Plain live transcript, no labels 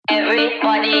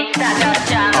Everybody start your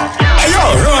jam. Ayo,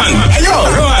 run! Ayo,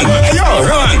 run! Ayo,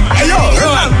 run! Ayo,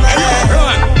 run! Ayo,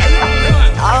 run!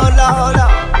 Hold on.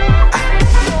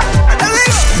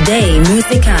 Day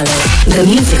Musical. The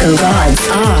musical gods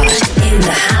are in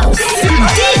the house.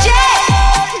 DJ!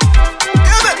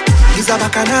 She's a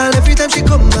bacchanal every time she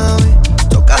come my way.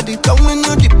 Talk at the tongue when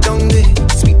you dip down there.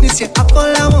 Sweetness, yeah, apple,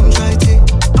 I won't try to.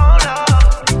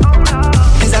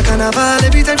 She's a carnival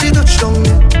every time she touch down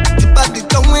there. Tip at the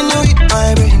tongue when you hit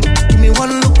my brain. Give me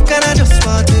one look and I just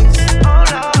want this.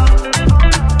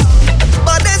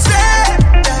 But they say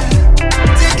that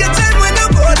take your time when you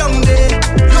go down there.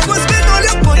 You go spend all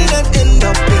your coin and end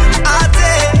up in a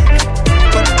day.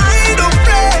 But I don't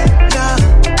play now.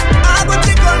 I go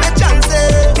take all the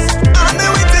chances. I've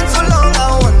been waiting so long,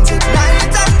 I want it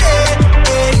night and day.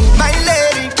 Hey, my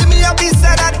lady, give me a piece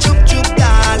of that chup chup,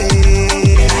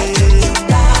 darling.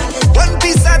 One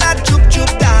piece of that chup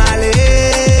chup, darling.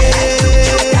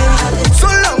 So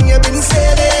long you've been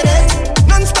saving it,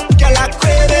 non-stop girl I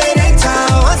craving it. I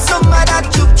want some of that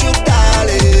chup chup,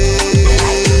 darling.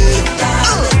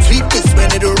 Sweetness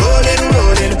when it rolling.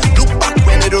 Look back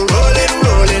when it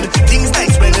rolling. Things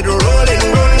nice when it rolling.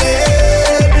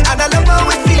 And I love how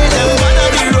it feels. Them bother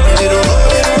the road. When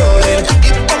it rolling.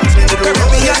 It bumps when it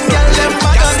rolling. Young girl, them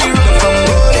bother the road.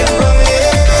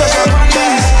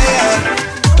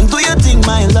 Do you think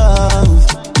my love?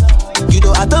 You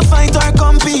don't have to fight or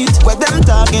compete. What them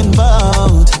talking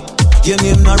about? Your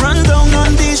name no run down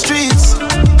on these streets.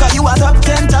 Cause you are top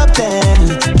 10.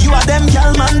 You are them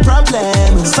girl man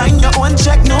problem. Sign your own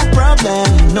check, no problem.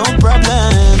 No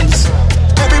problems.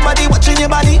 Everybody watching your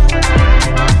body.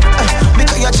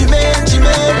 Because you're Chimay.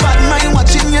 Bad mind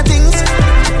watching your things.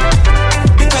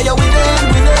 Because you're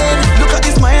winning. Look at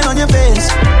the smile on your face.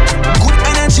 Good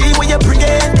energy when you bring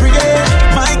it.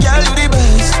 My girl, you the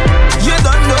best. You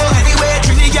don't know anyway.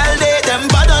 Trini girl, them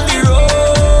bad on the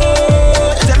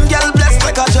road. Them girl blessed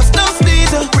like I just no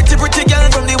sneeze. Pretty girl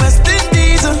from the West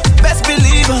Indies. Best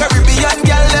believe Caribbean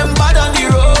girl, them bad on the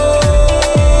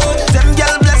road. Them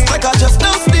girl blessed like I just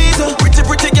no sneeze.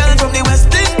 Pretty girl from the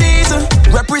West Indies.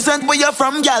 Represent where you're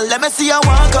from, girl. Let me see you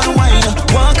walk on wine.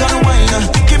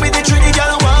 Give me the Trini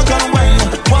girl, walk on wine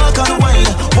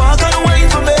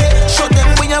for me. Show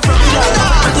them where you're from, girl.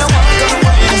 When you walk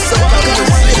on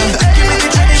wine. Give me the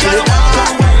Trini girl, walk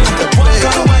on wine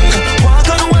for me.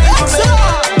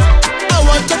 I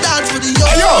want to dance with you.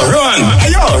 Ayo, run!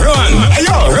 Ayo, run!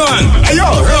 Ayo, run! Ayo,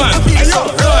 run! Ayo,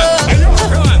 run!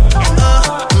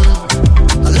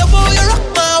 I love how you rock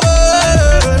my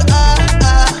world.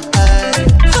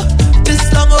 This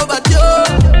song overdue.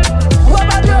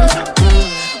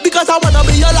 Because I wanna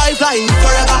be your lifeline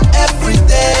forever, every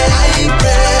day. I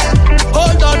pray.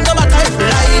 Hold on, no matter if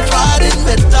life hard in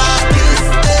the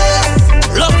darkest days.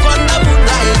 Love on the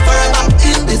moonlight forever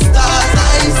in the stars.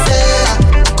 I say,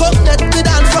 come let me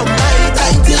dance from night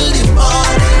time till the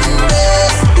morning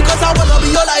rays. Because I wanna be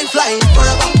your lifeline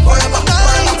forever.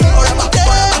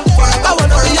 I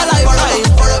wanna be your lifeline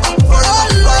forever.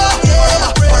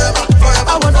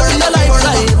 I wanna be your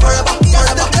lifeline forever.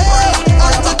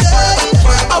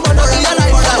 I wanna be your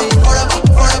lifeline forever.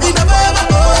 We never ever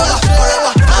go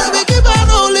forever. And we keep on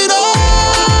holding on.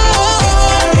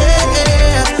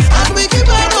 And we keep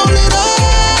on holding on.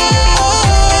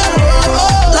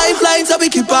 Lifeline, so we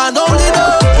keep on holding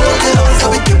on. So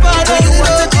we keep on holding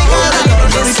on.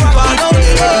 We keep on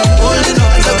holding on.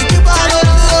 So we keep on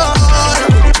holding on.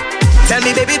 Tell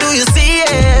me, baby, do you see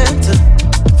it?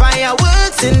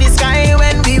 Fireworks in the sky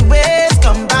when we waves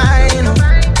combine.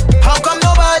 How come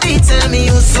nobody tell me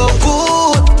you're so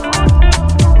good?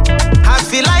 I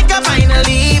feel like I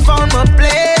finally found my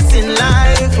place in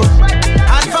life.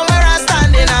 And from where I'm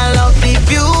standing, I love the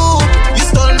view. You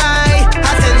stole my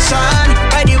attention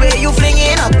by the way you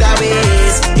flinging up that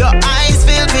waist. Your eyes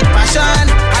filled with passion.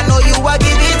 I know you are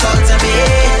giving it all to me.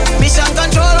 Mission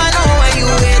control, I know what you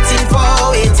waiting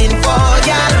for,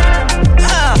 girl.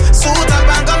 Suit up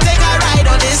and come take a ride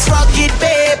on this rocket,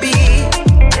 baby.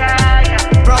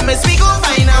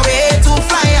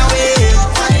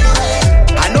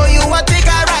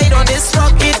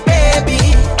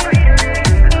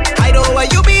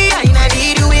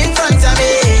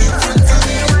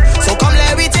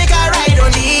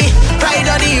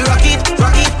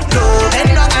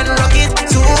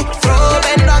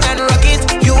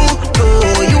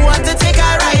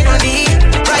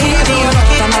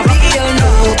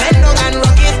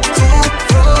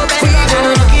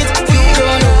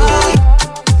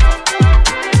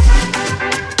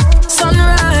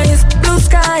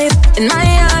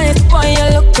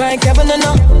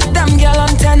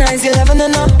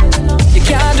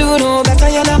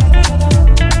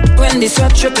 the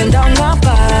sweat dripping down my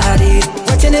body,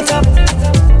 wetting it up,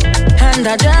 and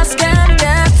I just can't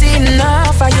get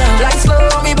enough of you. Like slow,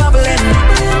 me bubbling,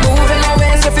 moving my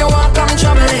waist if you want, come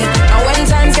troubling. And when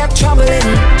times get troubling,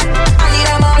 I need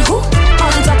a man who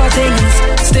on top of things,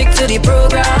 stick to the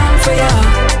program for ya.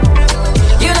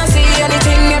 You don't see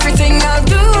anything, everything I'll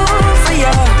do for ya.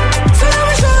 So let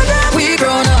me show them we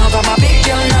grown up, I'm a big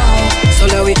girl now. So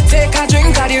let we take a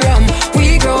drink of the rum.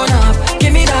 We grown up,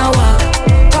 give me that one.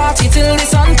 Party till the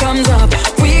sun comes up.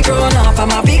 We grown up,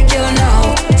 I'm a big girl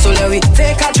now. So let we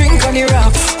take a drink on the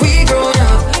rum. We grown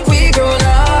up, we grown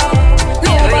up.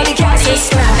 Nobody can say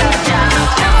stop.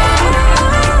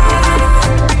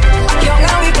 Young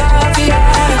and we party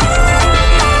hard.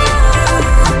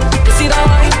 You see that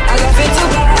wine? I love it too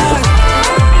bad.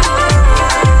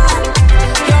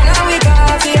 Young and we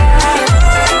party hard.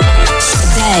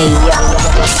 Day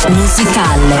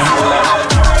musicale.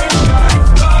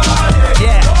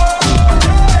 Yeah,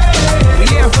 we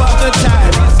here for a good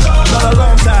time, not a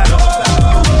long time.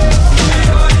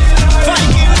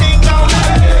 Viking thing down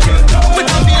with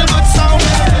a feel good sound.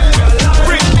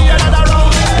 Bring me another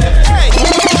round. Hey,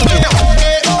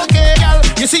 okay, girl.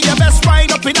 You see your best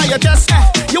friend up in your chest.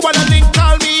 You wanna link,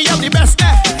 call me, I'm the best.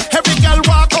 Every girl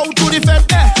walk out to the fed,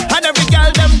 and every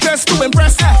girl them dress to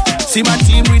impress. See my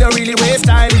team, we don't really waste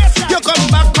time. You come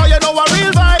back, cause you know a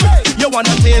real vibe. You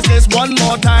wanna taste this one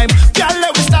more time. Girl,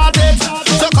 let we start it.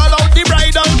 So call out the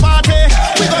bridal party.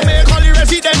 We gon' make all the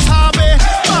residents happy.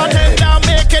 Bartender,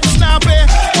 make it snappy.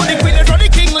 Put the queen in front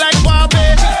of the king like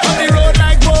Barbie. On the road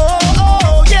like whoa,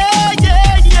 oh, yeah,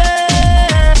 yeah,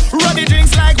 yeah. Run the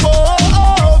drinks like whoa,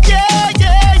 oh, yeah,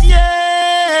 yeah,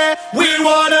 yeah. We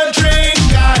wanna drink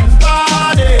and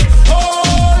party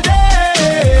all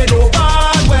day. No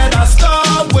bad weather,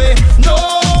 stop way, no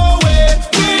way.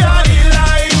 We are the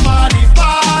life of the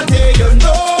party, you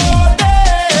know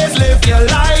this. Live your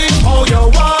life how you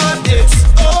want it,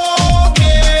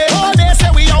 okay. All day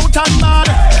say we out and mad.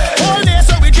 All day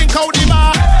say we drink out the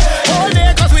bar. All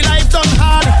day cause we life done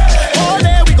hard. All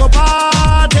day we go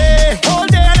party. All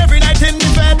day and every night in the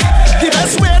bed. The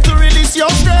best way to release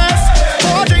your stress.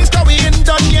 4 drinks cause we ain't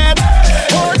done yet.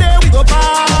 All day we go party.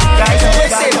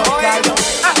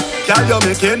 Girl, you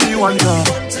making me wonder.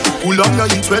 Pull on your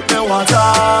heat, wet me water.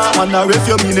 Wonder if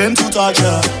you meaning to touch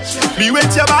her. Me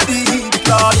with your body,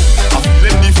 Lord. I'm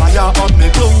feeling the fire on me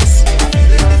clothes.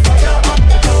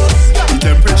 The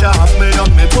temperature have me on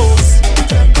me toes.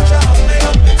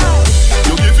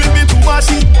 You giving me too much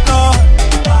heat, Lord.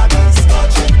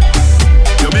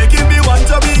 You making me want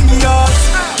to be yours.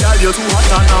 Girl, you're too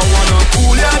hot and I wanna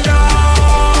cool you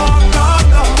down, down,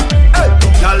 down. Hey,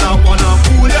 girl, I wanna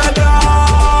cool you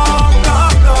down,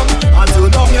 down, down. And turn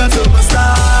down you to my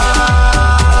start,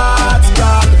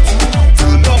 girl.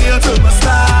 Turn down you to my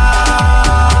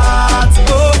start.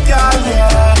 Oh, girl,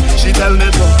 yeah. She tell me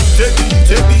to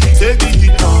take the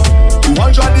heat now.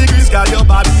 200 degrees, girl, your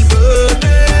body burning.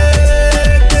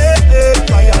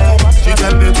 She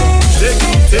tell me to take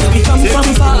the heat. We come from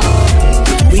far.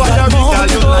 We got more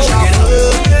to go.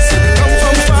 Come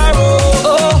from far, oh.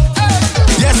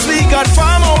 Yes, we got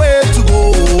far more way to go.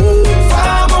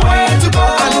 Far more way to go.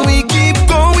 And we keep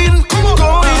going,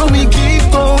 going, we keep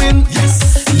going. Yes,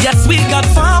 yes, we got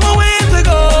far more way to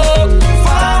go.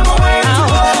 Far more way to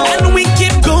go. And we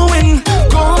keep going,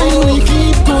 going, we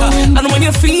keep going. And when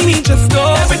you feel me, just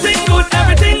go. Everything good,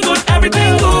 everything good,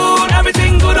 everything good,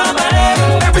 everything good on my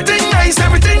head. Everything nice,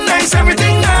 everything nice,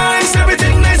 everything nice,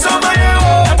 everything nice on my head.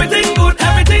 Everything good,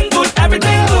 everything good,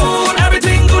 everything good,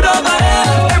 everything good on my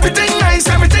head. Everything nice,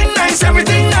 everything nice,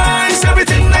 everything nice,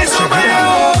 everything nice on my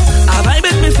head. I vibe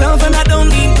with myself and I don't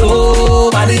need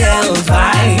nobody else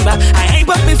vibe. I ain't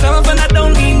but myself and I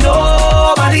don't need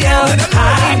nobody else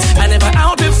hype. And if I'm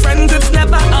out with friends, it's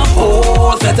never a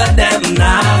whole set of them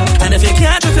now. And if you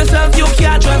can't trust yourself, you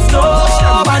can't trust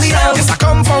nobody else. Yes, I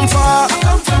come from far.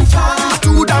 I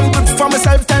too damn good for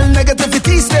myself, tell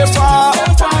negativity stay far.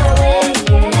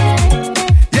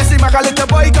 Yes, see my little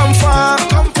boy come far.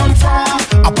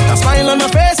 I put a smile on my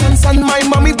face and send my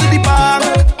mommy to the park.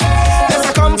 Yes,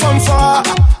 I come from far.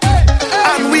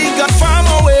 And we got far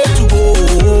more way to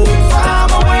go. Far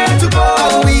more way to go.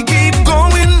 And we keep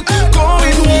going,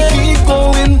 going, we keep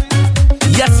going.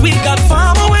 Yes, we got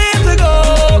far more way to go.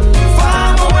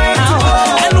 Far more way to go.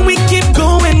 And we keep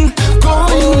going,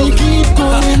 going, we keep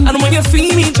going. And when you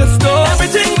feel me, just go.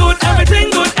 Everything good, everything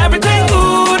good, everything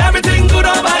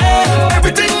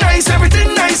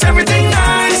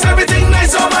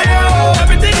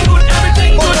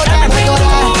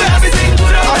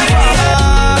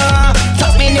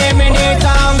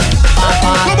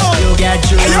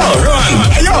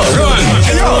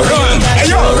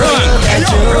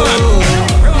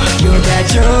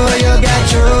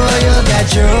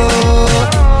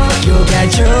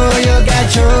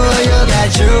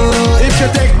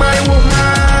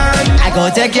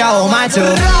take your woman too.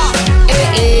 Eh,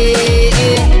 eh,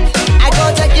 eh. I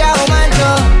go take your woman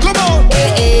too. Come on.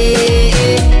 Eh, eh,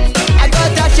 eh. I go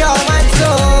touch your woman too,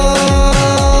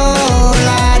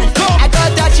 lad. I go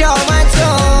touch your woman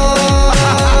too,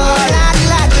 lad,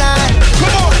 lad, lad.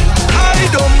 Come on. I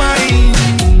don't mind.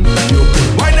 You put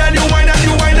wine and you wine and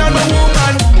you wine on my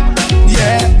woman.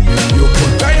 Yeah. You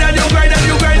put grind and you grind and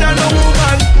you grind on my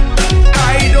woman.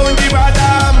 I don't give a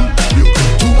damn. You can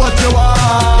do what you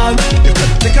want. You can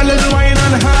take a little wine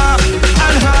on her,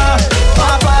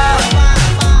 Papa.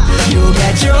 You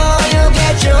get you, you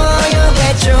get you, you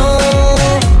get you.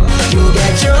 You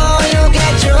get you, you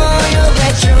get you, you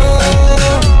get you.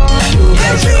 You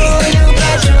get you, you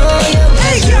get you, you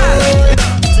get you.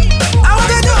 I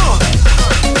wanna know.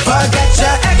 Forget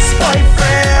your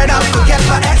ex-boyfriend and forget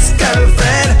my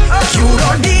ex-girlfriend. You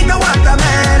don't need no other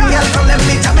man. Yeah, so let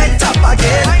me jam it up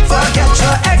again. Forget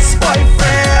your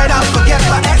ex-boyfriend and forget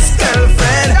my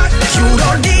ex-girlfriend. You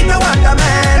don't need no other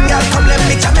man. Yeah, come let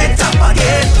me jam it up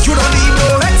again. You don't need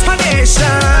no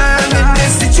explanation in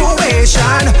this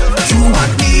situation. You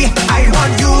want me, I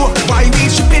want you. Why we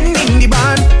shipping in the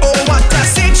band? Oh, what a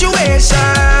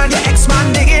situation. Your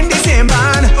ex-man they in the same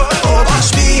band. Oh,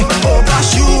 gosh me, oh,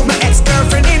 gosh you. My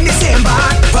ex-girlfriend in the same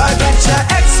band. Forget your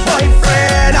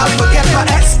ex-boyfriend and forget my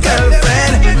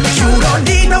ex-girlfriend. You don't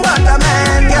need no other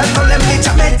man. Yeah, so let me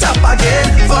jam it up again.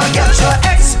 Forget your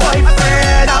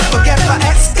ex-boyfriend and forget my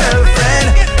ex-girlfriend.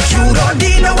 You don't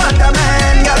need no other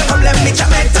man. Yeah, come let me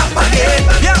jam it up again.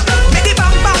 Yeah, me the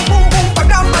bam bam boom boom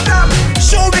badam badam.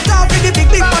 Show it off with the big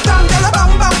big badam. Gyal a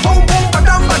bam bam boom boom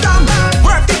badam badam.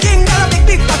 Work the king, gyal a big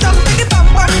big badam. Me the bam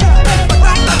bam boom boom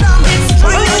badam badam.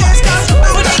 When you ask us to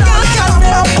bam badam, gyal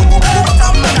bam boom boom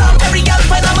badam badam. Every gyal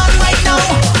find a man right now.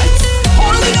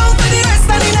 Hold me down for the rest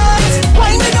of the night.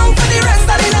 Wind me down for the rest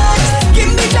of the night.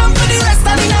 Give me jump for the rest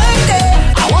of the night.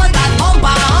 I want that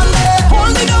bumper on there.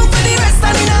 Hold me down for the rest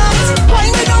of the night.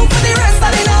 Wind me down for the rest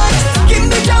of the night. Give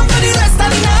me jump for the rest of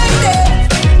the night.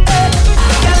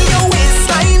 Girl, your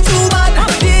waistline too bad.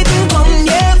 Didn't come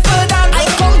here for that. I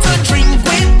come to drink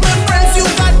with my friends. You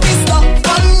got this stuff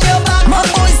on your back. My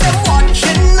boys them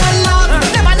watching and laugh.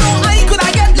 Never know I could I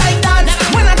get like that.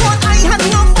 When I thought I had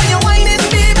enough for your whining,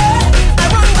 baby, I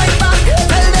run right back.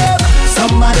 Tell them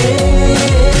somebody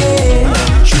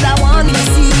should I want me to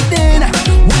see then?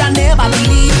 Would I never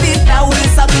believe it? That way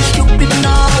so be stupid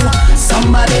now.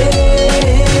 Somebody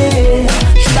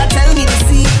should I tell me this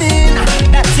evening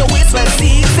that your waist well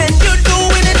seasoned? You're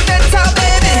doing it better,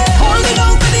 baby. Hold me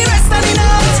down for the rest of the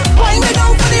night. Wind me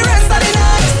down for the rest of the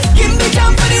night. Give me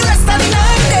jump for the rest of the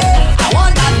night. I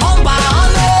want that bumper on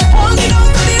there. Hold me down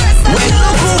for the rest of the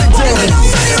night. Wind me down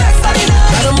for the rest of the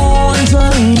night. I don't want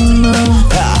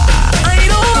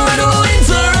no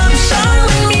interruption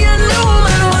when me and the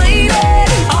woman whining.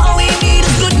 All we need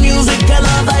is good music and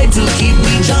a vibe to keep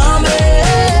me jamming.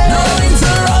 No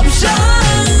interruption,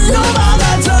 no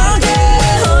bother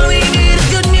talking. All we need is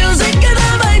good music and a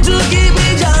vibe to keep me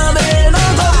jamming.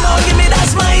 Oh, come on, give me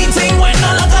that's my thing. When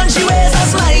I look on she wears,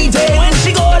 that's my thing. When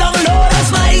she go down low,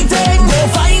 that's my thing. Go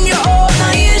find your own,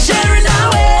 I ain't sharing that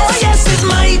way. Oh yes, it's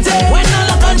my thing. When I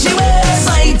look on she wears,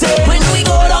 my thing. When we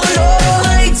go down low,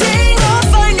 my thing. Go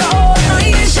find your own,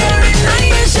 I ain't sharing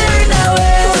that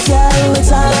way. Oh,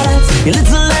 it's alright. Your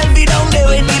little heavy down there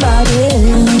with the body.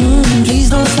 Please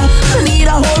don't stop. I need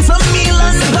a hold from me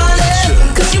on the body.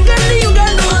 Cause you got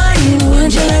no mind.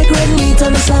 Would you like red meat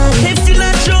on the side? If you're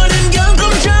not sure, then girl,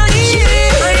 come try it.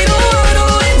 I don't want no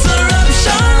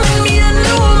interruption when me and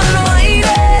the woman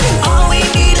whining. All we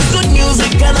need is good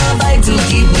music and a vibe to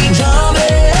keep me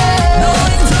jamming. No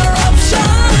interruption,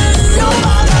 no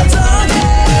bother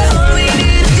talking. All we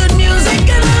need is good music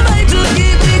and a vibe to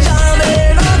keep me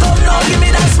jamming. Oh, come now, give me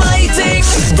that's my thing.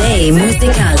 Day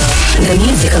Musical. The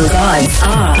musical gods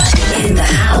are in the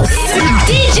house.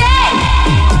 DJ.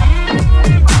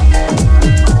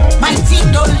 My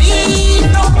team don't leave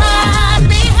no man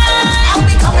behind. I'll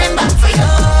be coming back for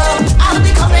you. I'll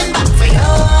be coming back for you.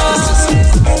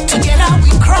 Together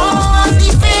we cross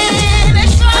the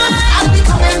finish line. I'll be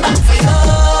coming back for you.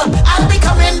 I'll be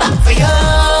coming back for you.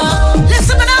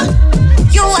 Listen now,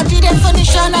 you are the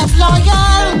definition of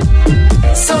loyal.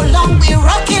 So long we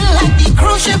rocking like the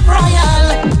cruise ship royal.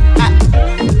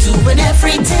 Doing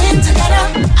everything together.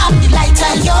 I'm the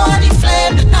lighter, you're the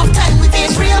flame. Enough time we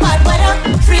face real bad weather.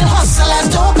 Real hustlers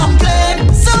don't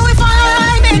complain. So if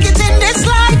I make it in this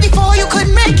life before you could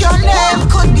make your name,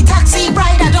 could be taxi,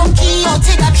 ride, a donkey, or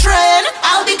take a train,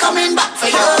 I'll be coming back for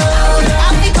you.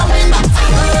 I'll be coming back for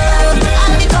you.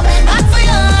 I'll be coming back for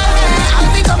you.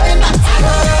 I'll be coming back for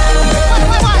you.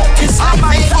 This life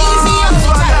ain't easy, I'm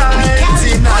so tired. We can't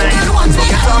be one good ones, we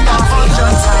have to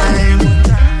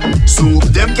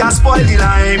spoil the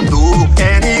lime too.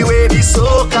 Anyway, the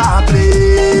soca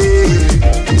play.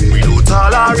 We don't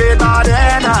tolerate bad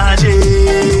energy.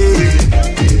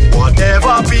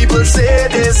 Whatever people say,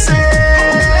 they say.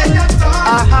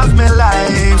 I have my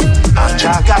life and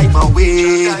Jah guide my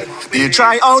way. They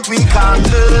try out we can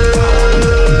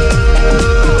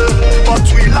but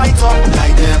we light up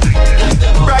like them,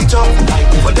 bright up.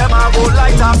 For them I go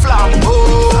light a flambeau.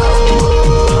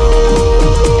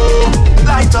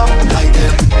 Light up like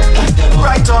them,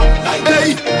 bright up.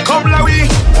 Hey, come Larry,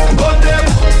 put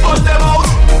them out.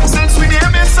 Since we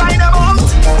name inside them out,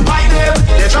 my name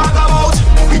they talk about.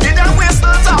 We didn't waste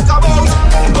no talk about.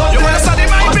 You wanna study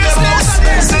my business?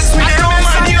 Since we name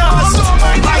inside them out,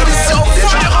 my myself they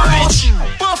talk about.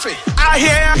 Perfect. I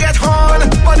hear I get horn,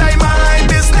 but I mind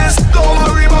business. Don't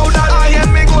worry about that. I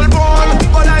am me gold born,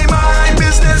 but I mind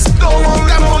business. Don't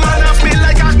worry about man of me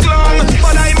like a clown,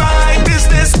 but I mind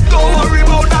business. Don't worry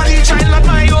about that. Each child not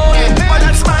my own, but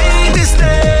that's my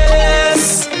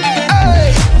business.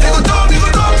 Hey, they go down, they go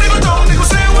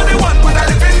say what they want, but I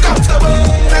live in comfortable.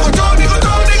 They go down,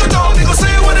 they go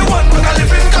say what they want, but I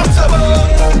live in comfortable.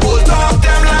 We'll talk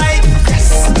them like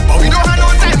yes, but we don't have no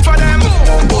time for them.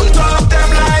 We'll talk them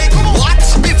like what?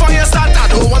 Before you start,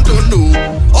 I don't want to know.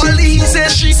 All he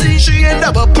says, she end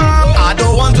up a palm. I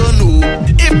don't want to know.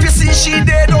 If you see she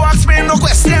dead, don't ask me no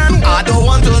question. I don't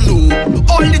want to know.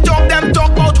 All the talk them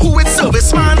talk about who is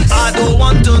serviceman. I don't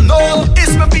want to know.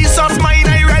 It's my peace of mind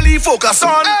I really focus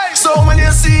on. Hey. So when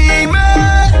you see me,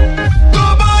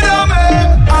 go bother me.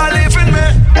 I live in me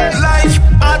life.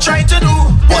 I try to do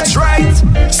what's right.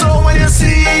 So when you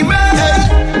see me,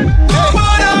 go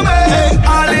bother me. I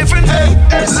live in me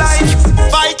life.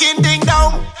 Viking ding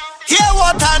down. Hear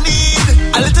what I need.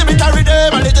 A little bit of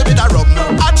rhythm, a little bit of rum.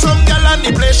 Add some girl and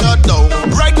the place shut down.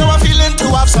 Right now I'm feeling to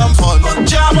have some fun.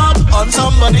 Jam up on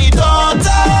somebody's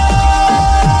daughter.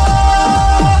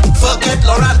 Forget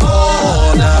Laura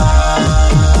Corner.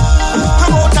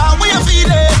 Promoter, we are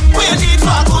feeling. We need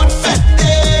for a good fete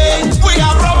day. We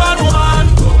are rubber one.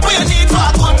 We need for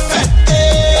a good fete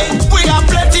day. We have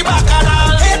plenty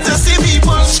bacchanal. Hate to see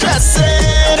people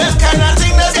stressing. Them kind of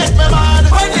thing that get me mad.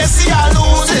 When they see I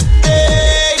lose it.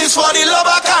 It's for the love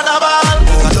of carnival.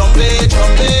 Jump,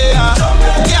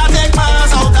 can't take my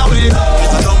ass out the way.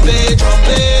 Jump,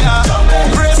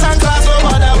 brace and glass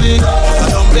over the way.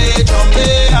 Jump,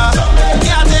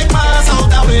 can't take my ass out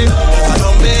the way.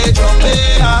 Jump,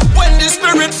 when the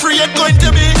spirit free, it's going to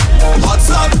be hot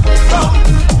sun, rum.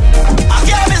 I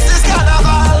can't miss this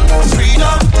carnival.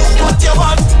 Freedom, do what you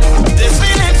want. This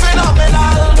feeling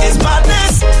phenomenal. It's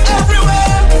madness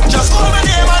everywhere. Just call my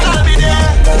name and I'll be there.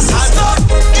 Hands up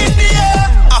in the air.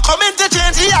 I come in to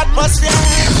change the atmosphere.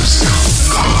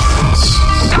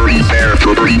 Prepare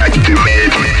for the night to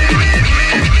make.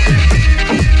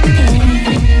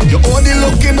 You only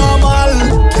looking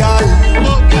normal, girl,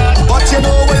 but you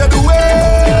know what you're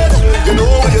doing. You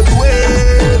know what you're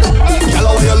doing. Girl,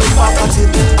 how you look back at it.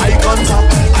 Eye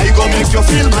contact. I gon' make you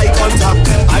feel my contact.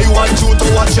 I want you to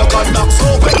watch your conduct. So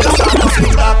when you start to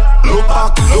feel that, look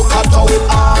back, look at how it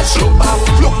arch.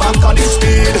 Look back at the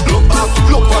speed. Look back,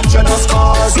 look what you know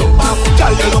scars. Look back,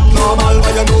 girl, you look normal,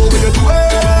 but you know what you're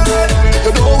doing.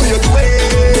 You know what you're doing.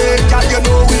 Girl, you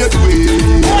know what you're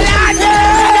doing.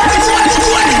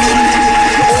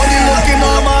 You're only looking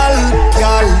normal,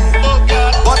 girl,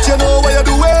 but you know what you're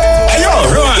doing. Hey yo,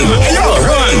 run! Hey yo,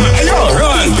 run! Hey yo,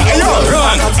 run! Hey yo,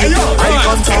 run! Hey yo, eye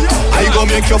contact. I gon'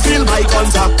 make you feel my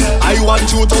contact. I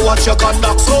want you to watch your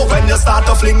conduct. So when you start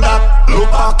to fling that, look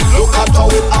back, look at how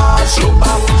it arch.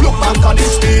 Look back at the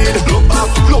speed. Look back,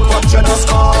 look what you know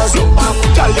scars. Look back,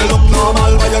 girl, you look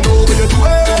normal, but you know what you're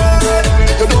doing.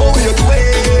 You know what you're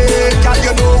doing, girl,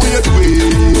 you know what you're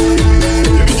doing.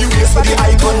 You waste for the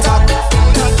eye contact.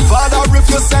 Father, if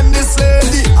you send this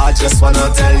lady, I just wanna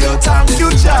tell you thank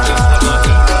you, Jah.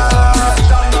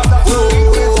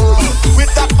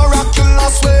 With that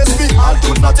miraculous ways, me I'll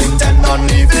do nothing, intend on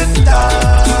leaving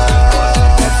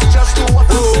that. Just do what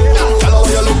I say. Tell how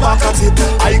you look back at it.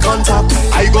 Eye contact.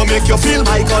 I gon' make you feel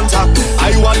my contact.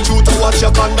 I want you to watch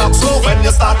your conduct. So when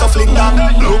you start to fling that,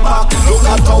 look back, look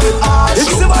at how it arch.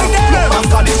 Look back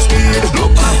at the speed.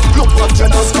 Look back, look what you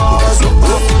know scars. Look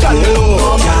back, tell you look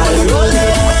normal.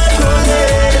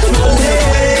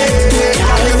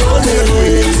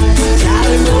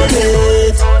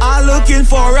 I'm looking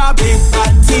for a big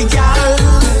party gal.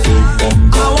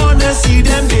 I wanna see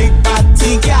them big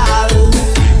party gal.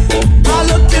 I'm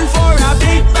looking for a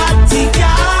big party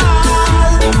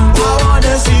gal. I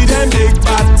wanna see them big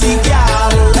party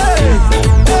gal. Hey,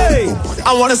 hey.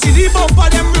 I wanna see the bumper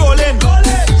them rolling,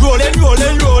 rolling,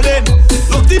 rolling, rolling.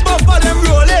 Look the bumper them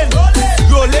rolling,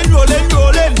 rolling, rolling,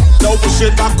 rolling. push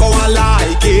it back how I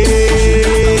like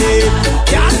it.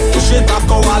 Girl, push it back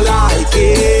how I like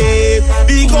it.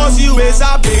 Because you is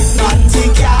a big fatty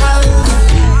girl.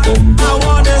 I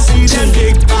wanna see them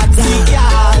big fatty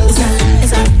girl.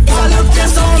 I look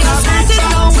just on a big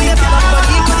fatty girl.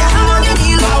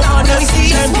 I wanna see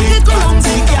them big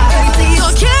fatty girl.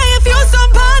 Okay, if you're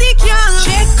somebody, girl,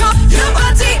 shake up your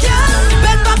body, girl.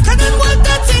 Bend back and then work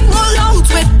that thing roll out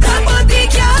with that body,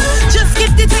 girl. Just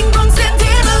get the thing bouncing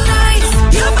table nice.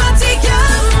 Your body,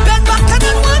 girl. Bend back and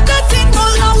then work that thing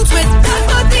roll out with that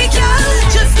body, girl.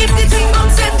 Just get the thing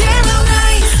bouncing table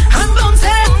nice. I'm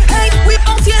bouncing, hey, we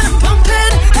bouncing and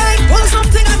pumping, hey, pull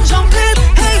something and jumping,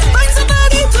 hey, find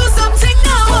somebody, do something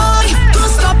now, boy.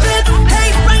 Don't stop it, hey,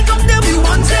 right up there we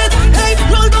want it, hey,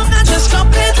 roll down and just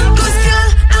drop it, 'cause girl,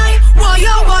 I want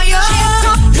you. Shake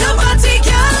up your body,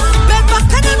 girl. Bend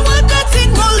back and then work that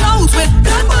thing roll out with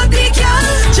that body, girl.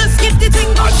 Just get the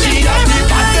thing bouncing table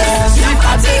nice. Your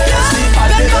body, girl.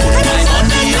 Bend back and then work that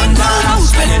thing roll out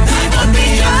with that body,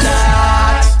 girl.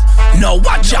 No,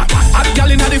 watch out. A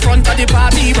girl in the front of the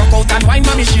party. Rock out and wine,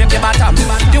 mommy, shake your bottom.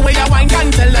 The way you wine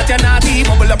can tell that you're naughty.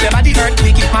 Bubble up your body,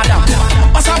 earthquake it, madam.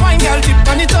 What's a wine, girl, tip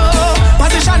on the toe.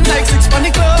 Position like 6 on the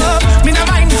club. Me no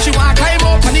mind if she want climb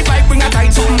up on the bike, bring a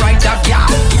tight something right up, yeah.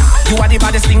 You are the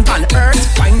baddest thing on earth.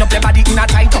 Wind up your body in a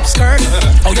tight up skirt.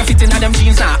 How you fit in a them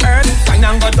jeans on earth. Wine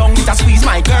and go down, it a squeeze,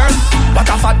 my girl. What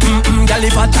a fat, girl,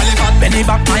 fat. Benny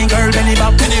back, my girl, benny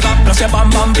back. Plus your bam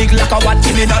bam big like a what?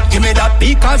 Give me that.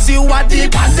 Because you are the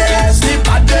baddest. Put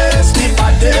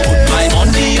my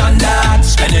money on that,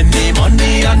 spending the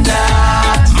money on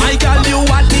that. My girl, you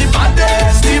are the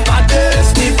baddest. Put my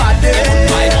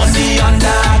money on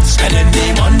that, spending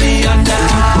the money on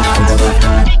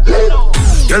that.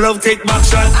 Your love take back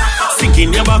shot, sink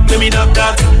in your back, let me knock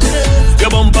that. Your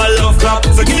bumper love clap,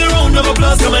 so give me a round of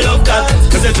applause, come I love that.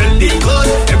 'Cause you're trending good,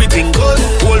 everything good.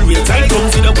 Hold real tight, come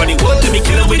sit up on the wood. Let me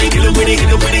kill him with it, hit him with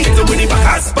it,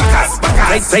 backass.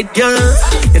 Tight girl,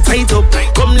 you tight up.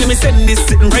 Come let me send this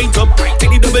sitting right up.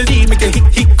 Take the double D, make a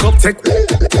hiccup.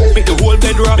 Make the whole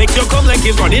bed rock. Make you come like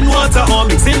it's running water or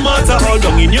mixing water all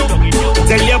down in you.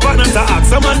 Tell your partner to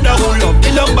ask Amanda who love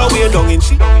the lumber way down in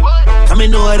she. I me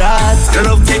know that. Your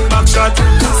love take back shot,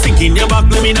 sink in your back,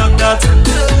 let me knock that.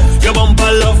 Your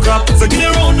bumper love crap, so give me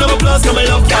a round of applause, come I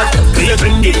love that. 'Cause you're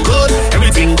trending good,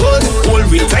 everything good. Hold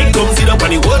real tight, come sit up on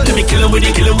the wood. Let me kill him with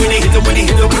it, hit him with it,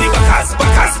 backass.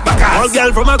 All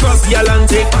girl from across the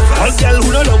Atlantic, all girl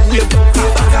who no love whip.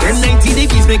 1090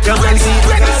 degrees make them well see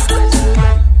backass.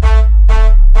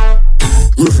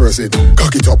 Reverse it,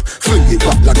 cock it up, fling it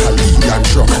back like a Leland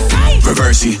truck.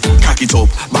 Reverse it, cock it up,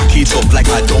 back it up like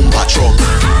a dumper truck.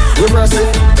 Reverse it,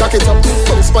 cock it up,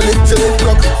 bounce span it till it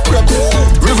rock.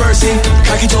 Reverse it,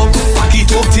 cock it up, back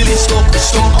it up till it stuck.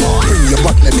 Bring your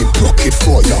back, let me block it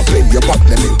for ya. Bend your back,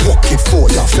 let me walk it for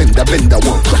ya. Fender bender,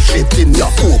 one crash it in ya.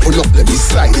 Open up, let me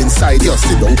slide inside ya.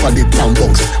 Sit down for the town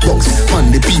bounce.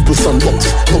 Man, the people son bounce.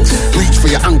 Reach for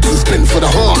your ankles, bend for the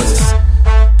horns.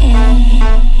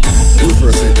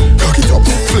 Reverse it, cock it up,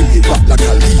 fling it back like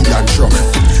a Leland truck.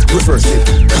 Reverse it,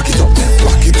 cock it up,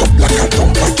 back it up like a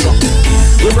dumper truck.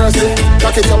 Reverse it,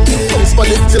 cock it up, bounce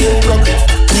span it till it rock.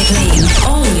 Playing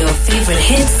all your favorite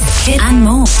hits and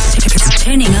more.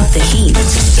 Turning up the heat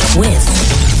with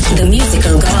the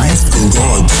musical gods.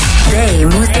 De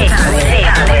Musicale.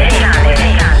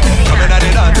 Coming at the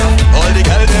dance, all the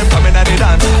girls them coming at the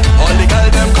dance, all the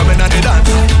girls them coming at the dance,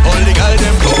 all the girls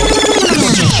them.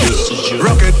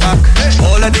 Rock it back,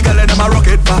 all of the girls them a rock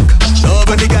it back. Love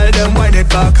when the girls them wind it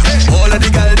back, all of the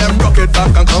girls them rock it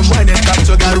back and come wind it back.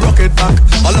 So girl rock it back,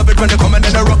 I love it when they come and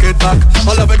then they rock it back.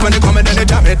 I love it when they come and then they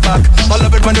jam it back. I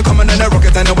love it when they come and then they rock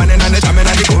it and they whining and they jamming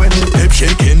and they going. Hip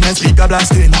shaking and speaker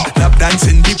blasting, lap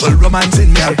dancing, people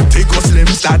romancing. Girl, take us slim,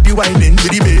 start the whining to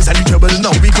the bass and the treble.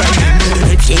 Now we grinding.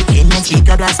 Hip shaking and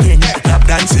speaker blasting, lap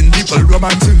dancing, people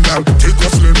romancing. Girl, take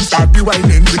us slim, start the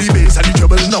whining to the bass and the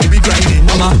treble. Now we grinding.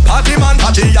 I'm a party man,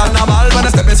 party animal. When I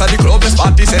step inside the club, it's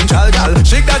party central, gal.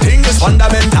 Shake that thing, it's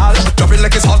fundamental. Drop it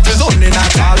like it's hot, it's only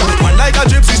natural. One like a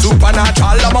gypsy,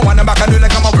 supernatural. I'm a one and back and do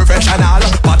like I'm a professional.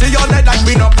 Party all night like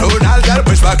we nocturnal. Girl,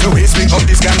 push back your waist, bring up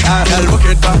this scandal. Girl, rock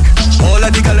it back. All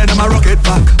of the girl and them a rock it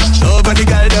back. Love when the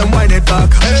girl them wind it back.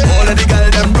 All of the girl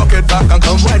them rock it back and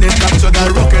come wind it back. So girl,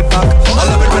 rock it back. I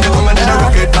love it when they come and then they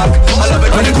rock it back. I love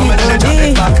it when they come and then they jam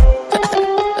it back.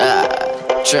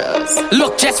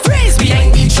 Look, just freeze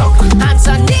behind the truck. Hands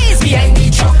on knees behind the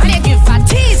truck. And they give a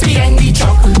tease behind the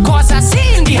truck. Cause a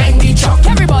scene behind the truck.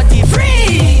 Everybody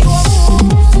freeze.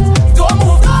 Don't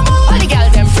move. All the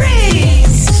girls them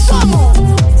freeze. Don't move.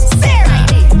 Stay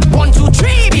right. 1, 2,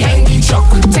 3 behind the truck.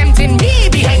 Tempting me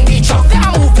behind the truck.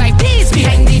 They move like bees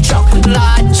behind the truck.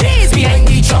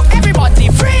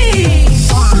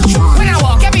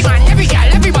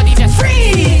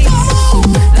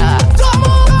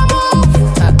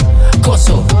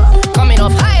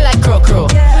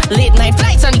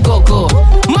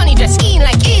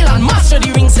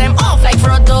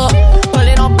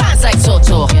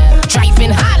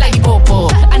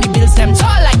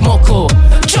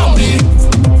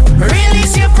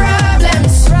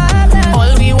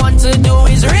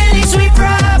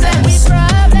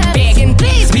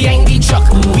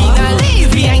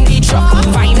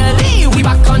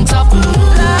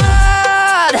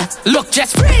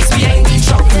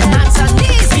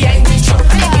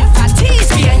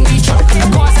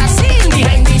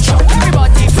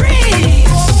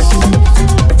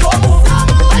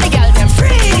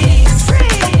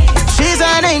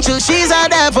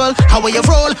 devil. How will you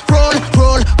roll, roll,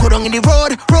 roll? Go down in the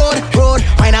road, road, road.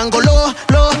 Wine and go low,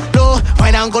 low, low.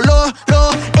 Wine and go low,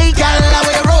 low. Hey, girl, how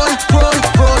will you roll, roll,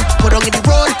 roll? Go down in the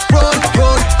road, road,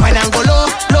 road. Wine and go low,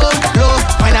 low, low.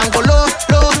 Wine and go low,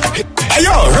 low. Hey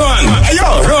yo, run! Hey yo,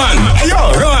 run! Hey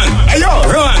yo, run! Hey yo,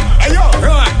 run! Hey yo,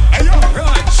 run! Hey yo,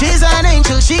 run! She's an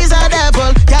angel, she's a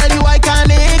devil. Girl, you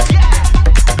iconic.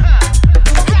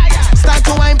 Start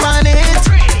to wine on it.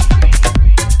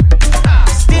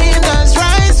 Steam does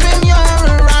rise when you're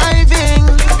arriving.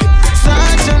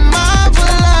 Such a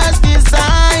marvelous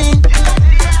design.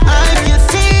 I can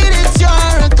see that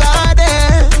you're a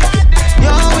goddess.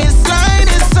 Your waistline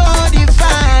is so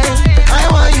divine. I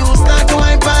want you start to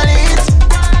wine on it.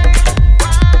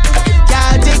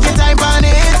 Girl, take your time on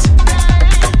it.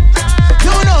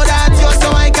 You know that you're so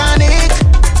iconic.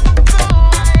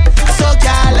 So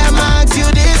girl, I'm ask you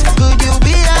this. Could you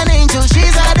be an angel?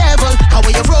 She's a devil. How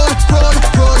will you roll, roll,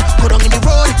 roll? Go down in the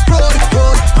road, road,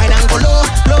 road. Wine and go low,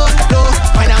 low, low.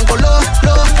 Wine and go low,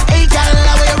 low. Hey girl,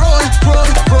 how will you roll, roll,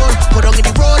 roll? Go down in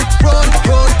the road, road,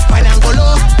 road. Wine and go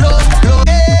low, low, low.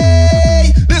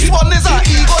 Hey, this one is a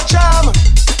ego jam.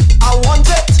 I want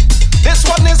it. This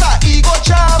one is a ego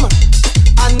jam.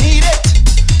 I need it.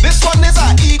 This one is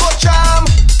a ego jam.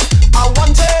 I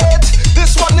want it.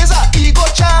 This one is a ego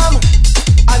jam.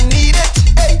 I need it.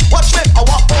 Hey, watch me. I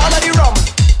want all of the rum.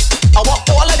 I want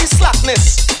all of the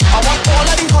slackness. I want all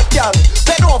of the hot girl.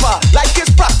 Bend over like it's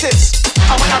practice.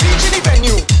 I wanna reach in the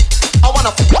venue. I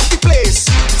wanna fuck up the place.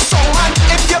 So man,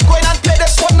 if you're going and play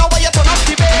this one, now I you turn up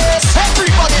the bass.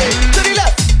 Everybody to the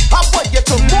left. I want you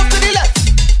to move to the left.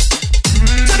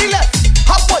 To the left.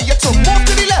 I want you to move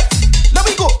to the left. Let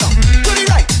me go now. To the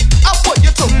right. I want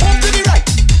you to move to the right.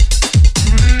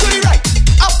 To the right.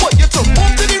 I want you to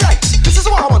move to the right. This is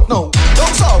what I want now.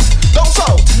 Down south. Down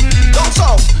south. Down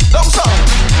south. Down south.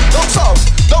 Down south.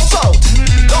 Down south.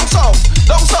 Down south.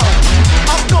 Down south.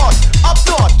 Up north. Up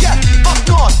north. Yeah. Up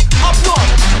north. Up north.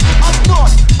 Up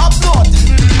north. Up north.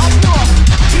 Up north.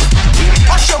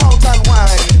 Hush your mouth and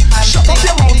wine. Shut up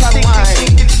your mouth and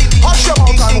wine. Hush your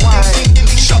mouth and wine.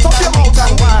 Shut up your mouth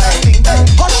and wine.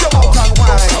 Hush your mouth and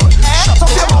wine. Shut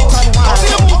up your mouth and wine.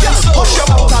 Hush your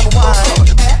mouth and wine.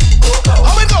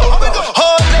 How we go? How we go?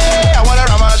 Hold day, I wanna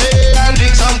ramage and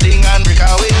drink something and break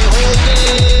away. Hold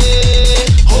day,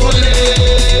 hold day,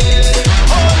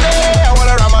 hold day, I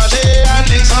wanna ramage and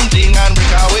drink something and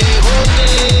break away. Hold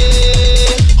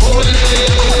day, hold day,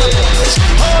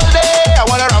 hold day, I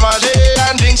wanna ramage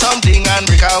and drink something and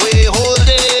break away. Hold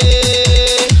day,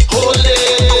 hold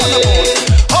day,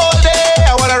 hold day,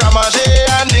 I wanna ramage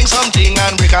and drink something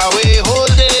and break away.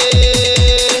 Hold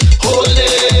day, hold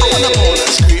day,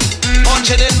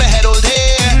 punching in my head all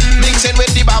day, mixing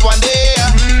with the bab one day.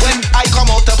 When I come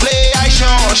out to play, I sure.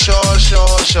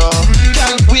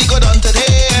 Can we go down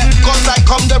today? Cause I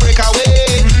come to break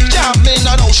away. Jamming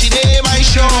on how she name, I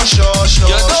sure.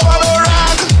 You don't want no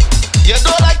rag, you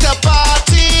don't like the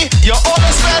party. You're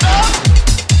always fed up,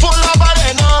 full of bad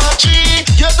energy.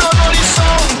 You don't know the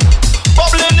song,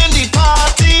 bubbling in the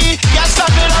party. Can't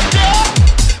stand it up there,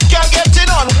 can't get in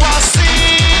on wassy.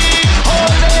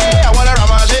 Hold day, I wanna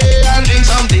ramage and drink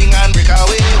something and break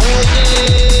away. Hold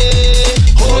day,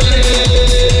 hold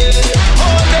day,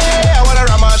 hold day, I wanna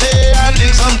ramage and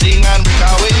drink something and break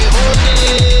away. Hold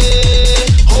day,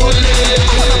 hold day,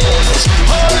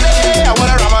 hold day, I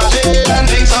wanna ramage and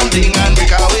drink something and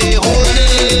break away. Hold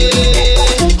day,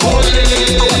 hold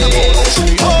day,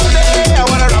 hold day, I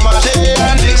wanna ramage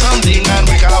and drink something and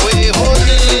break away. Hold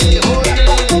day, hold day,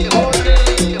 hold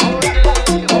day, hold day.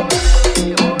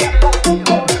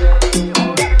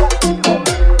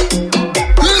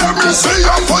 Let me see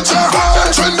you put your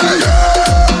hands in the air.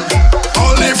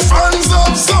 All the fans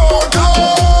of soca.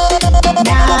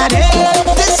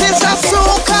 This is a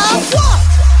soca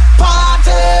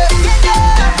party.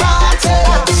 Party.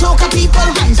 Soca people,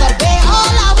 hands up, they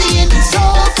all are we in the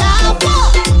soca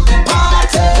party.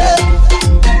 Party.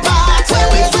 When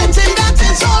we fighting, that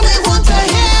is all we want to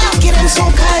hear. Get them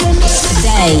soca in there.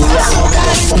 Day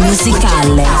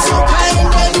musicale. Soca in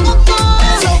there.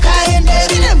 Soca in there.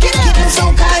 Get them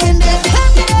soca in there.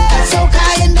 Soca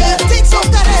in there. Take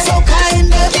soca there. Soca in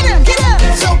there. Get them.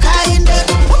 Soca in there.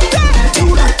 Do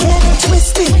not get it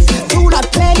twisted. Do not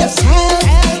play yourself.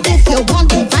 If you want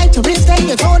to fight to risk, then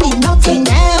you don't need nothing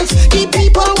else. The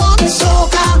people want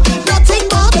soca, nothing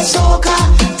but soca.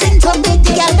 Think to make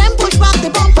the girl them push back the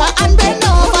bumper and bend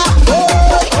over.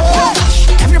 Oh gosh,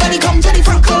 everybody come to the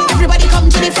front. Everybody come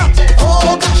to the front.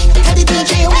 Oh gosh, tell the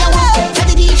DJ where I want. Tell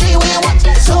the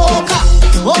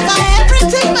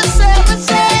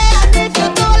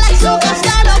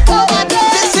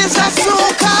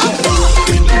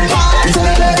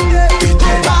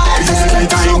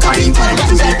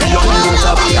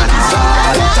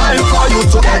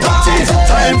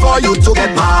you to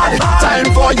get mad.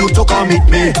 Time for you to come meet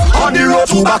me on the road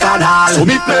to Bacchanal. So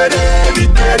meet me there,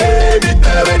 meet me there, meet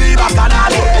me where the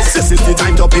Bacchanal is. This is the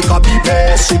time to pick up the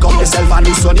pace. Shake up yourself and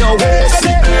loosen your waist.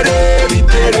 Meet me there, meet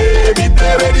me there, meet me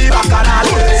where the Bacchanal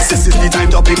is. This is the time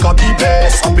to pick up the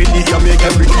pace. Up in the air, make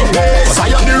everything bass. 'Cause I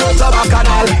am the road to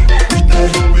Bacchanal. Meet me,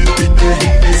 meet me.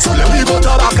 So let me go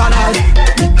to Bacchanal.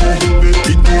 Meet me,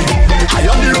 meet me. I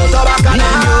am the road to Bacchanal.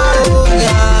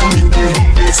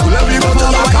 So let me go to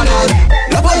Bacchanal.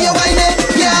 Love how you whine it,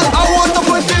 yeah. I want to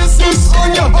put this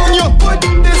on you, put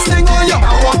this thing on you. I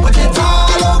want to put it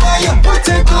all over you, put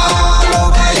it all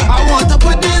over you. I want to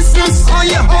put this on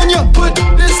you, put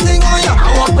this thing on you. I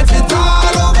want to put it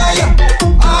all over you,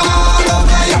 all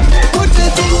over you. Put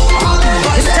it all over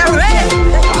you. It's the red.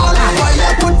 All over you,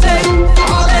 put it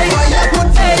all over you,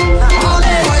 put it all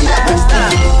over you.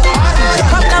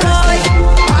 Come now, boy.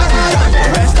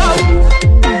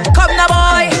 Come now,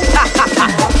 boy.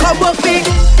 Come with me.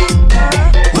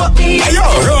 Ayo,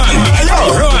 run! Ayo,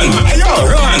 run! Ayo,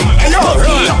 run! Ayo,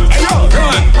 run! Ayo,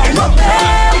 run!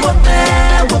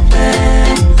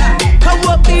 Come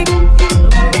with me.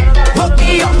 Walk me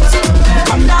out.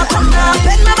 Come now,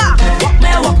 bend my back.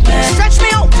 Walk me. Stretch me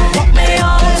out. Walk me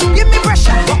out. Give me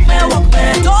pressure. Walk me.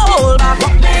 Don't hold back.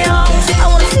 Walk me out. I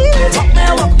wanna feel it.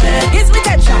 Walk me. Gives me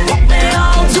tension. Walk me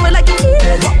out. Do it like a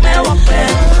kid. Walk me. Walk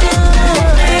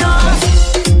me out.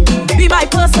 Be my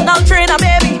personal trainer,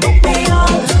 baby. Walk me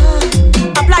out.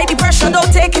 Apply the pressure,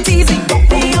 don't take it easy.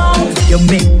 You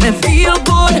make me feel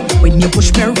good when you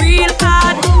push me real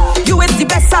hard. You is the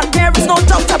best and there is no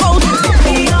doubt about it.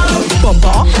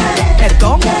 Bumper, head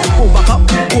down,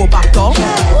 go back down.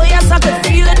 Oh yes, I can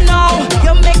feel it now.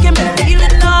 You're making me feel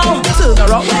it now. Turn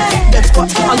around, let's go.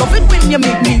 I love it when you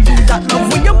make me do that.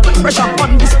 Love when you put pressure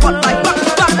on the spotlight. Back.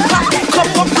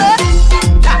 Come up there,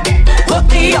 work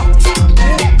me out.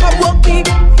 Come work me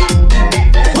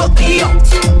out.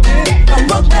 Come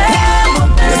work me.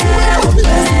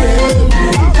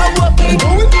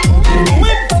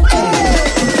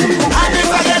 And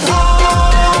if I get hard,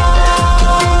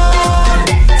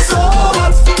 so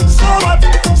what?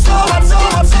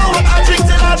 I drink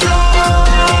till I drown.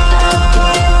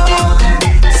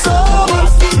 So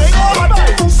what?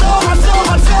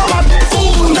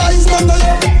 Ooh, nice none of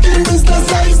you. In business,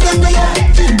 nice none of you.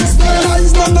 In business,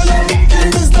 nice none of you. In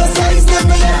business, nice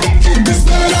none of you. In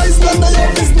business, nice none of you.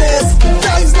 Business,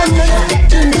 nice none of you.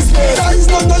 In business, nice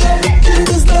none of you. In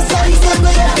business, nice none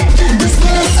of you. In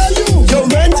business, you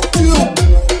rent you,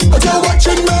 but you're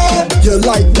watching me. You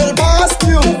like the boss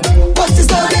too, but you're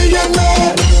studying me.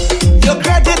 Your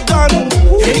credit done.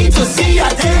 You need to see a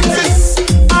dentist.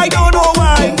 I don't know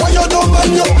why. Why you don't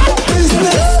mind your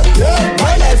business? Yeah,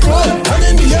 my life good, and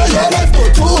in the air your life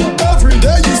good too. Every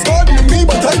day you study me,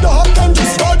 but I don't have time to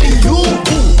study you.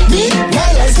 Me, my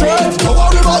life straight. Don't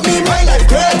worry about me, my life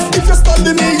great. If you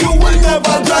study me, you will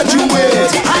never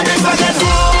graduate. And if I get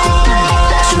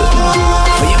hard,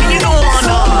 you mean you don't want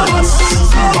us?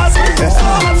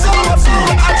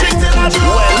 I drink till I drown.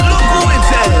 Well, look who it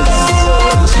is.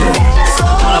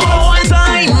 One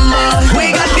time, we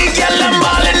got the girl and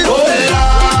ballin'. Oh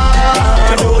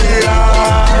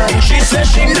Lord. She said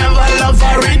she never loved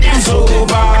her rhythm so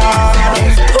bad.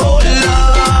 Oh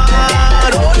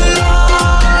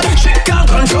Lord. She can't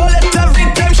control it every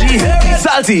time she hear it.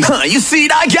 Salty, you see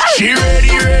that girl? She ready,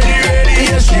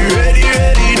 yes, she ready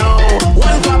now.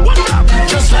 One clap,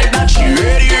 just like that. She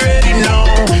ready now.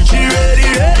 She ready,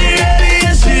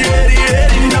 yes, she ready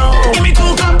now. Give me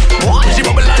two clap, she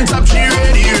bubble on top. She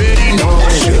ready now.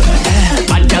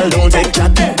 Bad girl don't take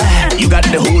chat. You got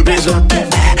the whole biz up.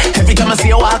 Every time I see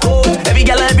you walk out, every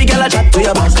girl I chat to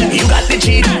your back. You got the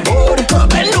cheat mode,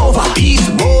 bend over, beast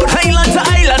mode. Island to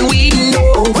island, we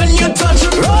know. When you touch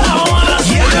road, I wanna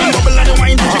see you. Bubble on the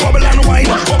wine, she bubble on the wine,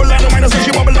 bubble on the wine, so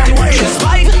she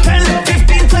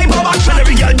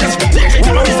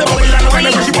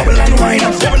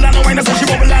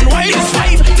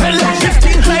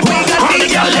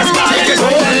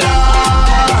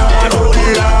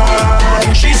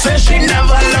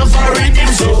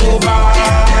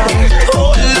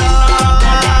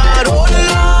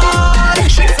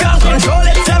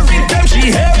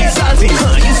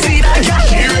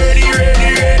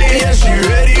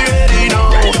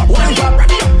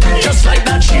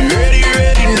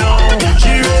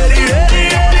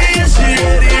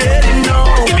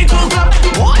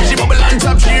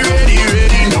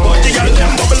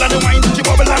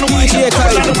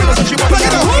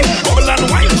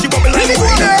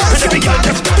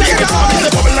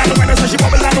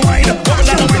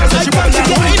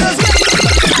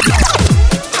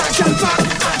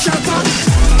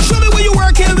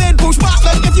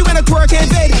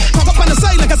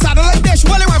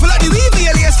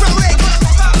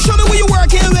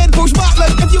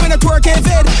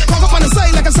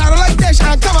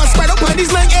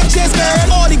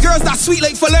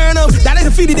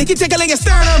Pinky tickling your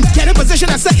sternum. Get in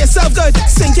position and set yourself good.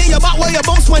 Sink in your butt while you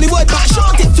bounce 20 wood. Back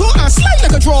short it to and slide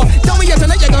like a draw. Tell me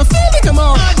tonight you're gonna feel it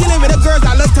tomorrow. I'm dealing with the girls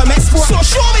that love to mess sport. So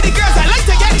show me the girls that like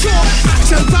to get through.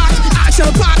 Action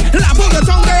pack, lap on your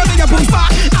tongue, girl, make your push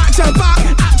back. Action pack,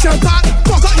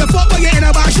 fuck up your foot when you're in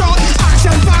a back shot.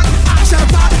 Action pack,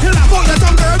 lap on your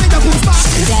tongue, girl, make your push back.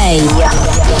 Day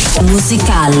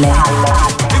musicale.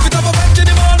 If it's up a bench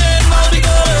in the morning, I'll be good.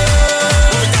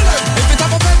 If it's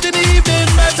up a bench in the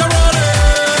evening, better run it.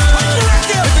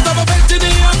 If it's up a bench in the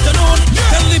afternoon,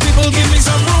 tell the people give me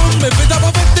some room. If it's up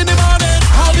a bench in the morning,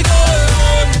 I'll be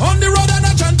good. On the road and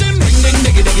I'm chanting, ring ding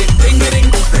diggy diggy, ding ding,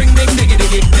 ring ding diggy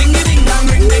diggy, ding ding dong,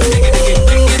 ring ding diggy diggy,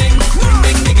 ding ding, ring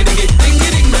ding diggy diggy, ding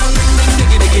ding dong, ring ding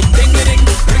diggy diggy, ding ding,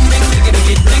 ring ding diggy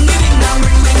diggy, ding ding dong,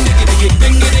 ring ding diggy diggy,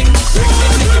 ding ding, ring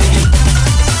ding diggy diggy.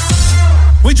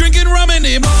 We drinking rum in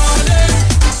the morning.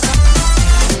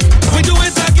 We do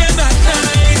it again at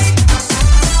night.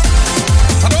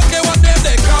 I don't care what them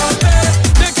they call me.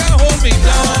 They can't hold me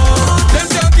down. Them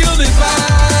can't kill the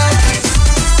vibe.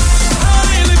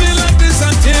 I ain't living like this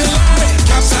until I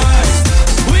capsize.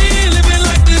 We living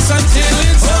like this until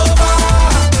it's over.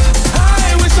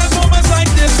 I wish that moments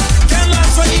like this can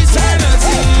last for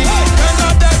eternity. Thank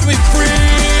God that we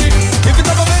free. If it's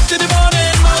up a bed in the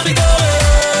morning, I'll be good.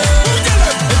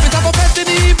 In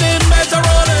the evening, better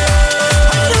run it.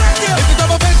 If it's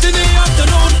up a bed in the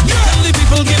afternoon, tell the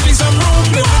people give me some room.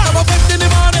 If it's up a bed in the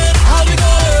morning, I'll be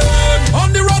good.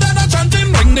 On the road and I'm chanting,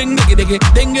 ring ding diggy diggy,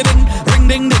 ding ding, ring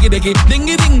ding diggy diggy, ding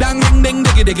ding dang, ring ding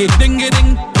diggy diggy, ding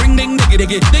ding, ring ding diggy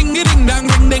diggy, ding ding dang,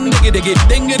 ring ding diggy diggy,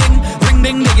 ding ding, ring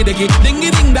ding diggy diggy, ding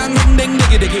ding dang, ring ding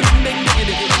diggy diggy.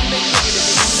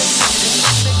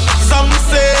 Some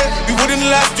say we wouldn't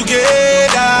last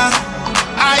together.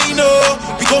 I know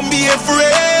we gon' be here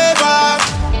forever.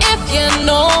 If you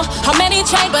know how many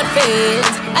tried but failed,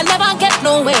 I never get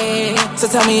nowhere. So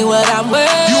tell me what I'm worth.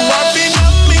 You are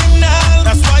phenomenal.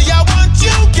 That's why I want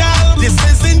you, girl. This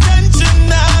is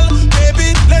intentional.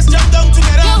 Baby, let's jump down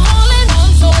together. You're holding on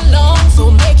so long,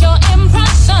 so make your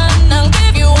impression. I'll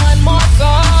give you one more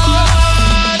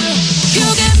thought. You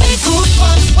give me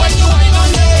goosebumps when you ain't on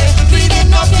there.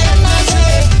 Feeding up your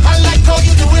energy. I like how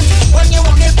you do it when you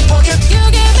walk it, walk it. You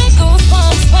give me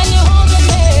goosebumps when you hold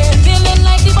me. Feeling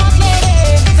like the boss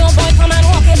lady. So boy, come and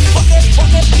walk it, walk it,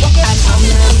 walk it, walk it. And come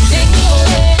now, take me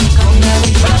away. Come now,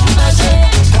 we rock my shit.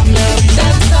 Come now, we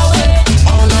dance away.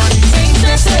 All of the things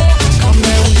they say. Come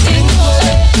now, we sing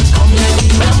away. Come now, we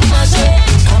rock my shit.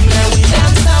 Come now, we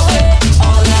dance away.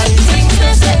 All of the things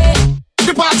they say.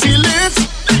 The party lit,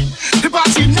 the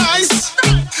party nice,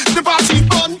 the party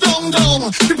burn down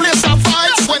down. The place of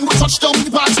vibes when we touch down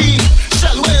the party.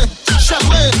 Shall we, shall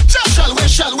we, shall we,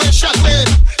 shall we, shall we,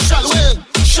 shall we,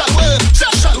 shall we,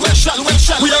 shall we, shall we,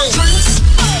 shall we. We have drinks,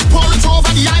 pour it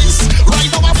over the ice. Right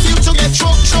now I feel to get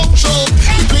drunk, drunk, drunk.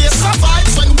 The place of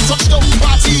vibes when we touch down the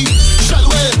party. Shall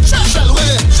we, shall we,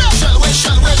 shall we,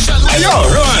 shall we, shall we. Ayo,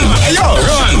 run, ayo,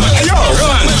 run, ayo,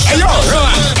 run, ayo,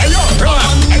 run, ayo, run.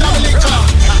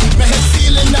 My head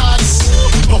feeling nice.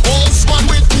 My whole squad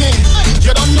with me.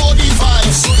 You don't know the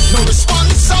vibes. No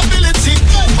responsibility.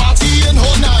 Partying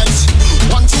whole night.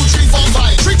 1, 2, 3, 4,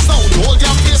 5. Tricks now. The whole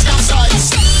damn place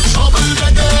capsize. Trouble the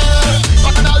girl.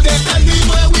 Bacchanal day.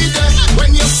 Anywhere we there.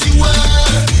 When you sing well,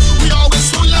 we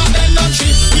always full of energy.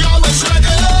 We always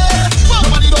ready.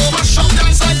 Nobody don't mash up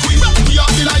dance like we. We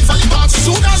are the life of the party.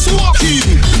 Soon as we walk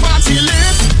in, the party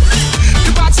lit.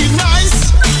 The party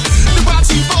nice. The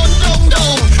party burn down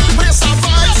down. The place of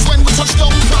vibes when we touch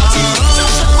down the party.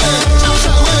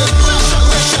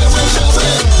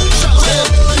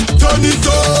 Turn it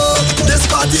up. This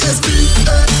party is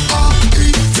B-A-R-E-V-I-B-E-S.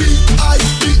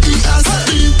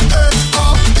 B-A-R-E-V-I-B-E-S.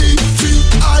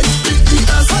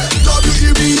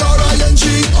 W-E-B-R-I-N-G.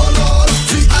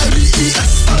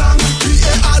 V-I-B-E-S.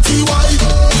 B-A-R-T-Y.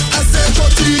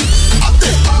 S-H-O-T. Up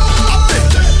there, up there,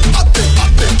 up there,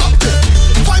 up there, up there.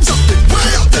 Vibes up there, way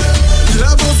up there.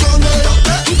 Levels on way up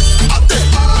there. Up there,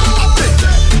 up there,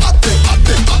 up there, up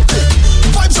there, up there.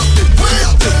 Vibes up there, way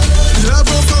up there.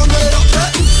 Levels on way up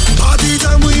there. Party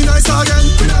time we nice again.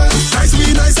 Nice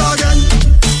we nice again.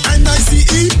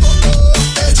 N-I-C-E-A-G-A-I-N.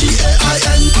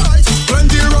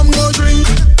 20 rum go drink.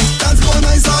 That's go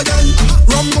nice again.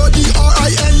 Rum go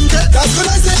D-R-I-N. That's go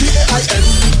nice G-A-I-N.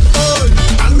 Oh,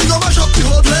 and we go mash up the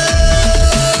whole place.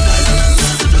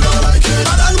 If you don't like it,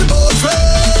 and then we both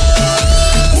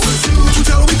face. You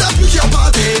tell me that we can't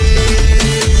party.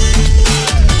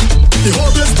 The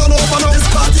whole place turn over now. This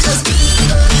party is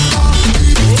B-A-R-E-V-I-B-E-S.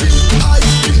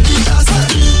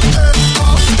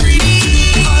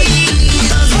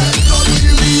 B-A-R-E-V-I-B-E-S.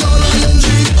 W-E-B-R-I-N-G.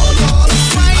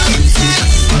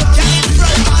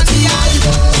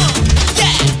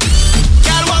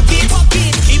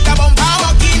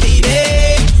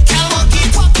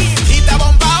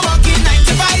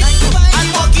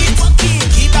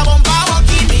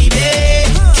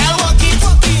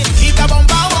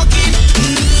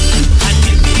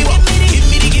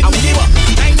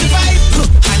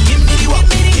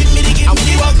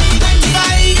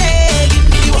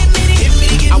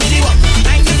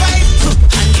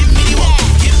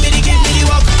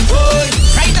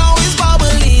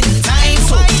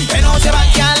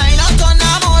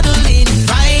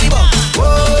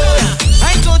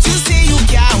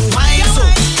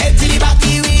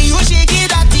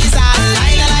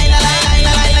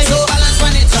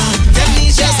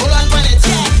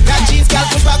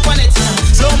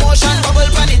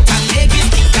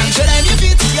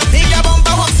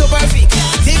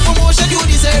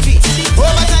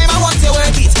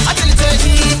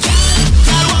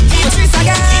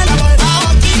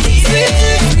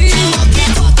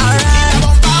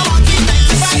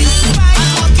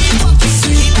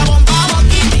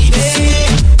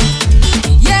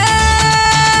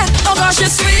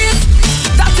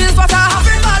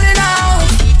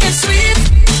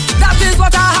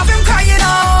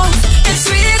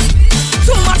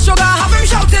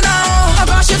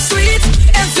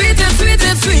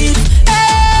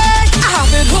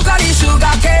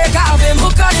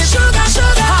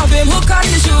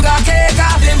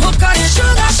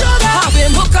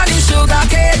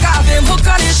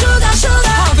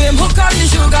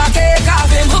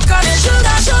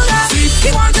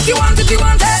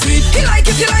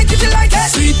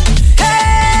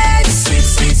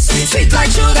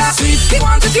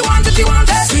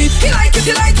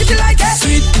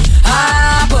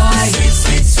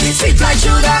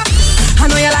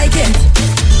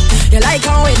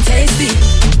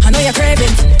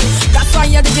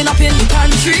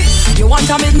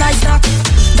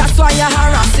 why you're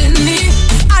harassing me.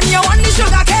 And you want the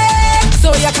sugar cake,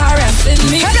 so you're caressing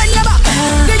me. Head on your back,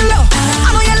 dig low.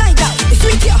 I know you like that, it's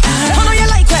sweet yo. I know you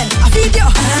like when I feed you.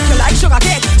 You like sugar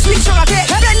cake, sweet sugar cake.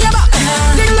 Head on your back,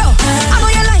 dig low. I know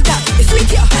you like that, it's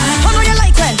sweet yo. I know you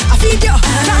like when I feed you.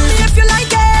 Tell me if you like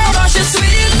it. Gosh, it's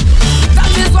sweet. That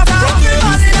is what I have been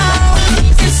buzzing out.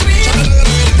 It's sweet.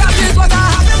 That is what I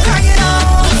have been crying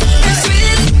out. It's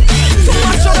sweet. Too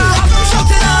much sugar, I have been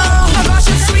shouting out. Oh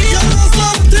gosh, it's sweet. You know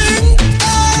something?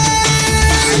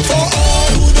 For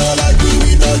all who don't like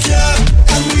we don't care.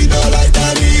 And we don't like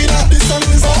Danita. This song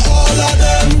is for all of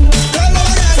them.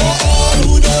 For all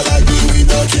who don't like we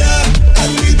don't care.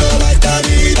 And we don't like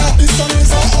Danita. This song is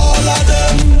for all of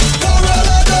them. For all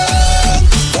of them.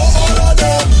 For all of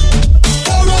them.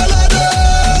 For all of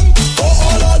them. For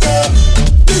all of them.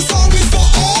 This song is for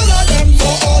all of them.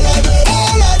 For all of them.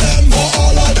 All of them. For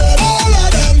all of them. All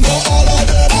of them. For all of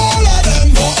them. All of them.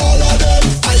 For all of them.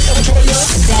 I am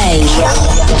joyous. Day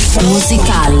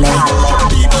musicale.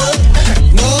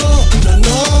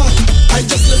 I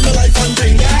just live my life and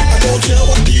thing. I don't care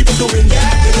what people doing. They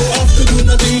don't have to do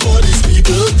nothing for these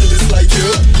people to dislike you.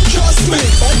 Trust me,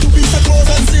 buy 2 pieces of clothes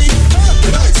and see.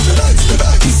 The bags.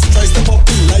 Try step up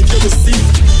in like you will see.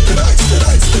 The bags.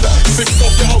 Fix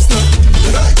up your house now.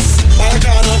 The bags.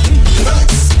 Maracana. The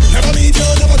bags. Never meet you,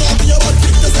 never talk to you, but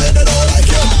quick to say they don't like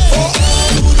you. For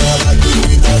all who don't like you,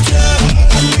 we don't care.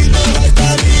 And we don't like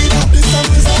that either. This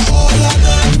song is for all of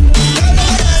them.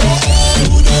 For all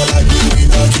who don't like you, we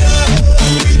don't care.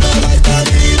 And we don't like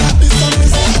that either. This song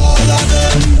is for all of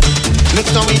them. Look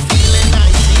how we feeling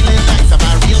nice. Have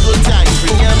a real good time.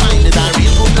 Bring your mind to that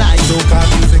real good life. Soca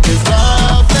music is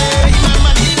lovely.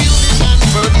 Remember the musicians,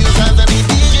 producers, and the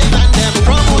DJs and them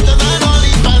promoters and all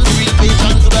the fans, real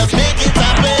patrons. So let's make it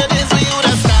happen. It's for you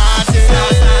that started.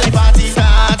 The party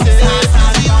started. It's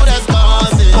for you that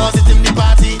caused it. Cause it in the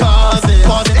party. Cause it.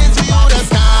 It's for you that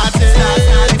started.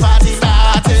 The party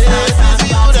started. It's for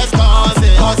you that caused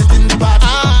it. Cause it in the party.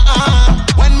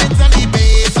 When mids and the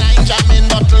bassline jamming,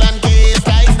 bottle and case,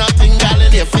 nice, nothing gal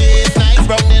in your face, nice,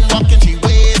 brown and walking she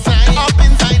waistline. Up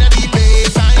inside of the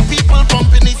bassline, people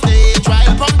pumping the stage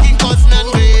while pumping cousin and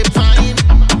grapevine.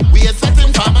 We are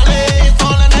setting families,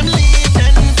 all of them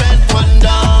leaving bed one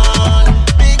down.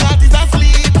 Big artists are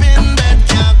sleeping, bed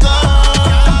can't go.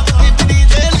 If the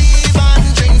DJ leave and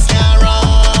drinks can't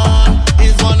run,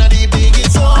 it's one of the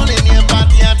biggest soul in your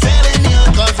party, I'm telling you.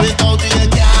 Cause without you, you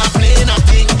can't play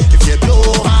nothing. If you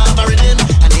don't have a rhythm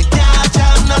and you can't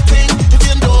jam nothing. If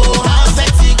you don't have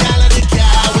sexy gal and you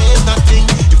can't wave nothing.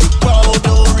 If the crowd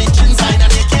don't reach inside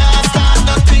and you can't start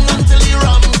nothing until you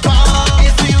rum come.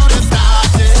 It's for you to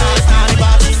start it. The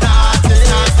party started. It's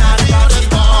for you to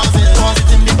cause it. Cause it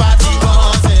in the party.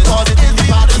 Cause it is for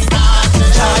you to start it.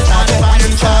 The party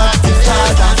started.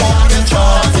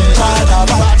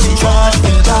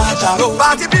 Go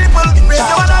party people, bring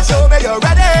you wanna show me you're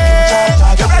ready.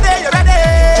 You're ready.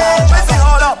 Let's see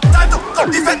all up. Time to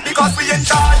come defend because we in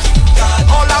charge.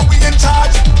 All that we in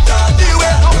charge. The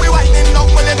way how we winding up,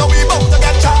 well you know we bout to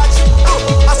get charged.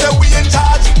 I said we in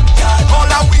charge. All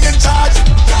that we in charge.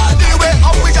 The way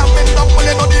how we jumping up, well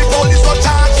you know the police go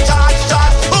charge.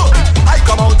 I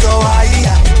come out so high,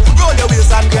 roll your wheels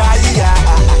and cry.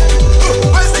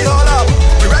 Let's see all up.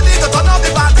 We ready to turn off the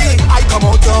party. I come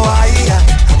out so high,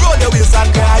 roll your wheels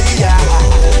and cry.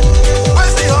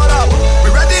 Let's see all up. We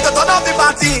ready to turn off the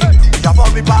party. We have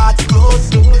all the party close.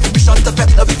 Mission to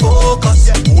fet now we focus.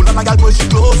 All of my girl push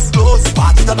close.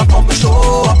 Party turn up on the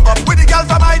show. Up with the girl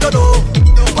from I don't know,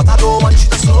 but I don't want you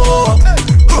to slow up.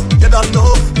 You don't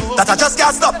know that I just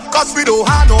can't stop. Cause we don't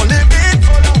have no limit.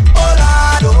 Oh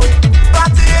Lord, oh,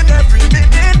 partying every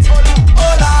minute.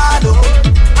 Oh Lord, oh,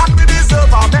 and we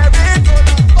deserve our merit.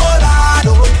 Oh Lord,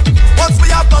 oh, once we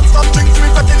have done some drinks, we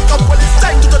fetting up. Well it's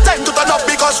time to turn up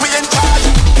because we in charge.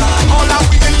 All that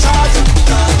we in charge.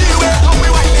 The way how we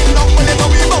winding up, well you know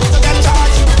we bout to get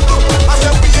charged. I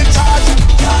said we in charge.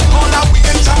 All that we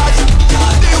in charge.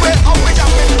 The way how we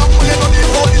jumping up, well you know the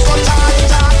police on charge.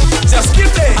 Just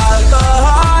give it.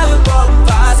 Alcohol,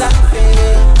 bumpers and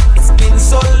fame. It's been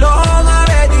so long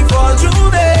already for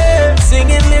Juve.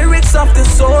 Singing lyrics of the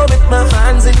soul with my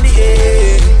hands in the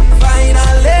air.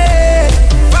 Finally.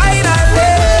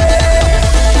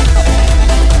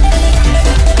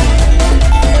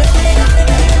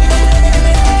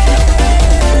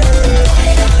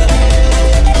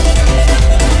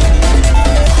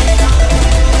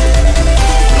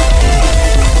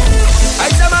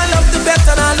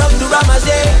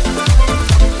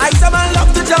 I say man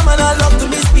love to jam and I love to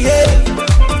misbehave.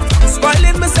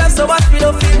 Spoiling myself so I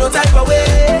don't feel no type of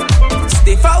way.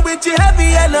 Stay far with your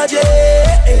heavy energy.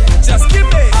 Just give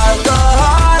me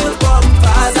alcohol.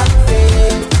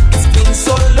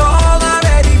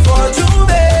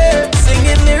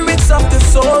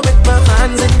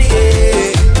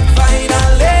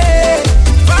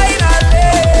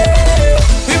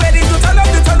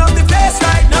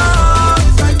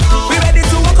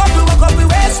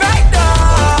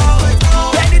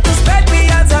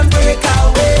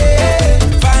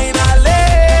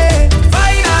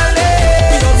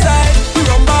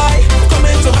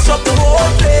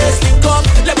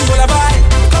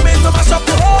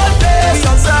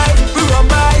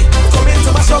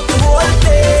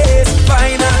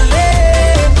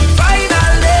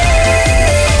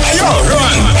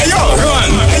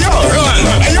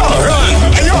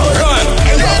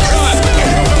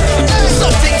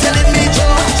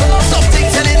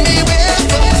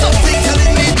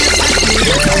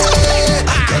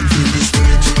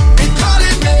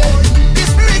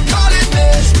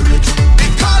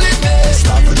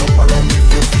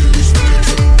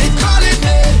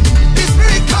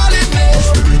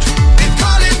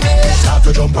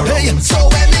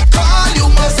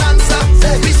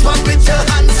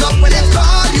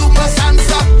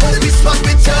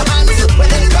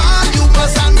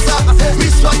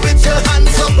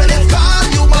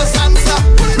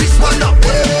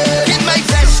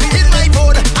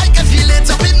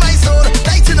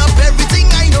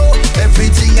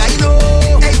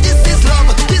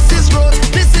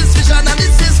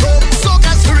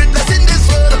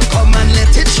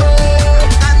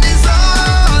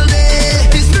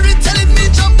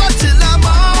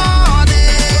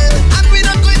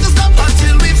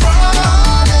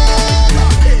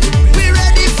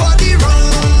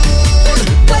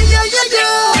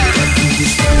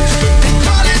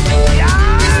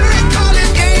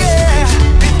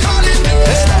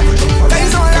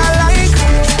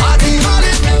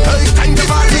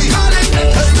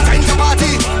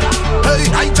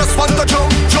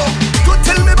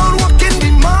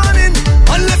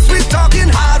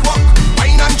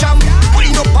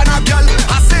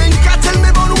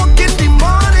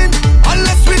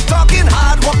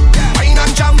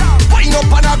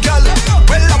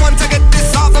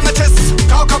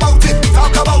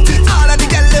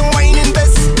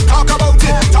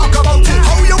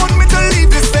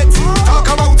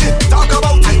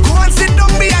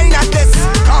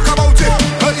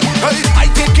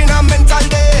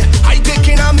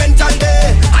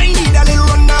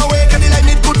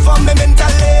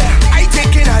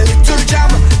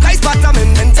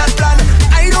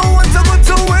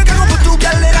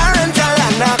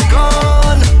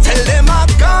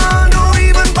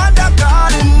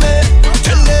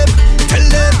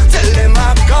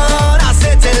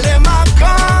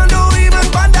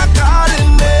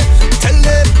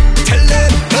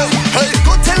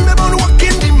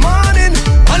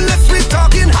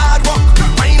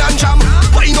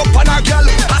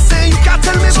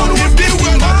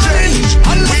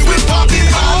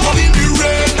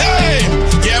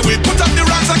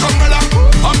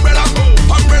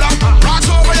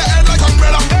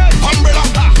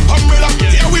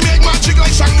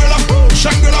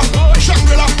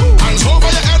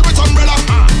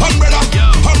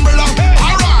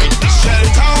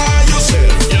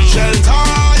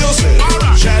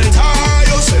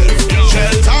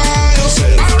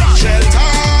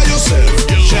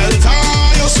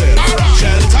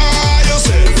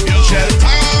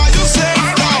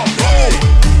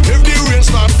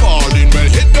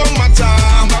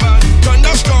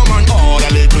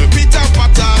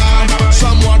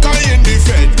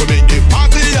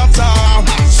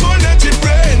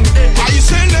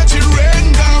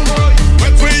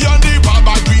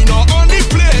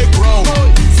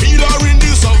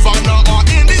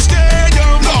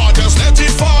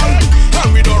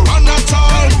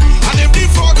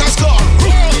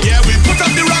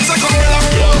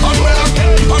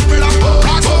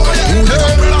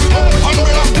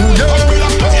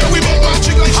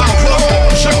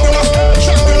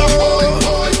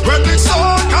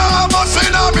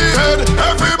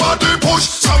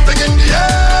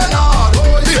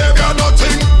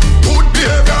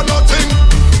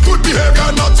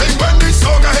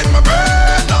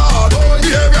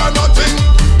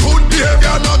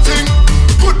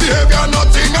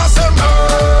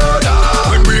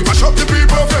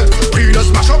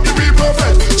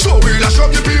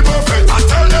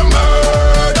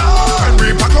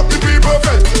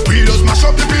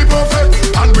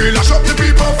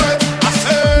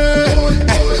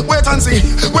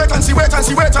 see, wait and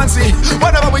see, wait and see.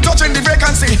 Whenever we touching the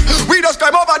vacancy, we just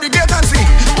climb over the gate and see.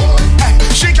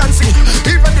 She can see,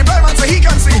 even the bellman say he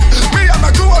can see. Me and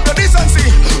my crew up the decency.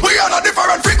 We on a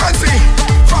different frequency.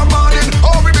 From morning,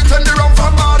 oh we be turning around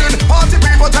from morning. Party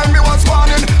people tell me what's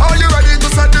morning. Are you ready to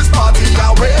set this party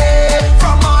away?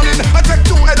 From morning, I take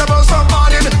 2 edibles from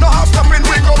morning. No half stopping,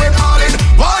 we going all in.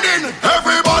 Morning,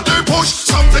 everybody push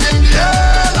something in the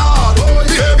air, Lord.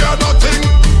 Behavior nothing,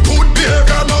 good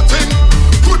behavior nothing.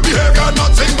 Good behavior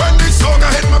nothing. When this song I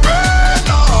hit my brain,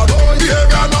 Lord.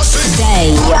 Behavior nothing.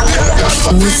 Day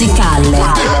musicale.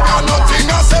 Behavior nothing,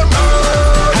 I say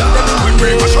murder. When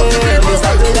we mash up the people,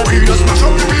 we just mash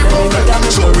up the people.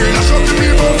 So we mash up the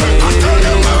people. I tell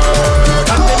them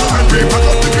murder. When we mash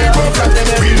up the people,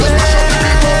 we just mash up the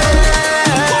people.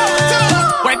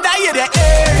 When I hear the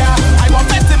area, I want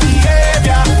better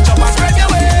behavior. Jump and spread your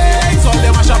wings, so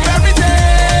they mash up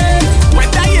everything. When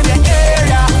I hear the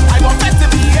area, I want better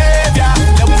behavior.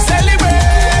 Then we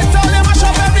celebrate, so they mash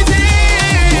up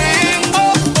everything.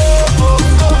 Oh, oh,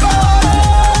 oh,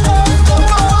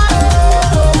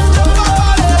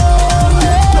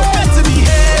 oh, better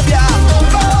behavior.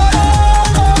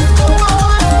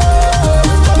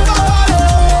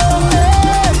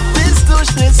 This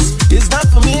doucheness is not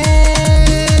for me.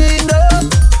 No,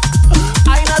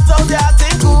 I not out there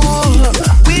acting cool.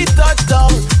 We touch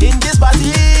down in this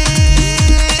party.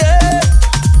 Yeah.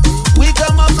 We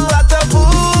come up to act a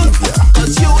fool.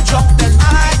 Cause you drunk, then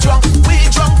I drunk. We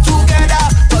drunk together.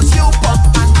 Cause you pump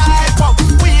and I pump.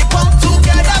 We pump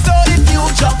together. So if you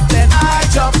jump, then I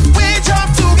jump. We jump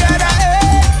together.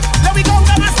 Hey. Let me go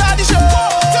come and start the show.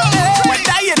 When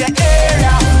I hear the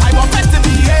area, I want better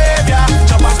behavior.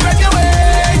 Jump and spread your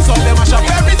wings, so they mash up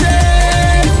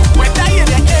everything. When I hear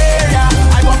the area,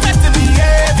 I want better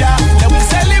behavior. Then we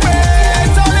celebrate,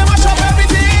 so they mash up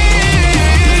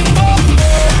everything. Oh,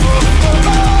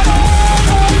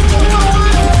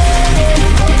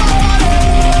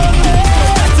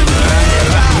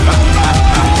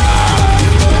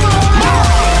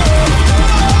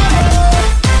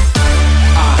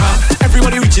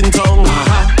 Everybody reaching tongue.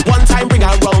 One time bring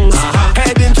out wrongs.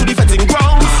 Heading to the fencing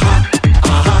grounds.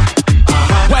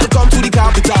 Welcome to the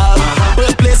capital.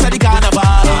 Birthplace of the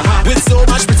carnival. With so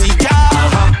much pretty girl.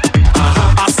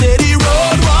 I say the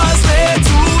road was made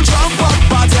to jump up.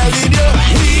 I'm telling you,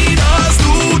 we just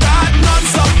do that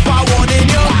non-stop. I warning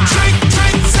you. Drink,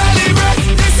 drink,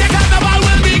 celebrate. This year carnival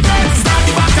will be great. Start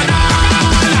the bacchanal.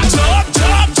 Jump,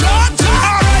 jump, jump, jump.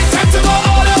 Alright, time to go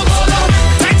all out.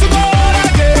 Time to go all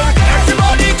again.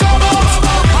 Everybody come out.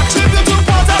 A tribute to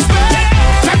Port of Spain.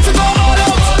 Time to go all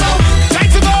out. Time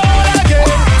to go all again.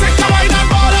 Take the wine and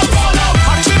roll out.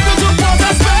 A tribute to Port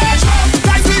of Spain.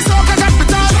 Guys, we soca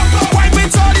capital. Wine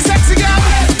with all the sexy girl.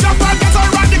 Jump and get on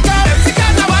radical. The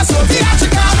carnival so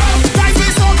theatrical. Guys, we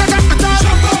soca capital.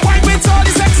 Wine with all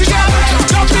the sexy girl.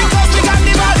 Jump because the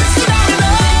carnival is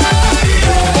phenomenal.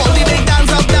 All the big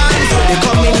dance up dance. They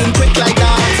coming in quick like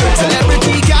that.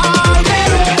 Celebrity girl.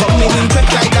 They coming in quick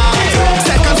like that.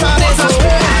 Second time is a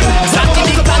Santi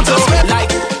Di Canto,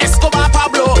 like Escobar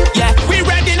Pablo. Yeah, we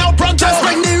ready now, bro. just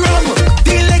bring the rum,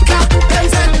 the liquor. Them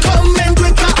said come in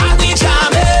quicker. And we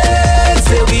jamming.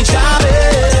 Say we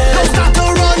jamming. Don't start to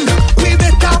run. We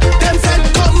better. Them said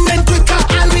come in quicker.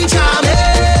 And we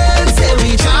jamming. Say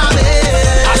we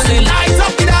jamming. I say light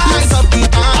up the dance. Light up the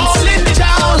dance. All in the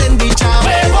jam. All in the jam.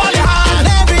 Wave all your hand.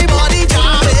 And everybody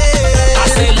jamming. I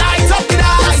say light up the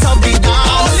dance. Light up the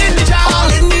dance. All in the jam. All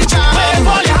in the jam. Wave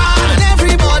all your hand. And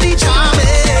everybody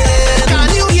jamming. Can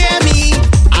you hear me?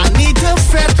 I need to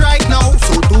fret right now,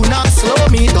 so do not slow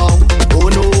me down. Oh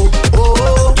no,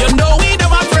 oh. You know we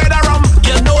never afraid of rum.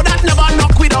 You know that never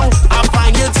knock we down. I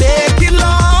find you taking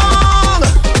long,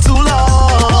 too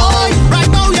long. Right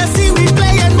now you see we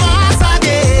playing mass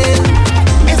again.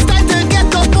 It's time to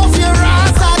get up off your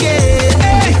ass again.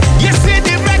 Hey, you see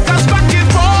the records back in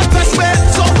Port of Spain.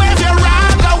 So wave your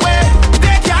hand away.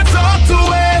 They can't talk to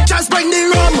it. Just bring the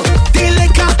rum, the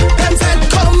liquor. Them said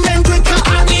come in quicker.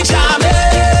 And we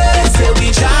jamming, say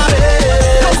we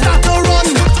jamming. Don't start to run,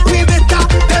 we better.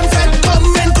 Them said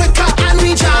come in quicker. And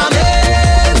we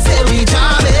jamming, say we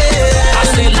jamming. I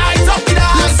say light up the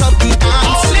dance. Light up the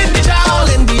dance. All in the jam. All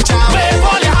in the jam. Wave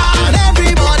all your hand. And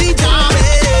everybody jamming.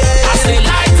 I say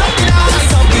light up the dance.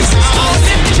 Light up the dance. All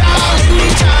in the jam. All in the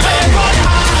jam. Wave all your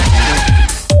hand.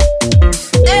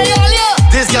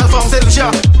 This girl from St. Lucia,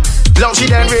 long she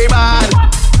done very bad.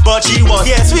 But she was,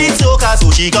 yeah, sweet soca, so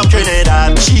she come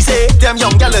Trinidad. She say, them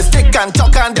young girls stick and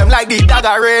talk and them like the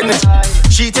daggering.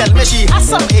 She tell me she has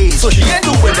some age, so she ain't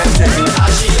doing them things.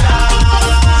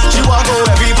 She walk go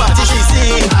every party she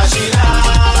see.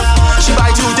 She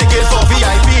buy 2 tickets for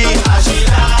VIP.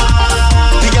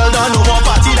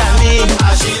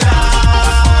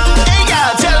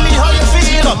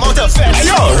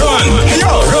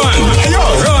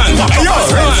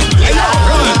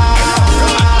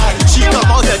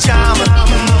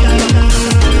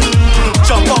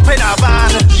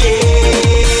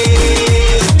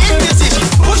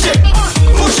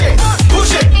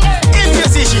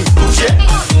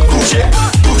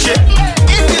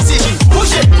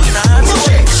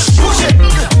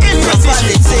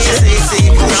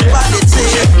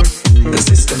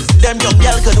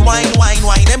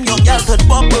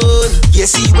 You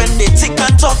see when they tick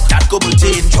and talk, that go put you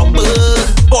in trouble.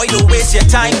 Boy, don't waste your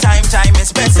time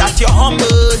is best that you're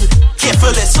humble.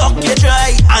 Carefully suck you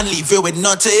dry and leave you with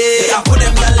nothing. They got put them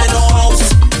girl in no house.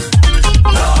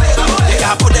 They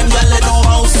got put them girl in no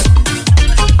house.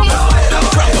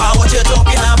 Grandpa, what you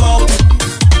talking about?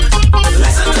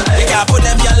 They got put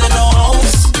them girl in no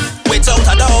house. Without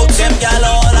a doubt, them girl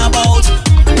all about.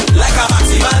 Like a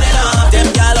maxi man, them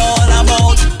girl all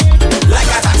about. Like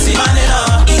a taxi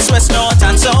man, east, west, north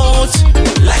and south.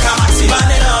 Like a maxi man,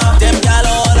 them girl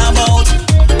all about.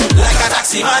 Like a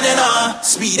taxi man,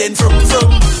 speeding from,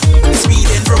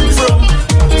 speeding from,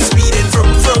 speeding from,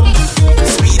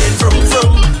 speeding from,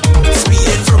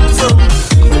 speeding from,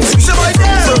 speeding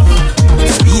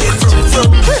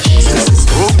from.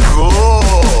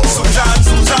 Oh,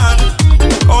 Susan,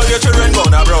 all your children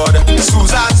gone abroad.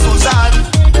 Susan,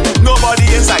 nobody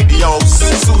inside the house.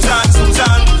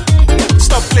 Susan,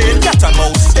 stop playing cat and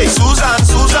mouse. Hey, Susan,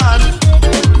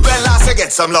 when last I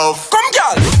get some love? Come,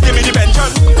 girl, give me the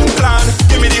pension plan,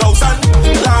 give me the house and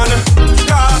land,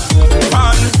 car,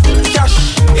 van,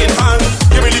 cash in hand.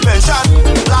 Give me the pension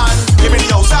plan, give me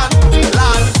the house and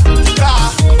land,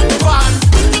 car, van,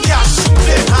 cash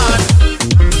in hand.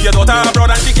 Your daughter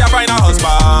abroad and she can't find a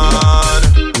husband.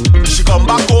 She come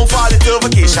back home for a little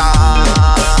vacation.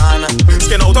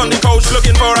 Skin out on the couch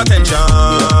looking for attention.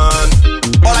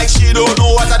 Or like she don't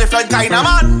know what a different kind of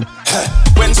man.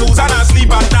 When Susanna sleep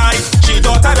at night, she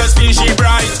daughter just feel she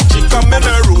bright. She come in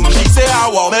her room, she say I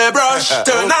want me brush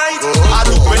tonight. I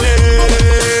doing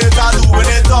it,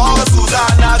 oh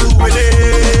Susanna doing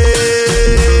it.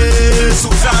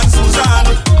 Susan,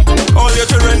 all your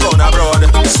children gone abroad.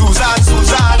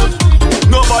 Susan,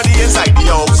 nobody inside the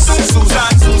house.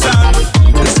 Susan,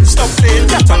 stop playing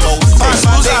cat and mouse.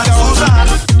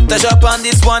 Susan, touch up on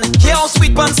this one, hear how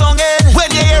sweet pan songin'. When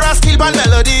you hear a steel pan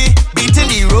melody, beating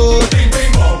the road,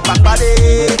 bang body,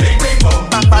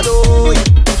 bang bado.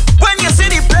 When you see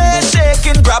the place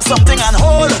shaking, grab something and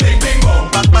hold,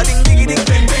 bang bading diggy ding,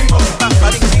 bang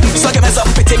bading diggy. So give me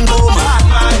some pitting boom,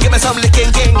 give me some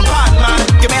licking king,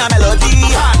 give me a melody,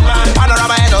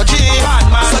 panorama energy.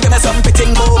 So give me some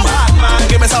pitting boom,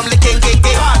 give me some licking king,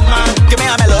 give me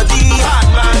a melody.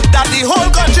 That the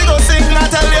whole country go sing, I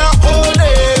tell you,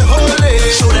 holy.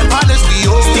 Show them pan is we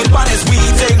oh, steel pan is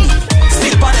weeding,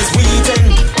 steel pan is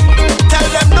weeding. Tell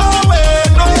them no way,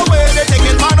 they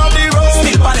taking pan off the road.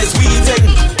 Steel pan is weeding,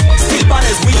 steel pan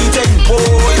is weeding.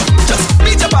 Boy, just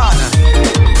beat your pan,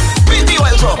 beat the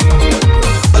oil drum.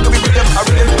 I'm gonna be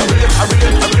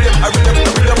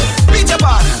rhythm. Beat your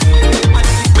pan,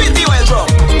 beat the oil drum.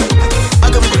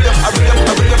 I'm gonna be rhythm.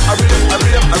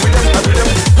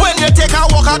 When you take a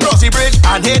walk across the bridge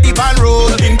and hear the pan roll,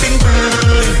 ding ding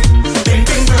ding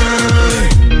ding ding.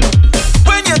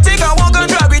 When you take a walk on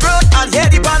Drabbit Road and hear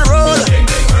the pan roll,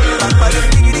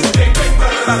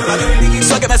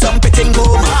 so give me some pitting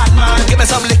boom, give me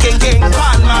some licking king,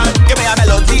 give me a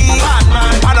melody,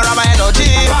 panorama energy.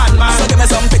 So give me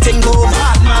some pitting boom,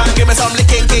 give me some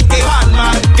licking king,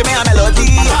 give me a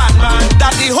melody.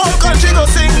 That the whole country go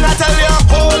sing, I tell you,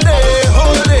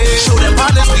 holy. Show them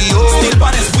pan is we oh, steel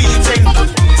pan is weeding,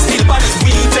 steel pan is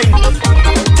weeding.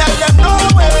 Tell them no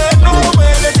way,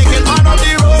 they taking pan on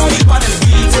the road. Steel pan is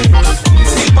weeding,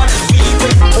 steel pan is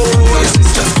weeding. Oh,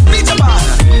 it's just beat your pan,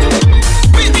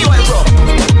 beat the oil drum.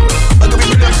 I'm gonna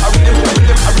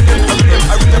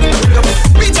be rhythm.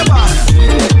 Beat your pan,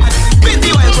 beat the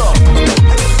oil drum.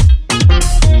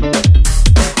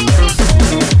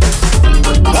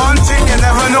 One thing you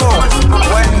never know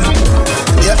when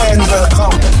your end will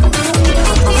come.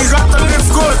 We got to live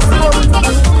good.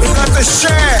 We got to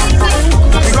share.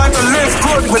 We got to live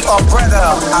good with our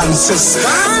brother and sister.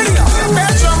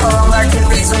 Jump around like it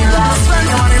makes me laugh. Spend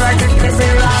your money like it makes me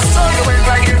laugh. So you wait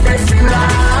like it makes me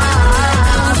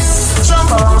laugh.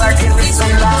 Jump around like it makes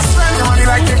me laugh. Spend your money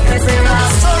like it makes me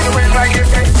laugh. So you wait like it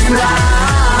makes me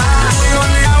laugh. We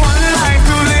only have one life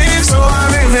to live, so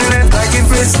I'm living it like it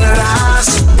feels the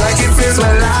last. Like it feels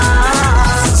the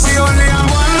last. We only have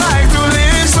one life to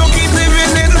live, so keep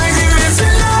living it like it feels the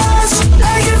last.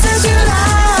 Like it feels the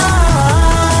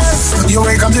last. You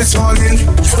wake up this morning,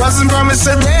 wasn't promised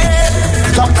a day.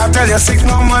 Doctor tell you 6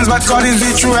 more months, but God is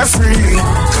be true and free.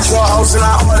 Your house and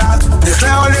all that,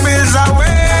 declare all the bills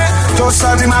away. Toast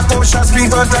out in my coach, has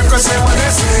been to take us say what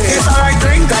they say. If I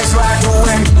drink, that's what I'm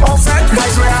doing. Offset,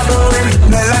 that's what I'm doing.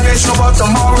 Melody show about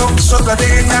tomorrow, so the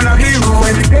day cannot be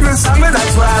ruined. Even summer,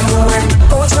 that's what I'm doing.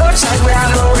 Go church, that's what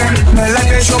I'm doing.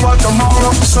 Melody show about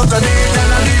tomorrow, so the day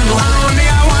cannot be ruined. I only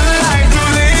have one life to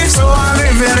live, so I'm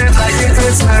living it like it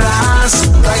is my last.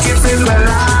 Like it is my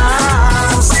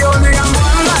last. See, only have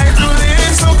one life to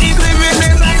live, so keep living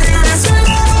it like it is my last.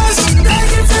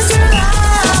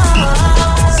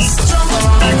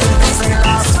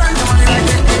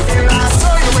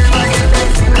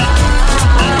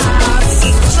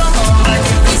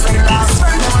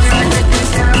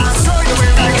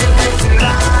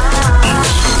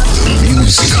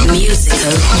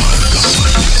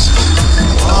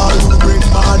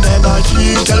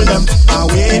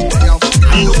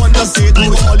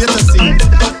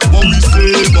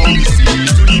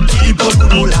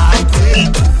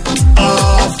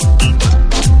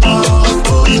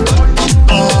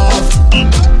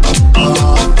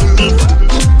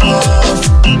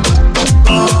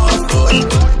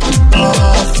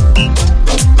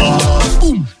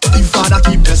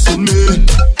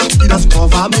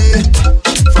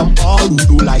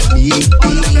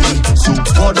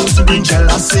 bring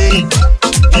jealousy.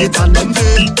 Hate and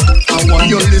envy. I want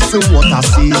you listen what I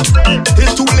say.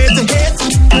 It's too late to hate,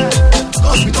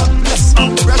 cause we got blessed.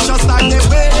 Precious like they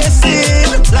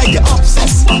wasting, like they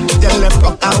obsessed. Tell them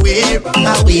rock away, rock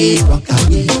away, rock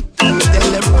away. Tell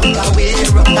them rock away,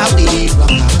 rock away,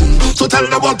 rock away. So tell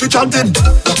them what we chanting.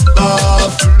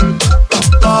 Rock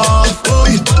off,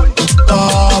 boy. Rock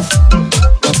off.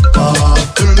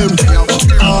 Tell them rock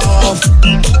off.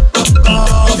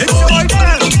 It's your idea.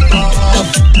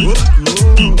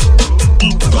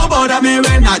 Don't bother me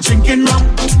when I'm drinking rum.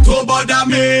 Don't bother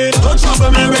me. Don't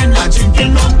trouble me when I'm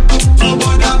drinking rum. Don't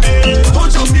bother me. Don't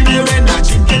jump me when I'm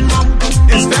drinking rum.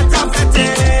 It's better,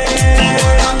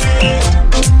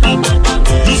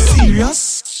 You serious?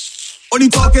 Only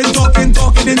talking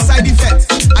inside the fence.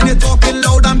 And you're talking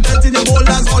loud and belting your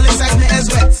boulders all inside the air's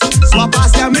wet. So I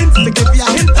pass your mint to give you a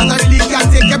hint that I really can't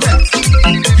take your breath.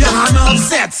 Your hand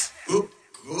upset. Don't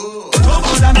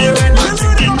bother me when I'm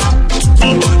drinking rum.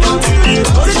 Don't bother me.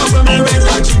 Don't trouble me when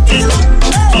I'm drinking rum.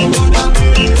 Don't bother me.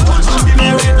 Don't trouble me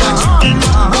when I'm drinking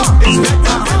rum. It's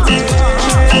better,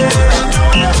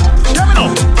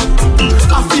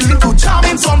 I feel into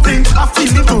jamming something. I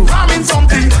feel into ramming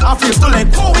something. I feel to let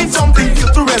go in something.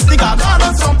 Feel to rest the God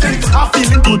on something. I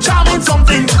feel into jamming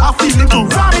something. I feel into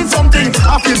ramming something.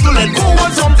 I feel to let go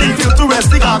on something. Feel to rest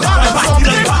the God on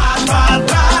something. Bad, bad,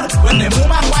 bad. When they move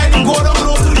my wine and go down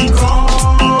low to the ground.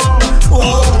 Oh,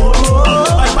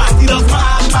 my party does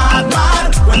mad, mad,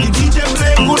 mad. When the DJ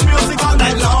play good music all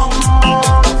night long.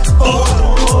 Oh,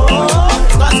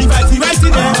 that's the right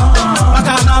in there. I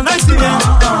can't have nice in there.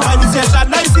 I just say that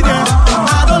nice in there.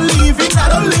 I don't leave it,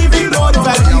 no, the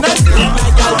vibe is nice in there. I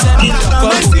can't tell me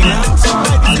nice in there.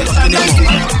 I just say that nice in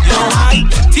there. You know why?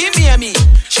 Team hear me.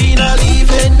 She not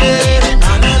leaving me, and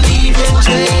I'm not leaving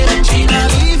jail. She not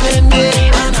leaving me,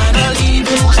 and I'm not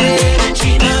leaving jail. She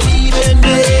not leaving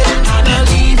me, and I'm not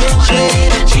leaving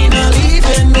jail. She not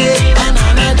leaving me, and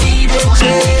I'm not leaving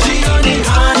jail. She only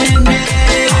haunting me.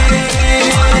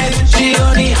 She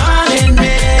only haunting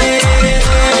me.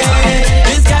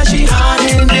 This guy she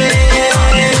haunting me.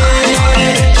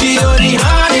 She only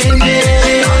haunting me.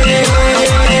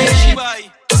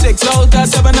 6 out of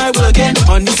 7 I will again.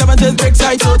 On the 7th is break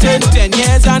side so 10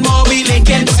 years and more we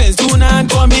linking. Since 2 9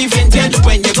 call me vintage.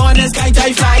 When you're gonna sky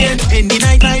flying. In the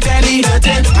night my belly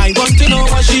hurting. I want to know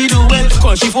what she doing.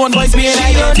 Cause she phone voice me and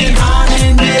I don't think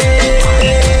haunting me.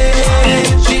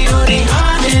 She only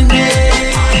haunting me.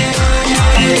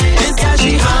 This guy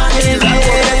she haunting me.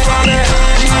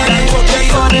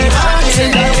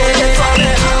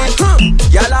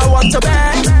 Y'all I want to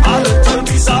bang. A little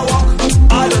piece of walk.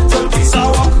 A little piece of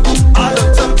walk. A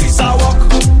little piece of walk.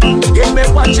 Give me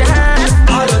what you have.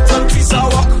 A little piece of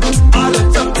walk. A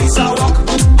little piece of walk.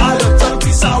 A little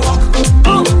piece of walk.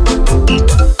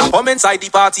 I'm inside the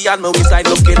party and my waistline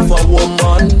looking for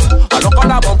woman. I look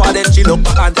on her bumper then she look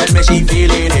back and tell me she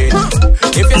feeling it.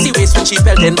 If you see waist when she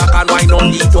pelting back and wine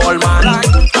on the tall man.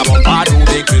 That bumper do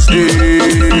make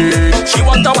mistake. She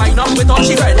want to wine up with all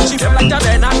she friends. She feel like the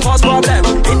men and cause problem.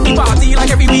 In the party like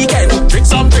every weekend. Drink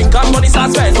some drink and money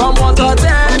start spend. From 1 to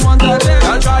 10, 1 to 10.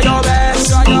 Girl try your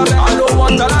best. I don't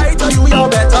want to lie to you, you're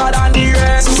better than the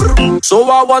rest. So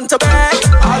I want to beg.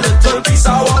 A little piece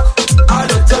of walk. A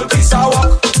little piece of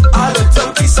walk. A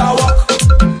little piece of walk.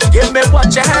 Give me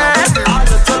what you have. A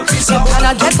little piece of walk.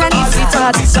 Cannot get any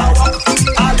sweeter.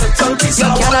 You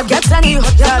cannot get any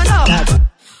hotter.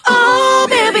 Oh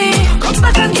baby, come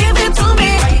back and give it to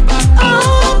me.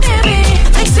 Oh baby,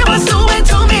 things you was doing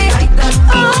to me.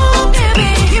 Oh baby,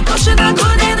 keep pushing that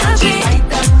good energy.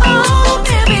 Oh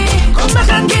baby, come back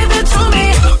and give it to me.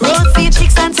 Roll the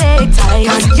cheeks and take time.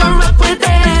 Can you rock with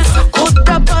this? Put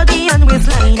the body and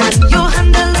waistline. Can you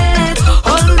handle it?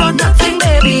 All or nothing,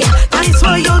 baby. That is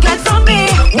what you get from me.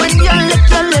 When you lick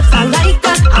your lips, I like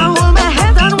that. I hold my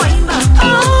head and wind back.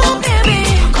 Oh baby,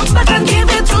 come back and give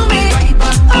it to me.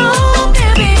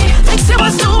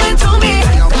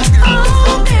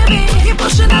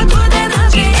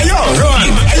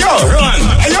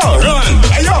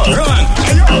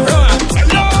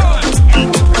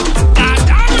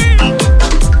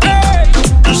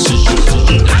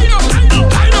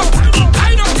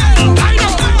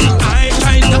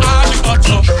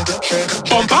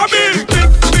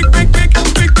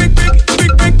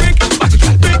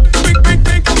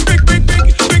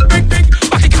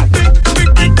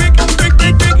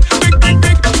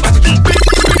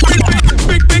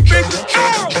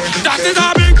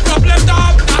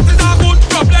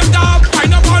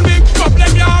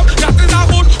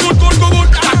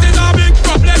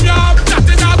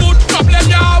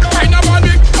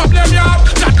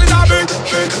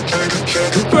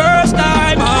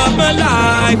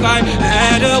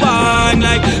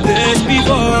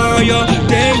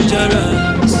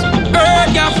 dangerous.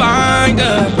 Earth can find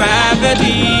the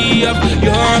gravity of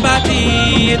your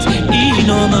body. It's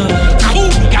enormous.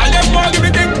 Kaboom, girl, them want give me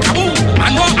thing. Kaboom,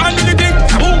 man want handle the thing.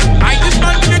 Kaboom, I this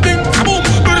man give me thing. Kaboom,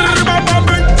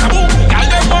 kaboom, girl,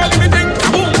 them want give me thing.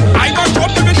 Kaboom, I got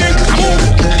drop give me thing. Kaboom,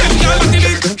 them girl want give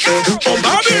it.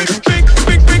 Oh, baby, big,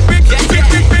 big, big, big, big, big,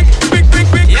 big, big, big, big,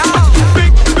 big, yeah,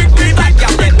 big, big, big, big, big,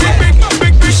 big,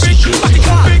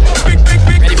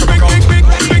 big, big,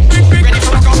 big,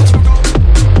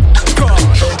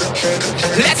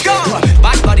 let's go!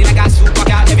 Bad body like a super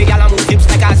cat. Every gal a move hips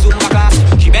like a Zumba class.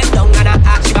 She bend down and a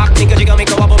arch she back. Make a jiggle,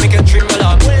 make a wobble, make a tremble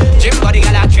up. Gym body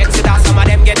gal a trendsetter. Some of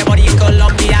them get the body in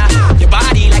Colombia. Your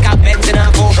body like a Benz in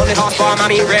a 400 horsepower,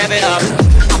 mommy rev it up.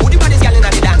 Who the baddest gal in the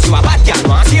dance? You a bad gal,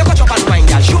 want see you catch up and wine,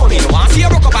 gal. Show me, want see you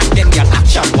rock up and then gal.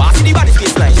 Action, want see the baddest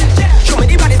baseline. Show me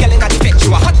the baddest gal in the fit.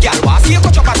 You a hot gal, want see you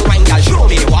catch up and wine, gal. Show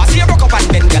me, want see you rock up and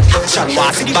then gal. Action,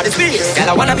 want see the baddest face. Gal,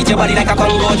 I wanna beat your body like a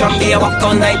Congo drum. They walk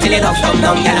all night till it off come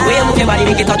down. Gal, the way you move your body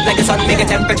make it hot like the sun, make the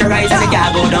temperature rise and the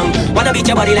gal go down. Wanna beat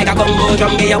your body like a Congo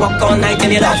drum. They walk all night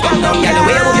till it off come down. Gal, the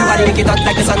way you move your body make it hot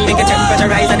like the sun, make the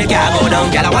temperature rise and the gal go down.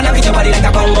 Gal, I wanna beat your body like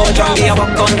a Congo drum. They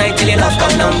walk all night till it off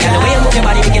come down. Gal, the way you move your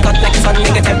body make it hot like the sun,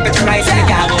 make the temperature rise and the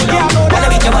gal go down. Wanna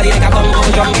beat your body like a Congo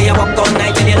drum. They walk all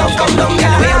night till it off come down.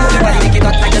 Gal, the way you move your body make it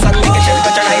hot like the sun, make the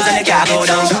temperature rise and the gal go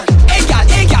down.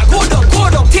 Hey gal, go down,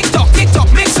 tick tock,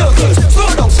 make circles.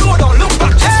 Slow down, look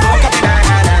back, just walk up.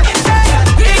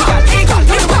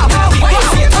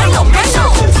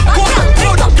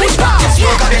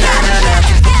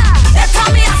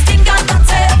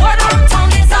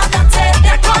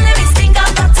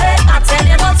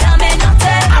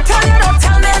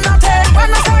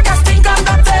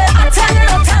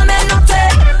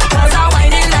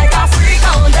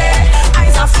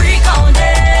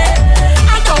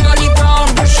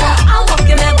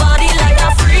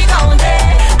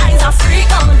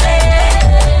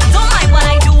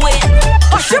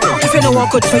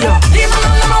 Good for you. Leave me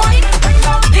alone, let me wait.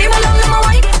 Leave me alone, let me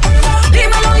wait.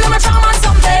 Leave me alone, let me charm on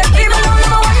something. Leave me alone,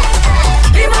 let me wait.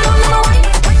 Leave me alone, let me wait.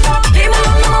 Leave me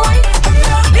alone, let me wait.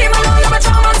 Leave me alone, let me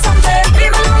charm on something.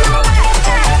 Leave me alone, let me wait.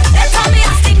 They tell me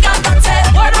I stink and that's it.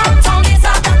 Word around town is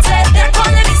that that's it. They're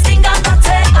calling me stink and that's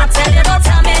it. I tell you, don't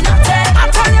tell me nothing.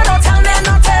 I tell you, don't tell me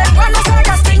nothing. When I say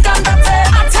I stink and that's it.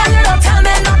 I tell you, don't tell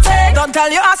me nothing. Don't tell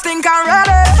you I stink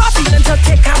already. If I'm feeling to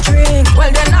take a drink,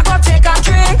 well then I go take a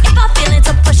drink. If I'm feeling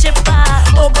to push it back,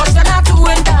 oh gosh, then I'm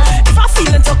doing that. If I'm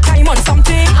feeling to climb on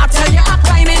something, I tell you I'm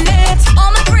climbing it.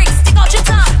 All my freaks, stick out your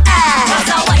tongue. Cause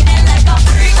I'm whining like a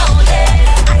freak all day.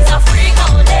 I'm a freak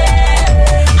all day.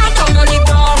 I don't know the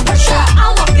ground, but sure,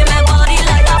 I'm walking my body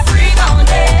like a freak all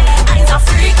day. I'm a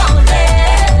freak all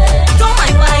day. Don't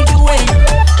mind what I'm doing.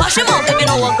 Push him out if you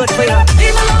know what's good for you.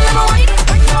 Leave me alone, let me wait.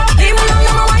 Leave me alone,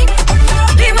 let me wait.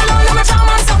 Leave me alone, let me charm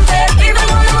on something. Leave me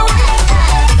alone, let me wait.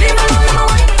 Leave me alone, let me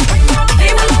wait.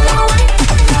 Leave me alone, let me wait.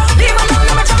 Leave me alone,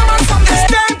 let me charm on something. It's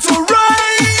time to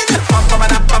ride.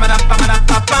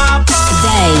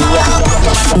 Day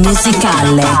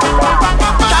musicale.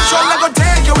 That shoulder go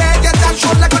take you away, yeah, that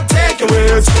shoulder go take you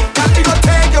away. That we go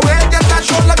take you away, yeah, that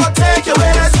shoulder go take you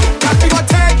away. That we go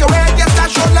take you away, yes, that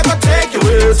shoulder go take you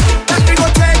away. That we go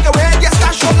take you away, yes,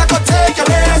 that shoulder go take you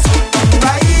away.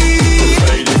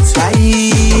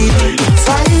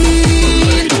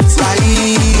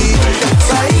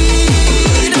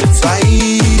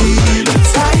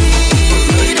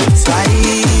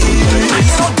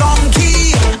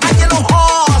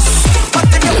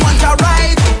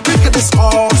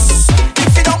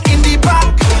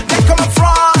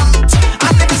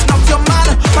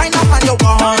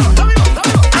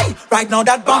 Right now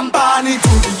that bumper need to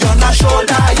be on our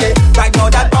shoulder, yeah. Right now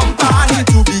that bumper need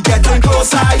to be getting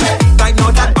closer, yeah. Right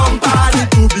now that bumper need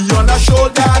to be on our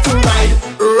shoulder to ride.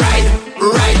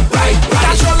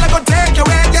 That shoulder go take you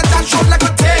away, yeah. That shoulder go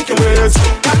take you away.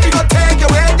 That we go take you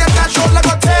away, yeah. That shoulder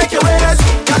go take you away.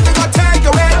 That we go take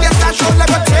you away, yes. That shoulder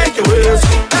go take you away.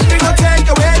 That we go take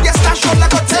you away, yes. That shoulder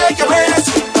go take you away.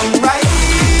 Right.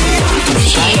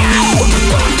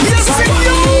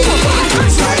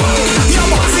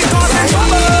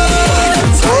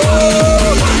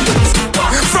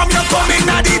 Yes, from your coming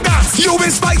at the dance, you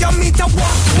inspire me to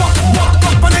walk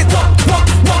up on it,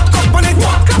 walk up on it,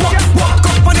 walk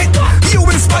up on it. You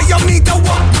inspire me to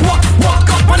walk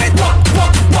up on it, walk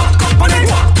up on it,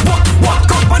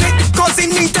 walk up on it. 'Cause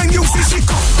anytime you see she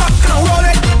come back and roll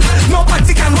it,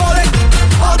 nobody can hold it.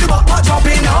 All the bumper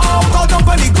dropping out, go down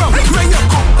on the ground. When you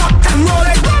come back and roll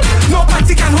it,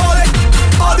 nobody can hold it.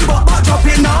 All the bumper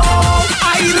dropping out.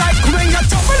 I like when you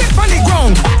dropping it on the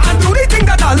ground and do the thing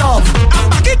that I love. And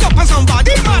back it up on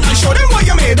somebody, man, and show them what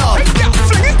you made of. Yeah,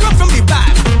 fling it up from the back.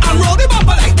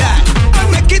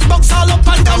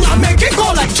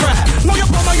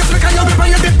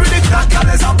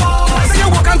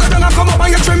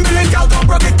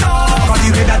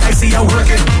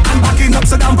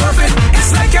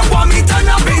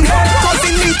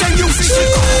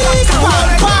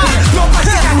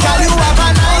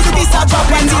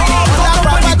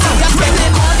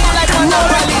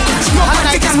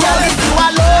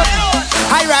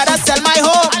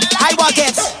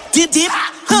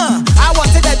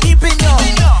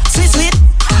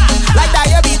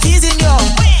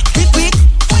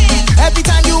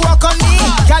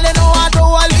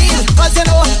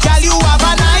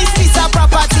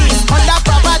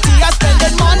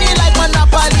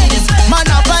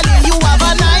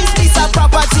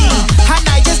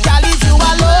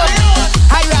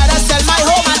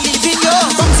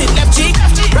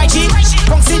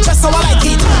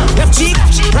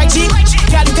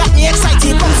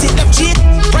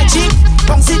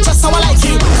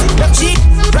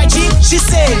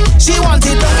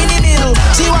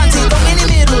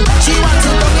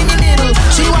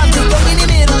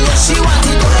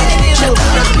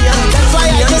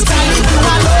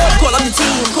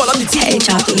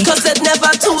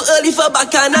 early for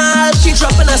bacchanal. She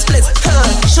dropping a split.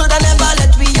 Shoulda never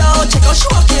let we out. Check out she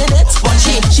walking it. Watch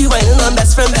she whining on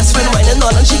best friend whining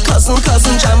on, and she cousin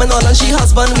jamming on, and she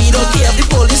husband. We don't care if the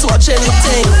police watching the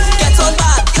thing. Get on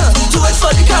back, do it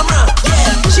for the camera.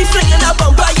 Yeah, she flinging a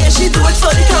bumper. Yeah, she do it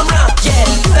for the camera. Yeah,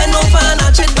 bend over and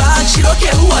arch it back. She don't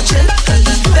care who watching.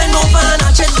 Bend over and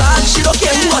arch it back. She don't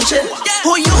care who watching.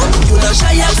 Who you? You not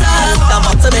shy at all. The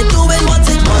bottom is doing what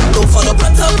it want. Don't follow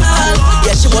protocol.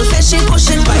 Yeah, she won't fish, she push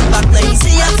it right back. Now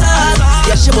easy at all.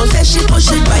 Yeah, she won't fish, she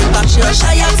push it right back. She not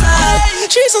shy at all.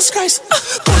 Jesus Christ,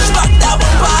 push back that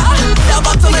bumper. The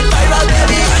bottom is viral,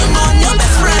 baby. I'm on your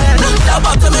best friend. The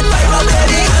bottom is viral,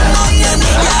 baby. I'm on your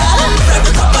nigga. Rev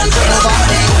it up and turn the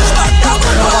body. Push back that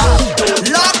bumper.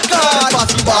 Lock on.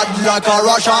 Party bad like a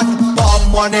Russian. Bomb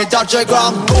when it touch the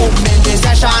ground. Boom in the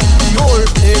session. The whole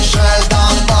place shells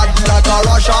down. Bad like a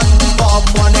Russian. Bomb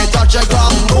when it touch the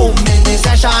ground. Boom in the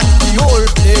session. The whole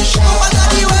place shells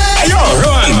down. Ayo,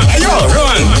 run! Ayo,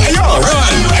 run! Ayo,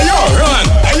 run! Ayo, run!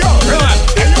 Ayo, run!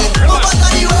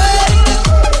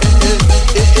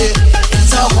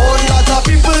 It's a whole lot of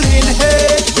people in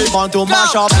here. We want to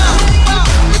mash up.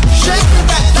 Shake the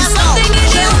back, let's go.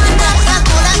 Shake the back, let's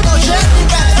go, let's go. Shake the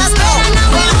back, let's go.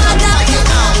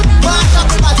 Mash up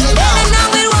the party now.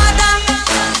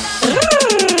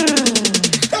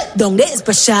 Don't there's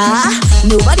pressure,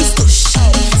 nobody's push.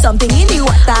 Something in the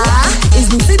water is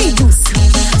loose in the juice.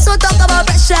 So talk about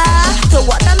pressure, to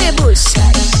water me bush.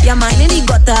 Your mind in the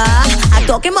gutter, I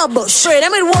talk in my bush. Spray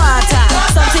them with water,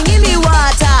 something in the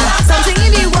water, something in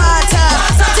the water,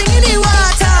 something in the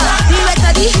water. The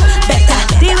wetter the better,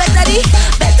 the wetter the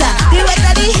better, the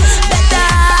wetter the better.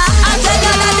 I tell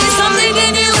you that there's something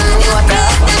in the water,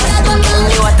 the water,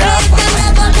 the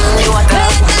water, the water.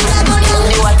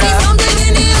 Something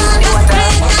in the water, the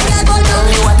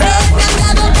water,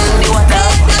 the water.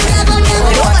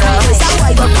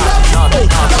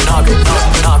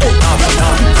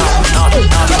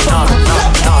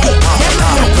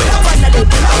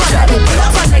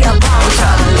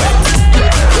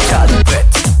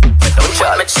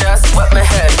 Wet my chest, wet my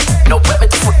head, no wet me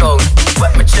to foot dog.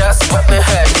 Wet my chest, wet my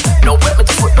head, no wet me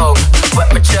to foot dog.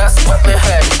 Wet my chest, wet my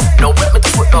head, no wet me to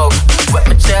foot dog. Wet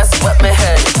my chest, wet my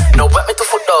head, no wet me to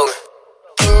foot dog.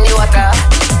 In the water,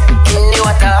 in the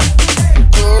water,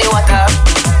 in the water,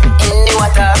 in the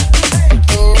water,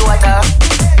 in the water,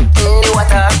 in the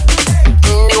water,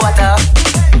 in the water,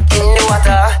 in the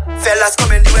water. Fellas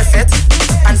come and do a fit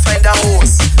and find a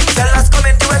hose. Fellas come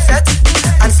and do a fit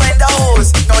and find a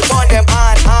hose. Now turn them on.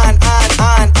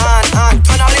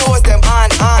 Turn all the hose them on.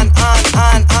 Turn all the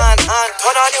hose.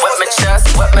 Wet my chest,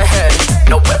 wet my head,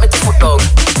 no wet me to foot dog.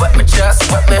 Wet my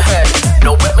chest, wet my head,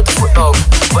 no wet me to foot dog.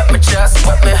 Wet my chest,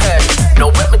 wet my head, no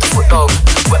wet me to foot dog.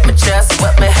 Wet my chest,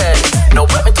 wet my head, no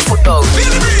wet me to foot dog. In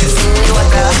the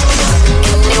water,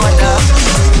 in the water,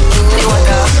 in the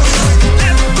water.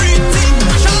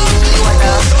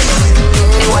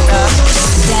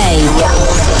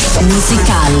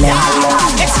 Musicale.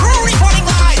 It's real recording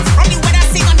live from the weather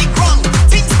scene on the ground.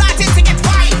 Things starting to get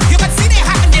wild. You can see they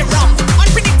happen they wrong.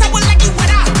 Unpredictable like the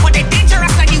weather, but they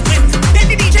dangerous like the wind. Then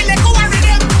the DJ let go a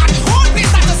rhythm, and the whole place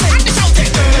start to sing and the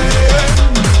shouting.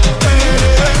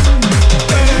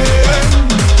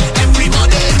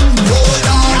 Everybody, hold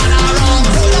on,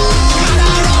 pull on.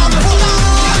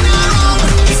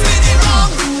 It's spinning wrong,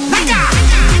 like a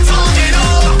tornado.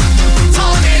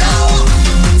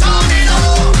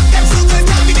 Them suckers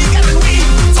tell me they got a weed.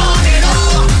 Tornado.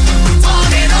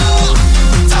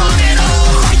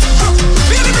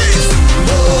 Feel the breeze.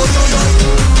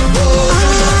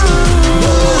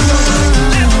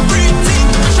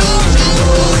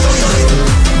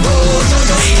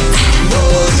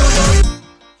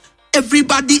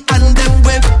 Everybody and them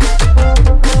with.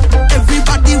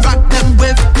 Everybody rock them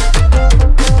with.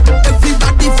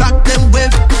 Everybody rock them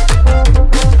with.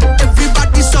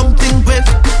 Everybody something with.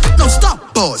 No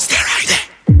stop, pause. Stay right there.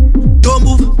 Don't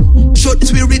move. Show the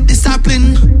spirit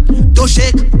discipline. Don't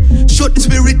shake. Show the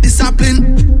spirit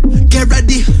discipline. Get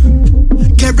ready.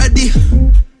 Get ready.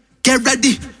 Get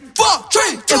ready. 4,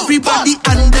 3, 2, everybody 1.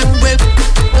 And them with.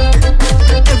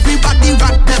 Everybody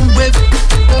rock them with.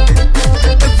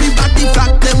 Everybody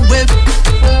rock them with.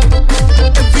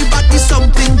 Everybody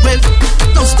something with.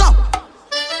 No stop.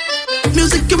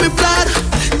 Music in my blood.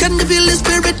 Can you feel the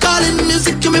spirit calling?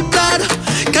 Music in my blood.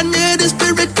 Can you hear the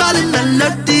spirit calling?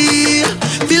 Melody.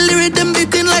 Feel the rhythm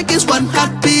beating like it's one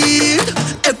heartbeat.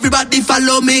 Everybody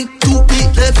follow me. 2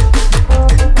 feet left.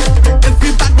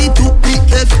 Everybody 2 feet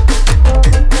left.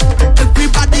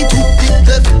 Everybody 2 feet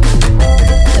left.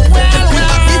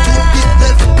 Everybody 2 feet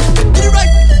left. To the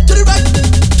right.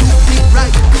 2 feet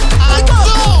right.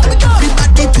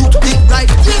 Everybody 2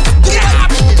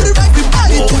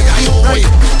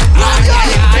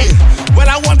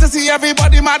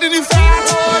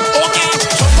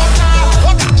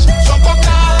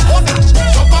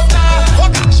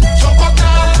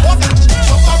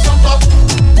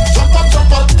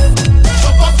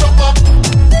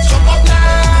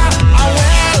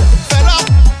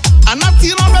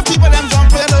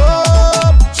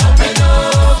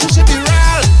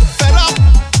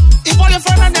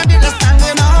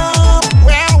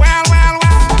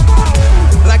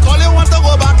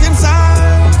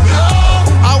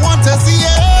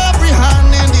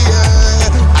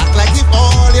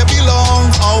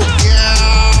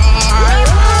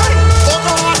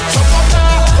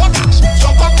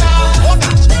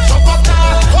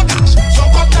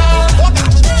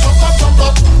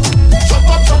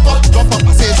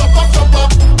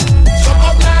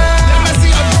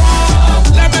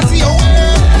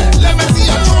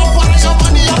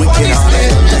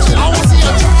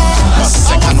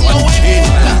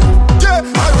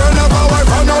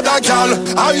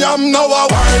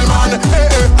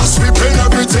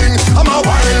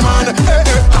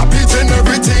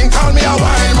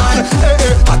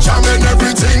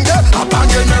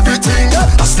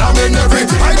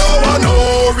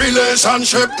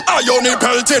 relationship. I only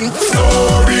pelting.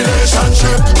 No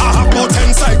relationship. I have more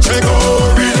 10 side check. No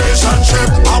relationship.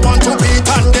 I want to beat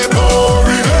and they no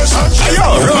relationship.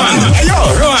 Ayo, run. Ayo,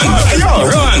 run. Ayo,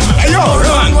 run. Ayo,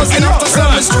 run. Ayo,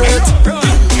 run. Straight.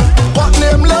 What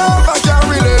name love? I can't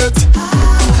relate.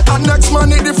 And next man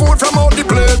need the food from out the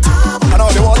plate. And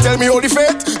all they want tell me all the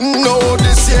fate. No,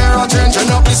 this year I'm changing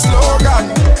up the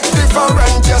slogan.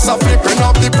 Different, yes, I'm flipping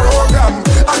up the program.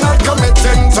 I'm not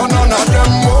committing to none of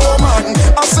them woman.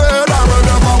 I said I will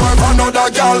never work for another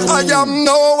girl. I am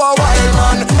no a wild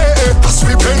man. Hey, I'm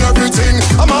sweeping everything.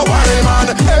 I'm a wild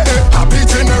man. Hey, I'm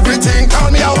beating everything.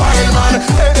 Call me a wild man.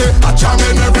 Hey, I'm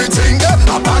jamming everything.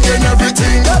 I'm bagging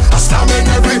everything. I'm slamming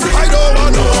everything. I don't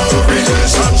want no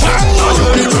relationship. I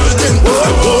only building no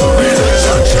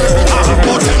relationship. I'm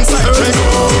potential no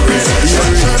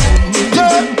relationship.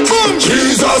 Yeah, boom.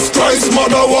 Jesus Christ,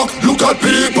 mother walk. Look at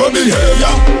people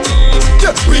behavior.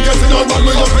 Yeah, we getting on bad,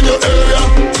 we up in your area.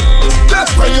 Yeah,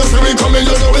 when you see we coming,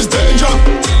 you know it's danger.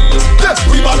 Yeah,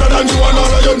 we better than you and all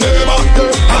of your neighbor.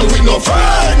 Yeah, and we no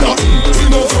afraid nothing. We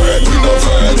no afraid, we no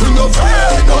afraid, we no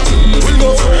afraid nothing. We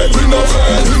no afraid, we no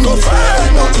afraid, we no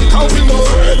afraid nothing. And we no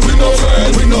afraid, we no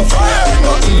afraid, we no afraid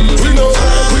nothing. We no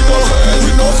afraid, we no afraid,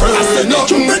 we no afraid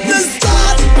nothing. Witness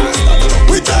start.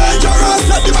 We dangerous,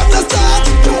 let the madness start.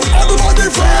 Everybody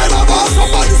afraid of us,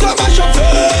 somebody say mash up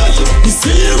face. We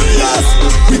serious,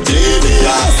 we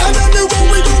devious, and anywhere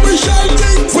we go we shall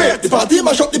things. Wait, the party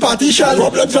mash up the party shell.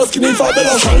 Problem just skinny for the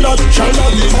shall not, the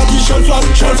party shell flag,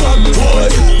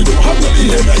 boy. We don't have no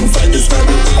behavior inside this man.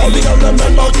 All the girls them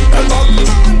bend back,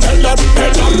 tell that,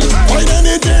 find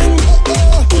anything,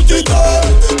 put it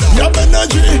on. We have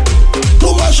energy, to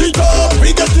mash it up.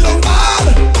 We get it on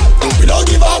bad, we don't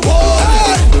give a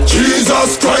what.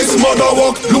 Jesus Christ, mother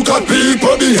walk, look at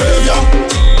people behavior.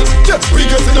 Yeah, we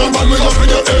getting on bad, we up in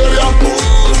your area.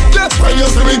 Yeah, when you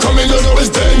see we coming, you know it's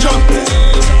danger.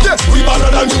 Yeah, we better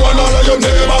than you and all of your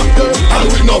neighbor. And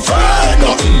we no afraid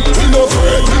nothing. We no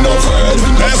afraid, we no afraid, we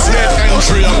no afraid.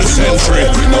 Entry of the century.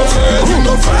 We no afraid, we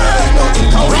no afraid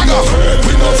nothing. We no afraid,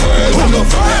 we no afraid, we no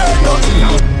afraid nothing.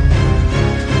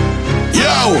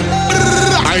 Yo,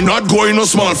 I'm not going no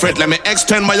small fret. Let me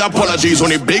extend my apologies.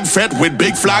 Only big fret with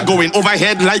big flag going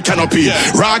overhead like canopy.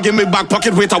 Rag in my back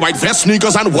pocket with a white vest,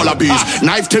 sneakers and wallabies.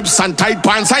 Knife tips and tight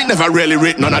pants. I never really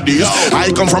rate none of these.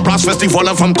 I come from brass festival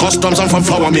and from customs and from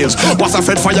flour mills. Was a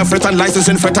fed fire fret and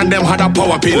licensing fret and them had a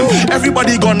power pill.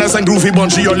 Everybody gunners and groovy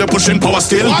bunchy, all you pushing power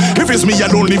still. If it's me, you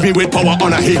don't leave me with power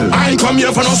on a hill. I ain't come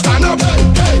here for no stand up.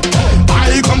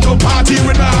 I come to party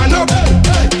with my hand up.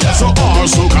 So all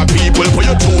soca people put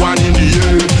your 2-1 in the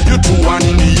air. You 2-1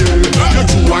 in the air. You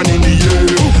 2-1 in the air.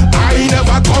 I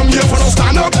never come here for no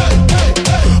stand up.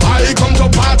 I come to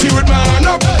party with my hand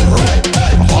up.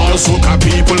 All soca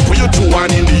people put your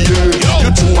 2-1 in the air. You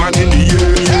 2-1 in the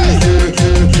air.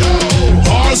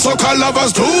 All soca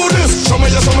lovers do this. Show me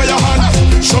your hand.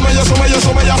 Show me your hand. Show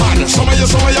me your hand. Show me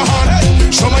your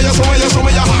hand. Show me your hand. Show me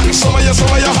your hand. Show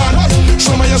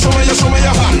me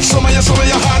your hand. Show me your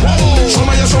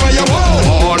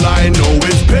all I know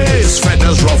is pace.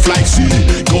 Feathers rough like sea.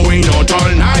 Going out all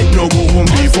night, no go home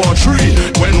before 3.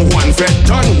 When one fed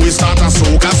done, we start a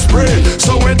soca spray.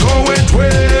 So we go with way.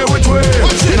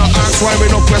 You know, ask why we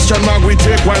no question mark. We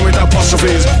take why with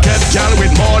apostrophes. Get gal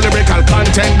with more lyrical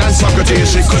content than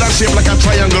Socrates. She could have shaped like a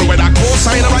triangle with a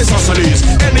cosine of isosceles.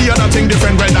 Any other thing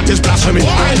different, right? That is blasphemy.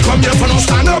 I ain't come here for no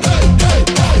stand up.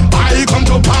 I come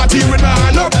to party with my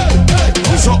hand up.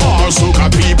 So all soca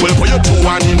people put your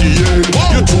 2-1 in the air.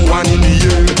 You 2-1 in the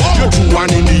air. You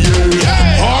 2-1 in the air.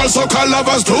 All soca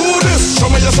lovers do this. Show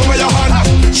me your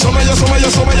hand. Show me your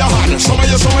hand. Show me your hand. Show me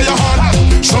your hand.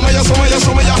 Show me your hand.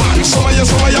 Show me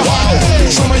your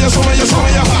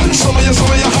hand. Show me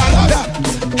your hand.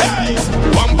 Hey,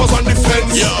 bumpers on the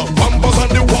fence, bumpers on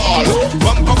the wall,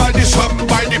 bumper by the shop,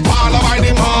 by the parlor, by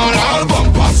the mall. All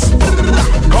bumpers,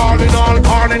 calling all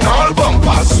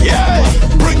bumpers. Yeah,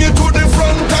 bring it to the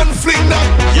front and fling that.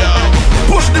 Yeah,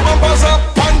 push the bumpers up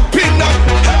and pin that.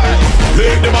 Hey,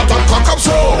 leave the bottom cock up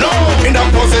so. No, in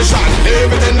that position,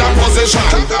 leave it in that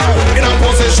position. In that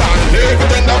position, leave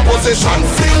it in that position.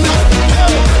 Fling that.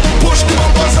 Hey, push the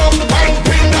bumpers up and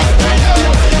pin that.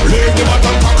 Leave the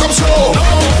bottom cock up so.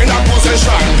 In that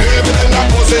position, leave it in that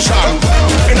position.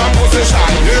 In that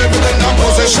position, leave it in that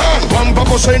position. Bumper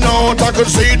pushing out, I could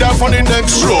see that on the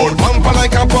next road. Bumper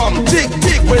like a bomb, tick,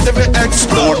 wait if it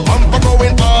explode. Bumper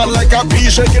going hard like a pea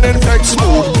shaking in flex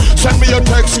mode. Send me your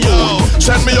text,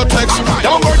 send me your text.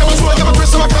 Don't worry, never swear, never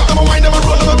twist, never cut, never wind, never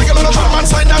roll, never bigger than a drum and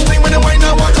sign that thing. When you wind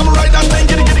and walk, come right that thing.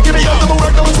 Giddy, yo, never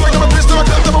work, never swear, never twist, never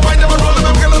cut, never wind, never roll,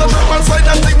 never bigger than a drum and sign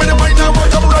that thing. When you wind and walk,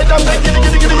 come right that thing.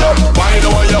 Giddy, yo. Wind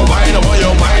away, yo, wind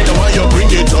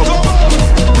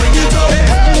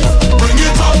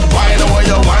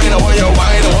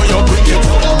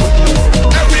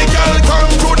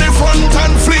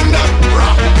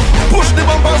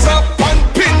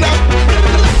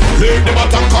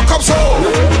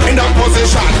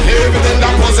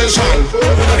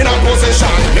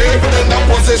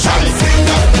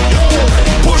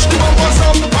Push the bumpers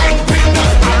up and pin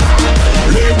that.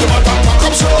 Leave the bottom back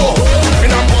up slow.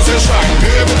 In a position,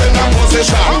 leave it in a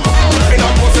position. In a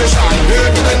position,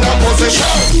 leave it in a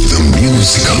position. The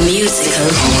musical.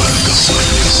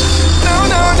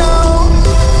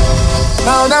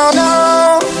 No.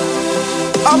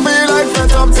 I feel like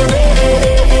sweat up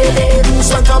today.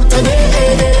 Sweat up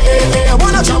today. I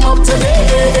wanna jump up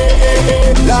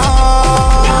today.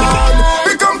 Lord,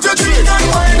 we come to drink and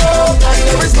wind up like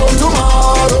there is no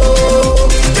tomorrow.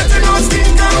 Getting on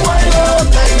stink and wind up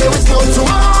like there is no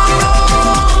tomorrow.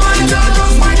 And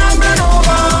just wind and bend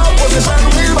over, position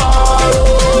we borrow.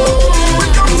 We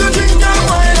come to drink and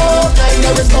wind up like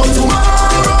there is no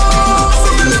tomorrow. So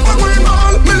me live a grind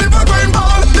ball, me live a grind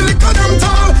ball. The liquor them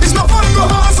tall, it's not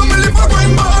alcohol. So me live a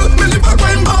grind ball, me live a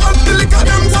grind ball. The liquor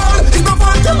them tall, it's not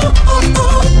alcohol.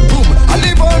 Boom, I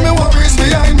leave all my worries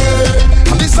behind me.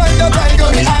 I'm beside the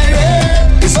tiger behind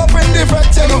me. It's up in the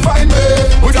front, you don't find me.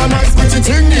 With a nice pretty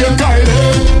thing named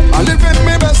Kylie. I live in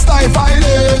my best life,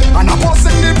 and I'm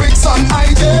posting the pics on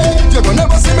IG. You will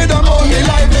never see me down on me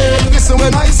lively. Listen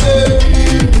when I say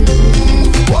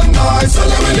one night, so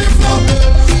let we live now.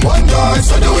 One night,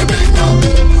 so that we big now.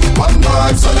 One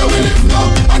night, so that we live now.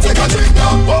 And take a drink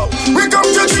now. Whoa. We come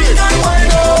to drink and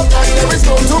wind up like there is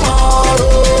no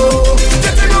tomorrow.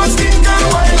 Getting on stink and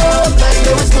wind up like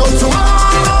there is no tomorrow.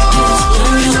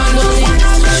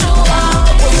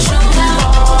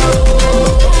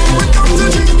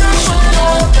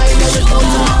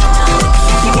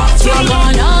 What you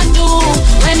gonna do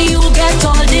when you get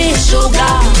all this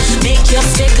sugar? Make you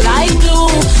stick like glue.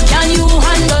 Can you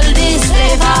handle this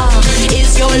flavor?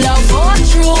 Is your love for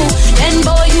true? Then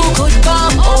boy you could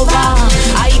come over.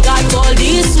 I got all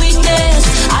this sweetness,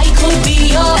 I could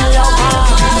be your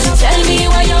lover. Tell me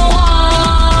what you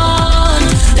want,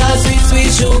 that sweet,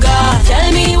 sweet sugar.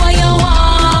 Tell me what you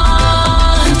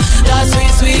want, that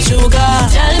sweet, sweet sugar.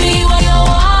 Tell me what you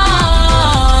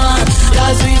want,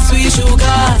 that sweet, sweet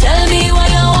sugar. Tell me what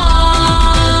you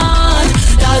want,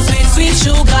 that sweet, sweet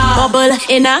sugar. Bubble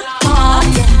in a pot,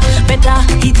 better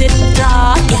heat it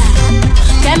up, yeah.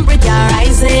 Temperature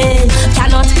rising,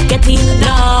 cannot get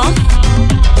enough.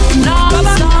 No,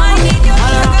 I need you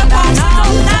to get back now.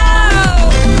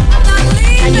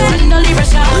 Can you handle the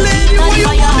pressure? Lady, what you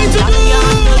want me to do?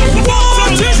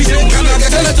 She said, can I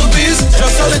get a little piece?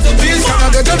 Just a little piece. Can I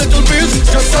get a little piece?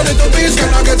 Just a little piece.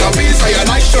 Can I get a piece? I a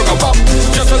nice sugar pop.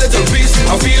 Just a little piece.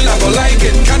 I feel I go like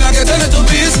it. Can I get a little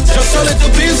piece? Just a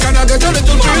little piece. Can I get a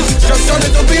little piece? Just a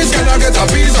little piece. Can I get a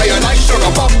piece? I a nice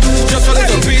sugar pop. Just a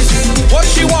little piece. What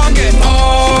she want get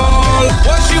all?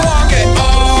 What she want get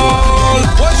all?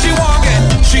 What she want get?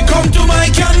 She come to my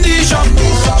candy shop.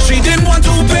 She didn't want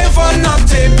to pay for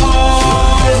nothing.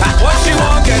 All. What she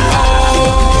want get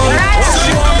all? What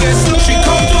she want get? She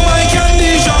come to my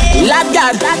candy shop. Lad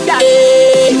God,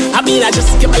 I mean I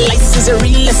just get my license a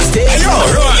real estate. Hey yo,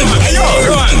 run! Hey yo,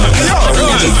 run! Hey yo,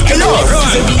 run! Hey yo,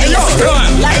 run! Hey yo, run!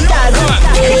 Like that,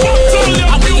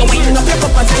 I mean you wind up your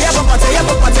property,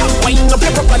 wind up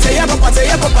your property,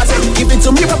 give it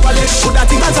to me properly. Put that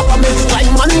thing on top of me,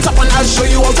 climb on top and I'll show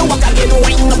you how to walk again.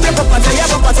 Wind up your property,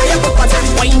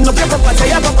 wind up your property,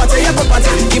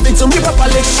 give it to me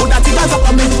properly. Put that thing on top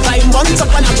of me, climb on top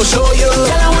and I'll show you.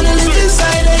 Girl, I wanna live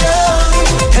inside of you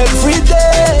every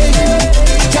day.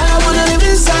 Girl, I wanna live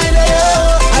inside of you.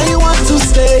 I want to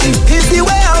stay. It's the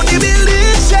way how the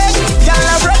building shake. Girl,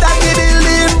 I brought that the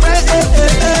building break.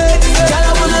 Girl,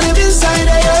 I wanna live inside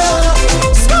of you.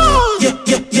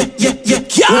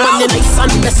 Yeah. When you're nice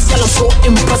and messy, I'm so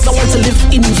impressed. I want to live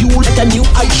in you like a new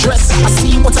address. I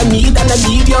see what I need and I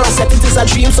need your asset. It is a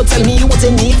dream, so tell me what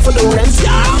you need for the rent.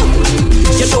 Yeah.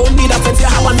 You don't need a fence, you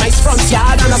have a nice front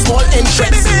yard and a small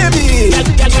entrance. Baby,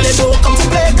 girl, you don't come to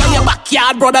play on your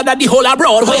backyard, brother, that the whole of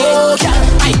Broadway. Oh, girl,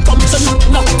 I come to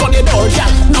knock on your door,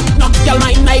 girl. Knock, girl,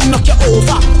 I knock you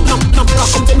over. Knock,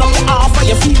 come to knock you off on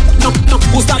your feet. Knock,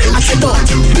 who's that at your door?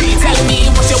 Tell me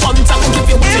what you want, I will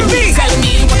give you what you need. Tell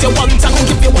me what you want, I will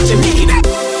give you what you need.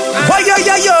 Why yo,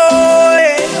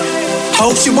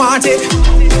 how she want it,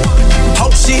 how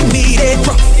she need it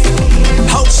rough,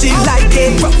 how she like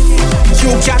it rough. You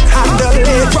can't handle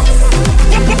it rough.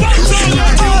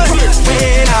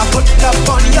 When I put up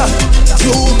on you,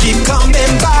 you keep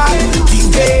coming back. The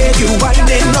way you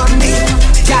whining on me,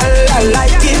 girl, I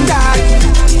like it that.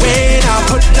 When I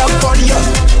put up on you,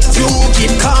 you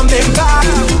keep coming back.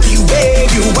 The way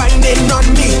you whining on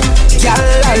me, girl,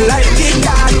 I like it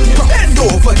that. Bend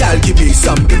over, girl, give me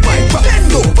some good wine.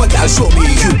 Bend over, girl, show me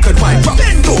you can wine.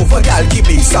 Bend over, girl, give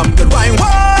me some good wine.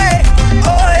 Why?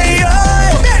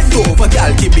 Bend over,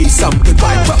 girl, give me some good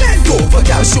wine. Bend over,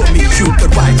 girl, show me you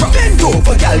can wine. Bend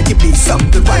over, girl, give me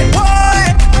some good wine.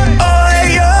 Why?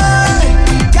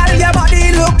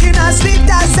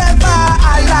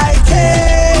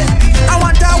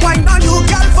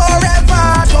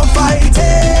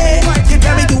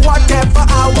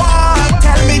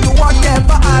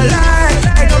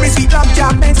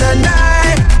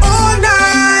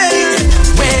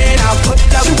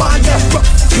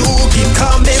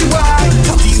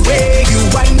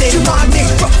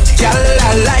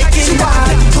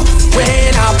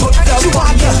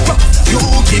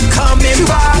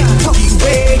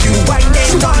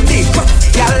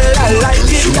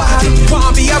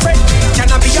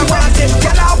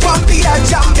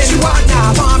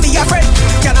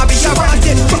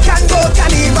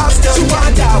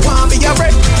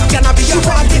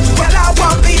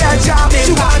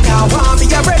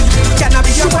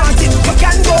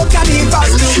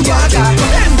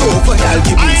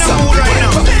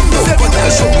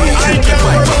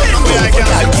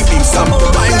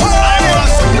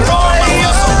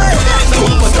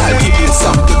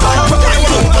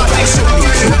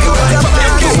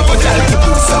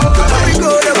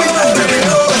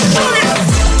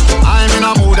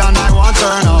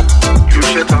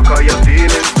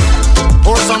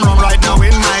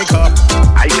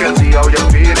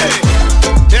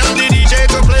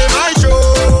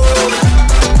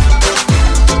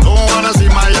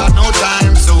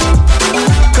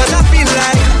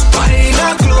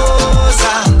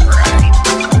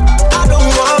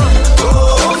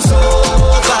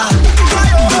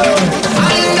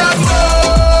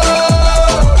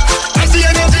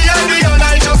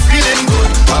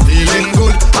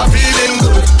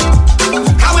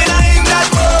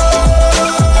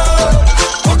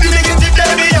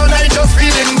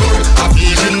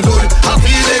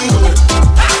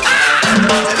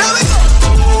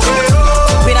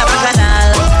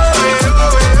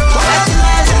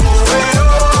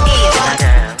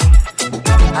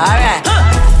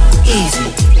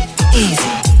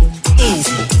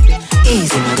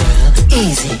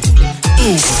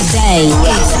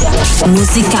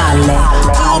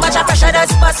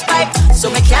 bust pipe, so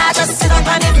me can't just sit up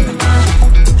on him.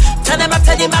 Turn them up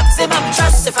to the maximum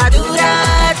trust. If I do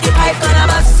that, the pipe gonna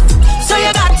bust. So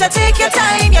you got to take your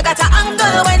time, you got to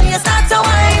angle when you start to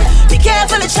whine. Be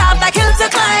careful, it's sharp like hill to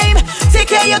climb. Take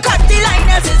care, you cut the line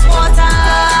as it's water.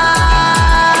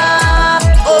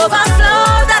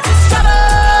 Overflow, that is trouble.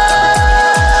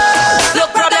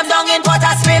 Look, problem down in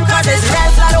water stream, cause it's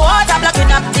red flood water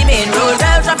blocking up the main road.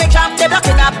 Real traffic jam, they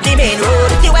blocking up the main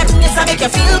road. The wetness will make you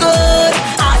feel good.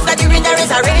 After the rain, there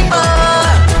is a rainbow.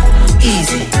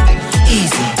 Easy,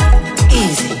 easy,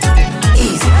 easy,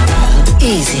 easy,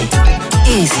 easy,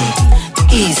 easy,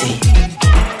 easy.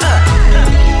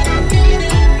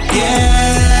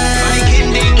 Yeah,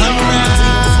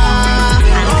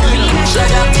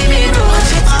 shut up, give me road.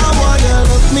 I want you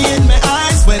look me in my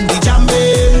eyes when we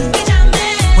jamming,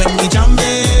 when we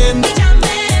jamming,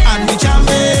 and we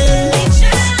jamming.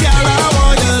 Girl, I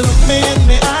want you look me in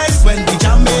my eyes when we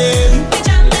jamming,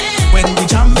 when we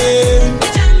jamming,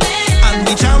 and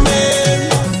we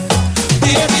jamming.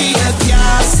 Baby, you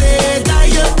can't say that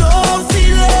you don't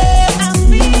feel it.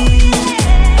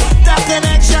 That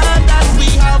connection that we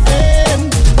having,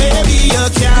 baby, you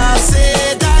can't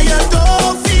say that you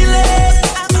don't feel it.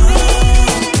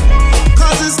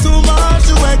 Cause it's too much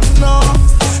to ignore.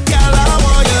 Girl, I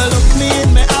want you look me in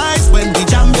my eyes when we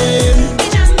jamming,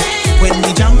 when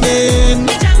we jamming,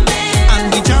 and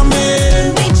we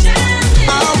jamming.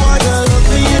 I want you look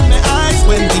me in my eyes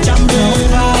when we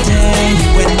jamming,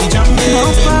 when we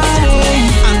jamming,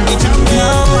 and we jamming.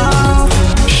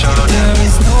 There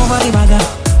is nobody better,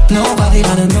 nobody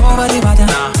better, nobody better,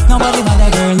 nobody better,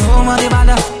 girl, nobody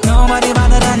better, nobody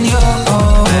better than you.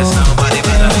 There's nobody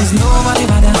better. There is nobody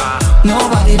better,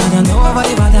 nobody better,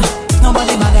 nobody better,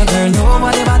 nobody better, girl,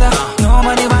 nobody better,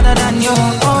 nobody better than you.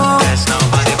 There's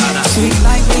nobody better. Sweet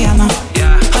like Rihanna,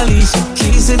 Alicia,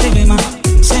 Keys to the Bima,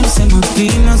 Sim Simma,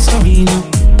 Venus, Serena,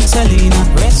 Selena,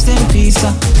 rest in peace.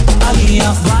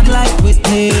 Aliyah, bad like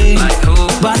Whitney,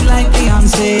 bad like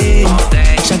Beyonce.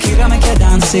 Shakira make you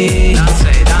dance,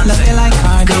 love you like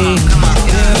Cardi.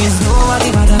 There is nobody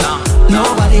better,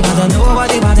 nobody better,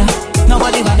 nobody better,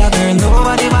 nobody better, girl,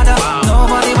 nobody better,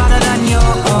 nobody better than you.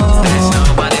 There is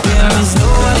nobody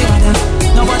better,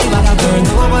 nobody better, girl,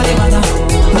 nobody better,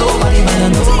 nobody better,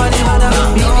 nobody better,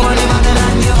 nobody better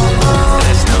than you.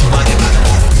 There's nobody better.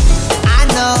 I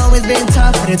know it's been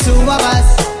tough for the two of us,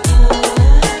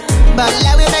 but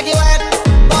let me make it work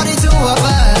for the two of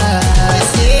us.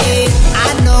 Yeah, I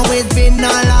know it's been a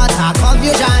lot of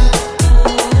confusion,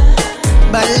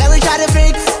 but let me try to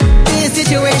fix this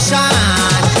situation.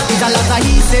 It's a lot of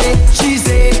he say, she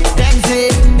say, them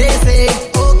say, they say,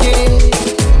 okay.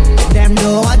 Them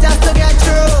don't want us to get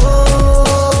through.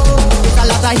 It's a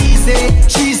lot of he say,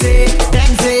 she say,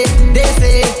 them say, they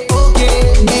say, okay.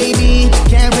 Maybe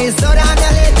can we slow down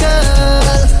a little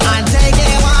and take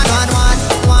it one on one,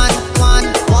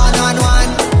 one on one.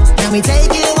 Can we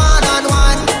take it one on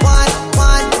one, one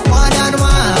on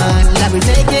one? Let me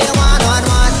take it one on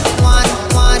one,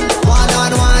 one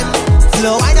on one.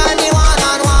 Slow wine on me one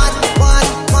on one,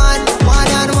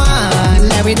 one on one.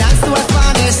 Let me dance to a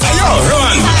Spanish song. Ayo,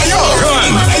 run, ayo,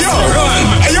 run, ayo, run,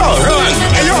 ayo, run,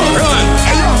 ayo, run,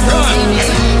 ayo, run.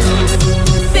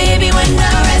 Baby, when the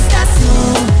rest are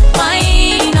smooth,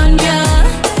 wine on ya,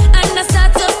 and I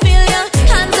start to feel your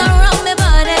hands around my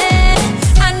body.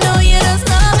 I know you just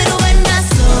love it when I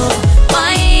slow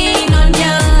wine on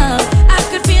ya. I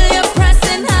could feel you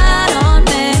pressing hard on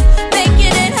me,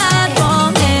 making it hard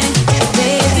for me.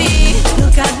 Baby,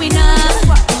 look at me now,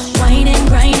 whining,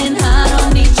 grinding hard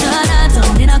on each other,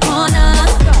 down in a corner.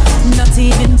 Not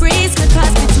even breeze could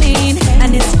pass between,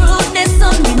 and it's rudeness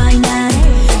on me mind.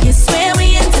 You swear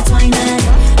we intertwined.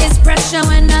 It's pressure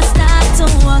when I start to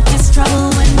walk, it's trouble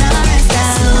when I rest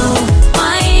out. Slow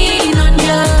wine on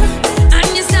you, and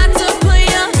you start to put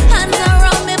your hands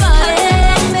around me body.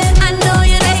 I know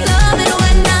you just love it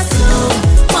when I slow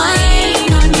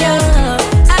wine on you.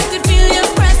 I could feel you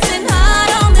pressing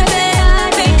hard on me,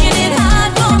 babe, making it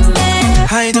hard for me.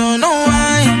 I don't know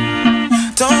why,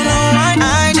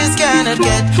 I just cannot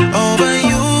get over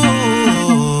you.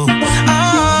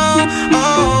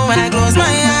 Oh, when I close my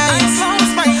eyes,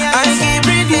 I keep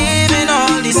reliving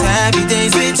all these happy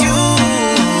days with you.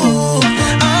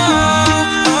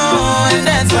 Oh, and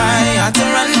that's why I had to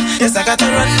run. Yes, I got to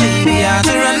run, baby, I had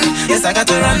to run. Yes, I got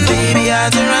to run, baby, I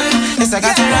had to run. Yes, I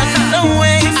got to run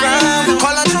away from.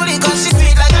 Call her Julie, cause she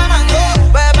sweet like a mango.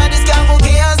 Wherever this girl go,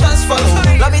 chaos just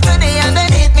follow. Love me today and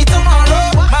then hate me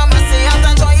tomorrow. Mama say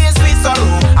after joy is sweet sorrow.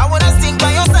 I wanna stick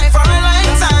by your side for a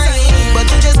lifetime, but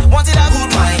you just wanted a good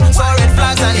wine. So red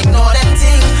flags and ignore them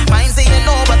things. Mine say you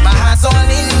know, but my heart's all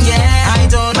in, yeah. I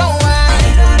don't know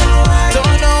why.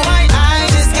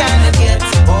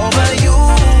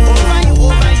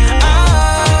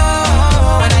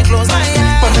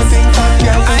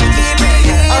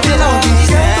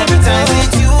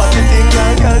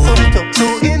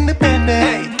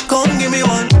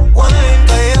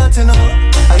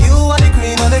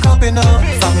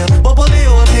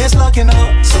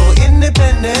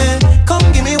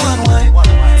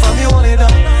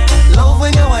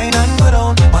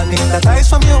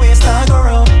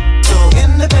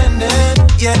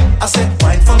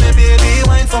 Wine for me, baby,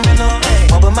 wine for me now.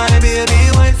 Bubble my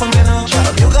baby, wine for me now.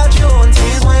 You got your own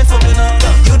things, wine for me now.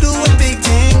 You doing big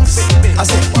things. I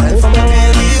said, wine for me,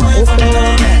 baby, wine for me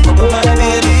now. Bubble my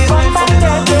baby, wine for me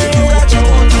now. You got your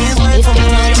own things, wine for me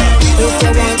now.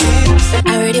 I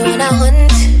really wanna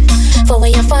hunt for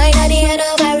when you find at the end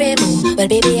of a rainbow. Well,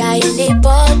 baby, I in the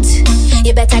pot.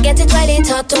 You better get it while it's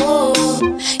hot, oh.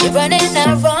 You're running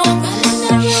around.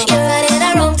 You're running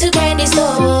around to candy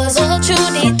stores all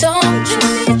through the town.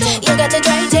 You got to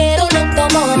try to don't look no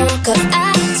more. Cause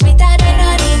I sweeter than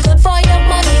honey, good for your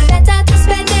money. Better to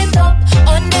spend it up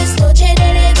on this Dolce de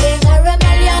Leche.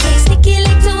 Caramel yummy, sticky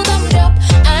lick to gum drop.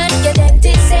 And your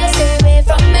dentist says stay away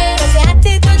from me. Cause you had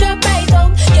it to drop right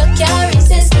out. You can't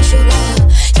resist the sugar.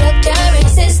 You can't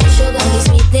resist the sugar. The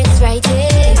sweetness right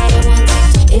here.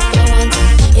 If you want it,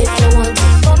 if you want it,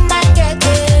 come and get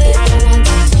it. If you want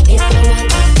it, if you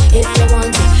want it, if you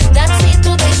want it, that's sweet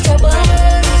to this trouble.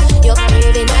 You're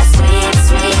craving that sweet,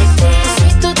 sweet thing,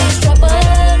 sweet to this trouble.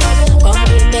 Come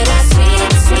give me that sweet,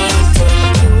 sweet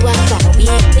thing. You have got a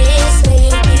weakness,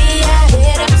 baby. I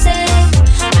hear them say,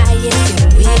 I hear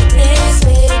your weakness,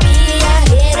 baby. I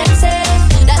hear them say,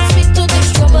 that's sweet to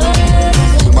this trouble.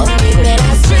 Come give me that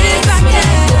sweet,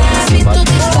 sweet to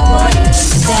this trouble.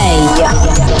 Sei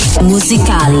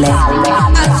musicale.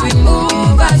 As we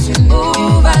move,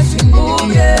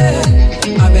 yeah.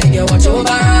 I beg you, watch over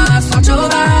us, watch over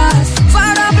us.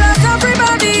 Father bless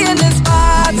everybody in this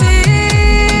party,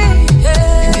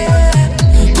 yeah.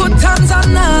 Put hands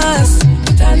on us,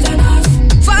 put hands on us.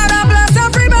 Father bless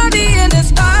everybody in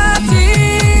this party,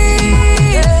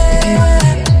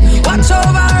 yeah. Watch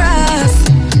over us.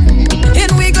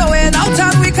 In we going out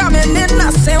and we coming in.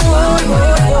 I say, whoa,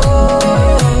 whoa,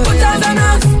 whoa. Put hands on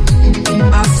us.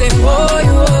 I say, whoa,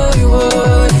 whoa,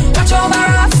 whoa. Watch over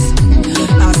us.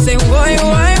 I say, whoa,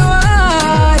 whoa, whoa.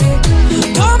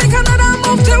 Don't make another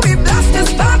move till we blast this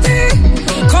party.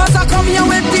 Cause I come here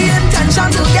with the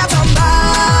intention to get on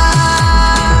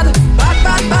bad. Bad,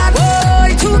 bad, bad.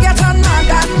 Boy, to get on mad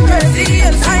and crazy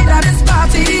inside of this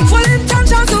party. Full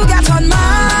intention to get on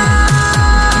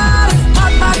mad.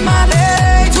 Mad, mad, mad.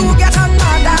 Hey, to get on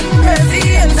mad and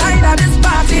crazy inside of this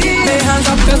party. Lay hands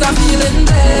up cause I'm feeling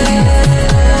blessed.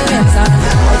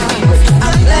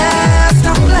 I'm blessed,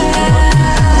 I'm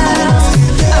blessed.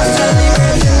 I'm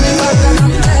celebrating me back and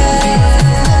I'm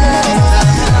blessed.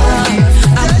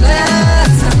 I'm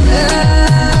blessed, I'm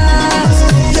blessed.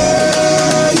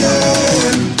 Yeah, yeah.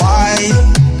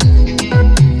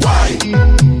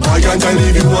 Why can't I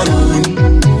leave you alone?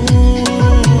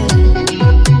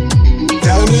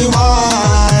 Tell me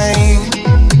why?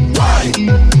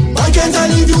 Why can't I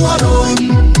leave you alone?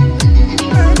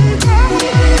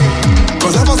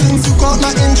 Cause ever since you caught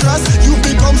my interest, you've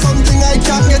become something I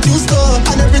can't get used to.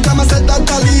 And every time I said that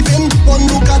I'm leaving, one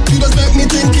look at you just make me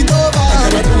think it over. I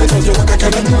cannot do without you, I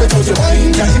cannot do without you.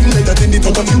 Can't even let that in the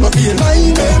thought of you not being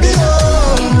mine, baby,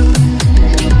 oh.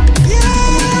 Yeah.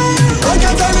 Why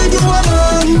can't I leave you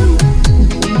alone?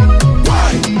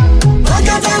 Why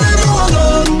can't I leave you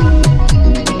alone?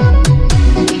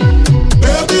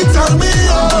 Baby, tell me,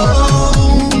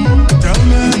 oh. Tell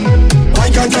me. Why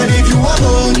can't I leave you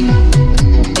alone?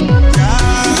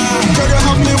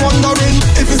 Wondering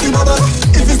if it's the bubble,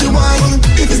 if it's the wine,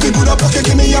 if it's the good up you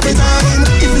give me every time,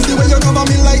 if it's the way you cover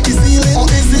me like the ceiling, or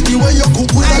is it the way you cook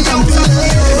with a can feel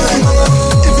it?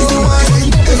 If it's the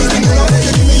wine, if it's the good up you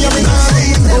give me every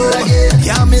time.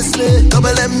 Can't miss me,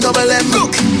 double M.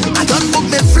 Look, I done book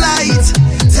me flight.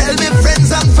 Tell me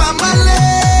friends and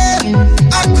family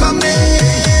are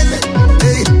coming.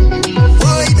 Hey,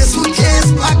 boy, the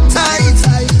suitcase packed tight.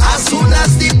 As soon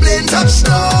as the plane touch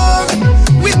down,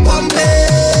 we pumping.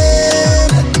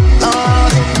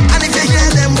 And if you hear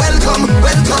them, welcome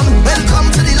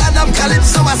to the land of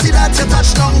Calypso. I see that you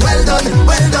touched down, well done.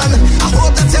 I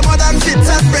hope that you're more than fit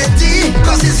and ready.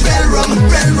 Cause it's real rum,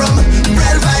 real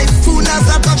vibe. Soon as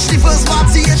I touch the first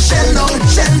party, it's shell down.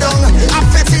 I'm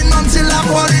fetting until I'm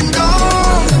falling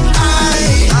down.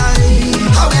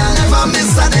 I will never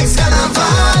miss an next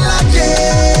carnival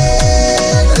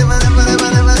again.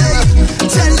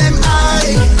 Tell them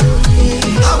I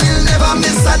will never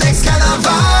miss the next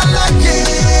carnival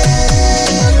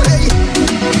again.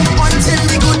 Until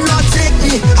the good Lord take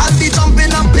me, I'll be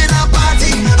jumping up in a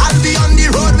party. I'll be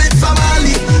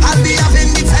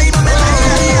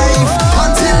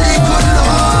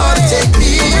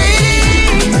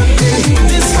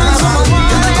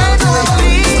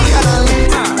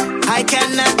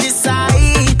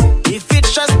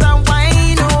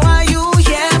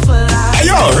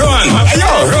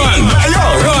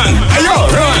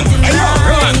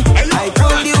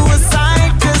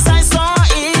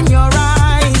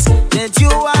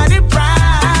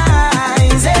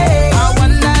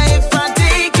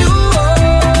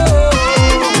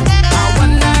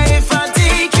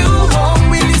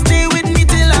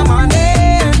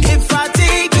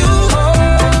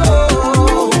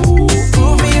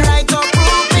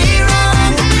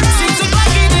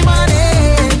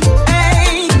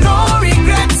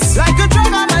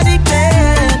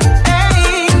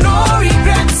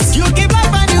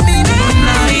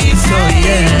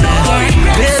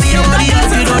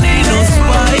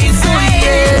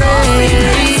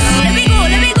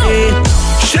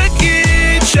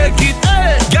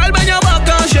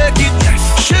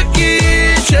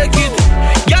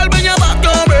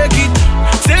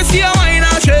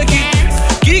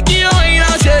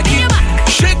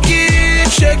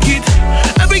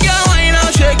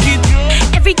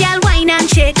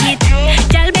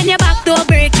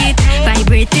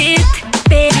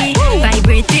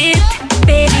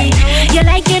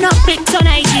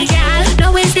Nike, girl.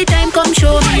 Now is the time, come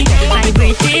show me.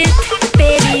 Vibrate it,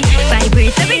 baby,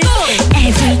 vibrate it.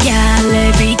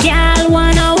 Every girl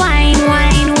wanna wine,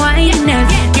 wine, wine.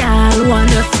 Every girl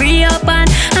wanna free up and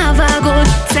have a good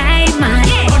time, man.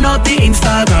 Turn up the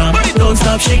Instagram, don't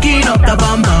stop shaking up the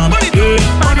bam bam. Hey,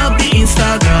 turn up the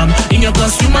Instagram, in your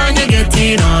costume and you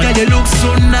getting on. Girl, you look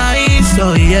so nice,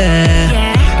 oh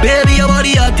yeah. Baby, your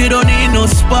body hot, you don't need no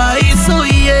spice, oh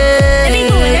yeah.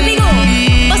 Let me go.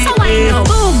 What's a wine now?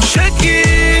 Boom. Shake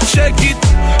it.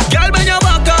 Girl, bend your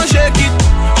back and shake it.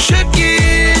 Shake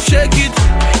it.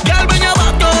 Girl, bend your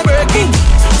back and break it.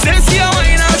 Sexy, your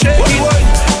wine and shake it.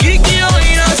 Kiki, your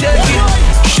wine and shake it.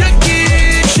 Shake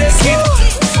it.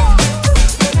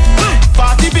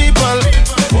 Party people,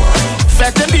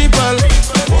 fetting people,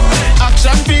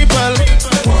 action people,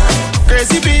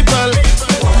 crazy people.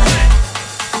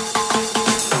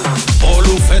 All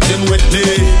who fetting with me,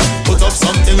 put up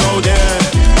something out there.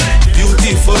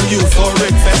 Beautiful,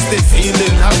 euphoric, festive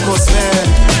feeling, atmosphere.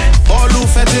 All who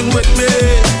fetting with me,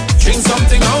 drink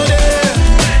something out there.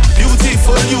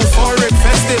 Beautiful, euphoric,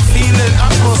 festive feeling,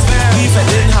 atmosphere. We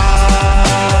fetting hard.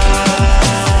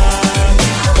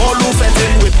 All who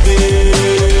fetting with me,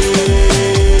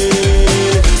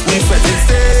 we fetting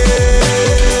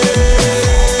safe.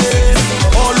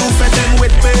 All who fetting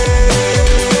with me.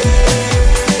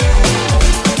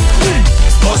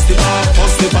 Bust the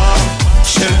bar,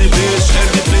 shell the place.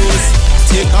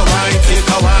 Take a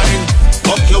wine,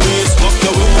 walk your waist. Bust the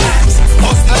bar,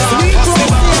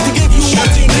 shell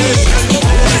the place.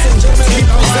 Take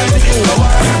a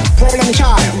wine. Problem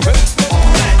child.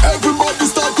 Everybody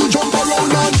start to jump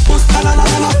around and put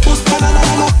banana, put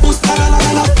banana, put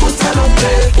banana, put banana,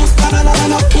 put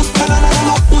banana, put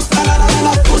banana, put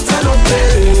banana, put banana.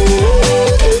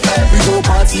 We go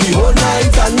party all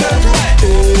night and then.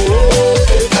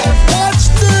 Watch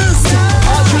this.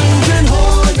 I'm drinking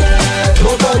all day.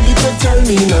 Nobody can tell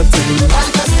me nothing. I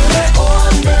just feel it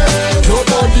on me.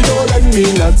 Nobody don't let me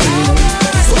nothing.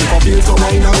 So if I feel so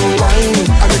wine, I go wine.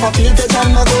 And if I feel the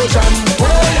jam, I go jam.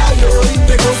 Well, I know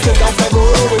they go stick after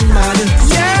going mad.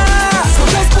 Yeah! So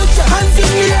just put your hands in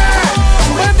the air.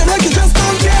 And wave them like you just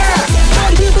don't care. All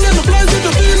the people in the place with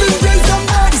the feeling, raise them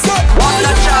up. So, One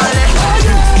up, Charlie. Oh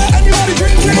yeah! Anybody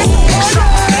drinking? Oh yeah!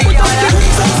 Put up the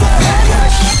drinks and say,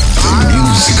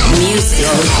 Music.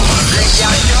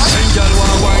 When girl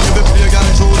wanna wine, you be play girl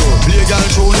cholo. Play girl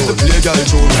cholo, you be play girl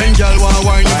cholo. When girl wanna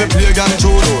wine, you be play girl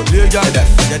cholo. Play girl deaf.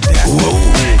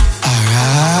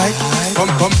 Alright.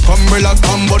 Come relax,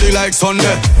 come body like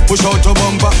Sunday. Push out your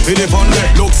bumper, feel the fun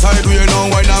day. Look sideways now,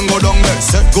 wine and go down there.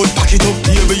 Set good, back it up,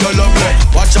 baby, you're lovely.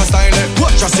 Watch your style,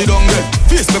 watch your sit down there.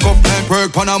 Face make up like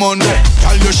work on a Monday.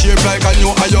 Tell your shape like a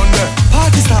new iron there.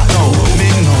 Party start now, me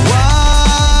no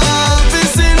want to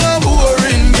see no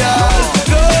boring girl.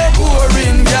 No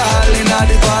boring girl in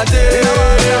the party.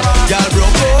 Girl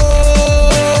broke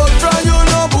out from you,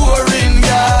 no boring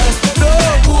girl. No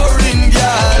boring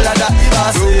girl, and that is a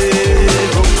say.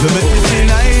 You make me feel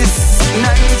nice,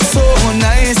 so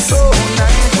nice,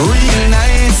 real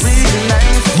nice.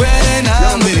 When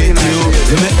I'm with you,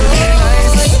 you make me feel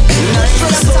nice,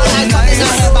 so nice,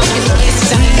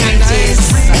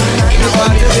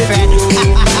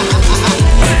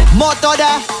 Moto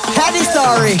da, had the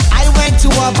story. I went to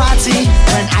a party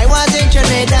when I was in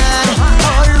Trinidad.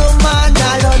 All woman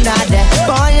alone there.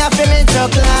 Boy, I'm feeling so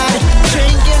glad.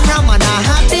 Drinking rum and I'm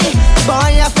happy.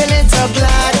 Boy, I'm feeling so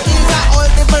glad. It's a old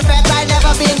people fest I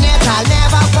never been yet. I'll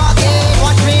never forget.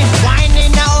 Watch me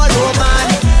whining a old woman,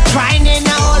 grinding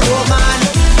a old woman,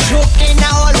 choking a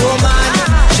old woman,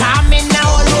 jamming a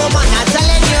old woman. I'm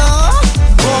telling you,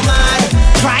 woman,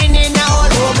 grinding a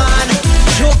old woman,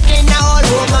 choking a old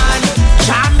woman,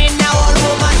 jamming a old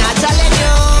woman. I'm telling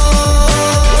you,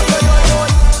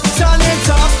 turn it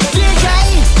up, DJ.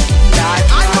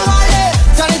 I know it.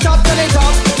 Turn it up,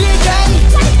 DJ.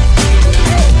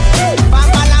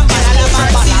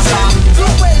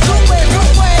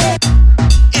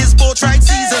 It's boat ride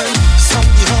season. Song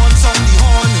the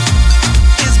horn.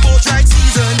 It's boat ride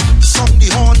season. Song the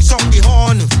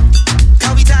horn.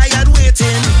 Can we tired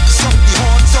waiting? Song the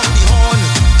horn.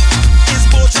 It's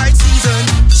boat ride season.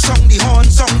 Song the horn.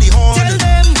 Tell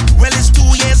them, well it's 2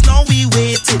 years now we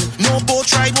waiting. No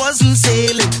boat ride wasn't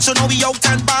sailing, so now we out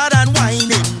and bad and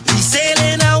whining. We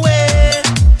sailing away,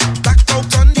 back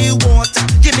out on the water.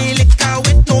 Give me liquor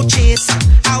with no chaser.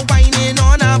 I whining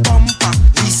on a bumper.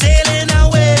 We sailing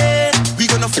away. We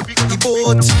gonna flip the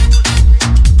boat.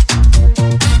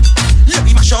 Let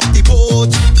me mash up the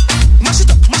boat. Mash it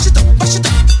up.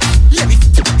 Let me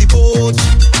flip the boat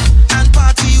and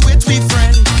party with we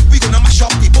friend. We gonna mash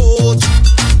up the boat,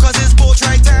 'cause it's boat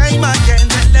ride time again.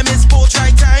 Tell them it's boat ride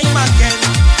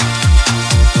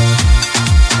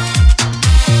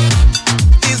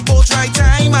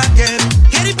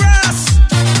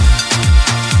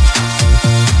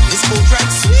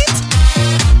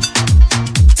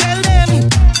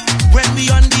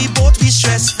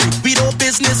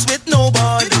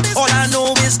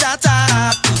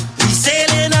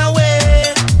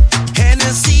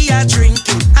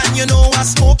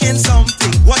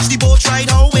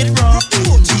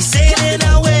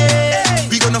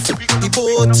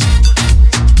boat.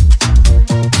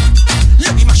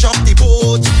 Let me mash up the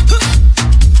boat.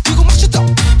 We go mash it up.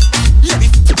 Let me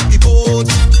f up the boat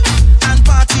and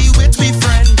party with me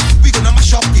friend. We gonna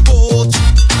mash up the boat,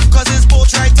 'cause it's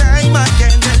boat right time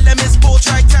again. Tell them it's boat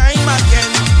right time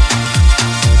again.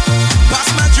 Pass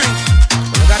my drink.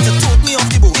 You got to tote me off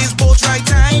the boat. It's boat right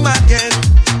time again.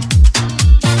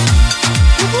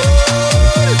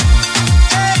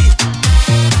 Hey,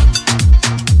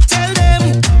 tell them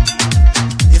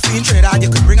if you in Trinidad, you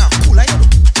could bring a cooler.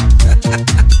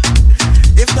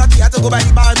 If not, you have to go by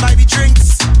the bar and buy the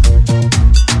drinks.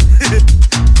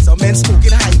 Some men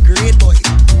smoking high grade, boy.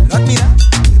 Not me, nah.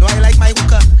 You know I like my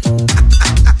hookah.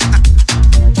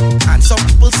 And some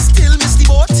people still miss the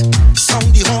boat.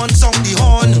 Sound the horn, sound the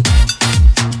horn.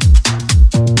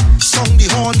 Sound the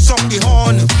horn, sound the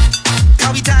horn.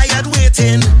 Can we tired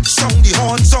waiting? Sound the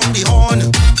horn, sound the horn.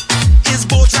 It's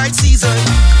boat ride season.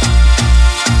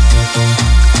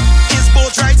 It's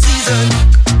boat ride season.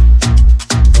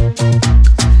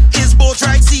 It's boat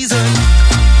ride season.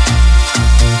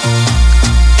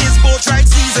 It's boat ride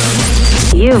season.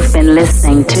 You've been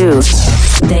listening to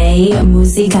Day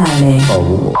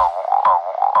Musicale.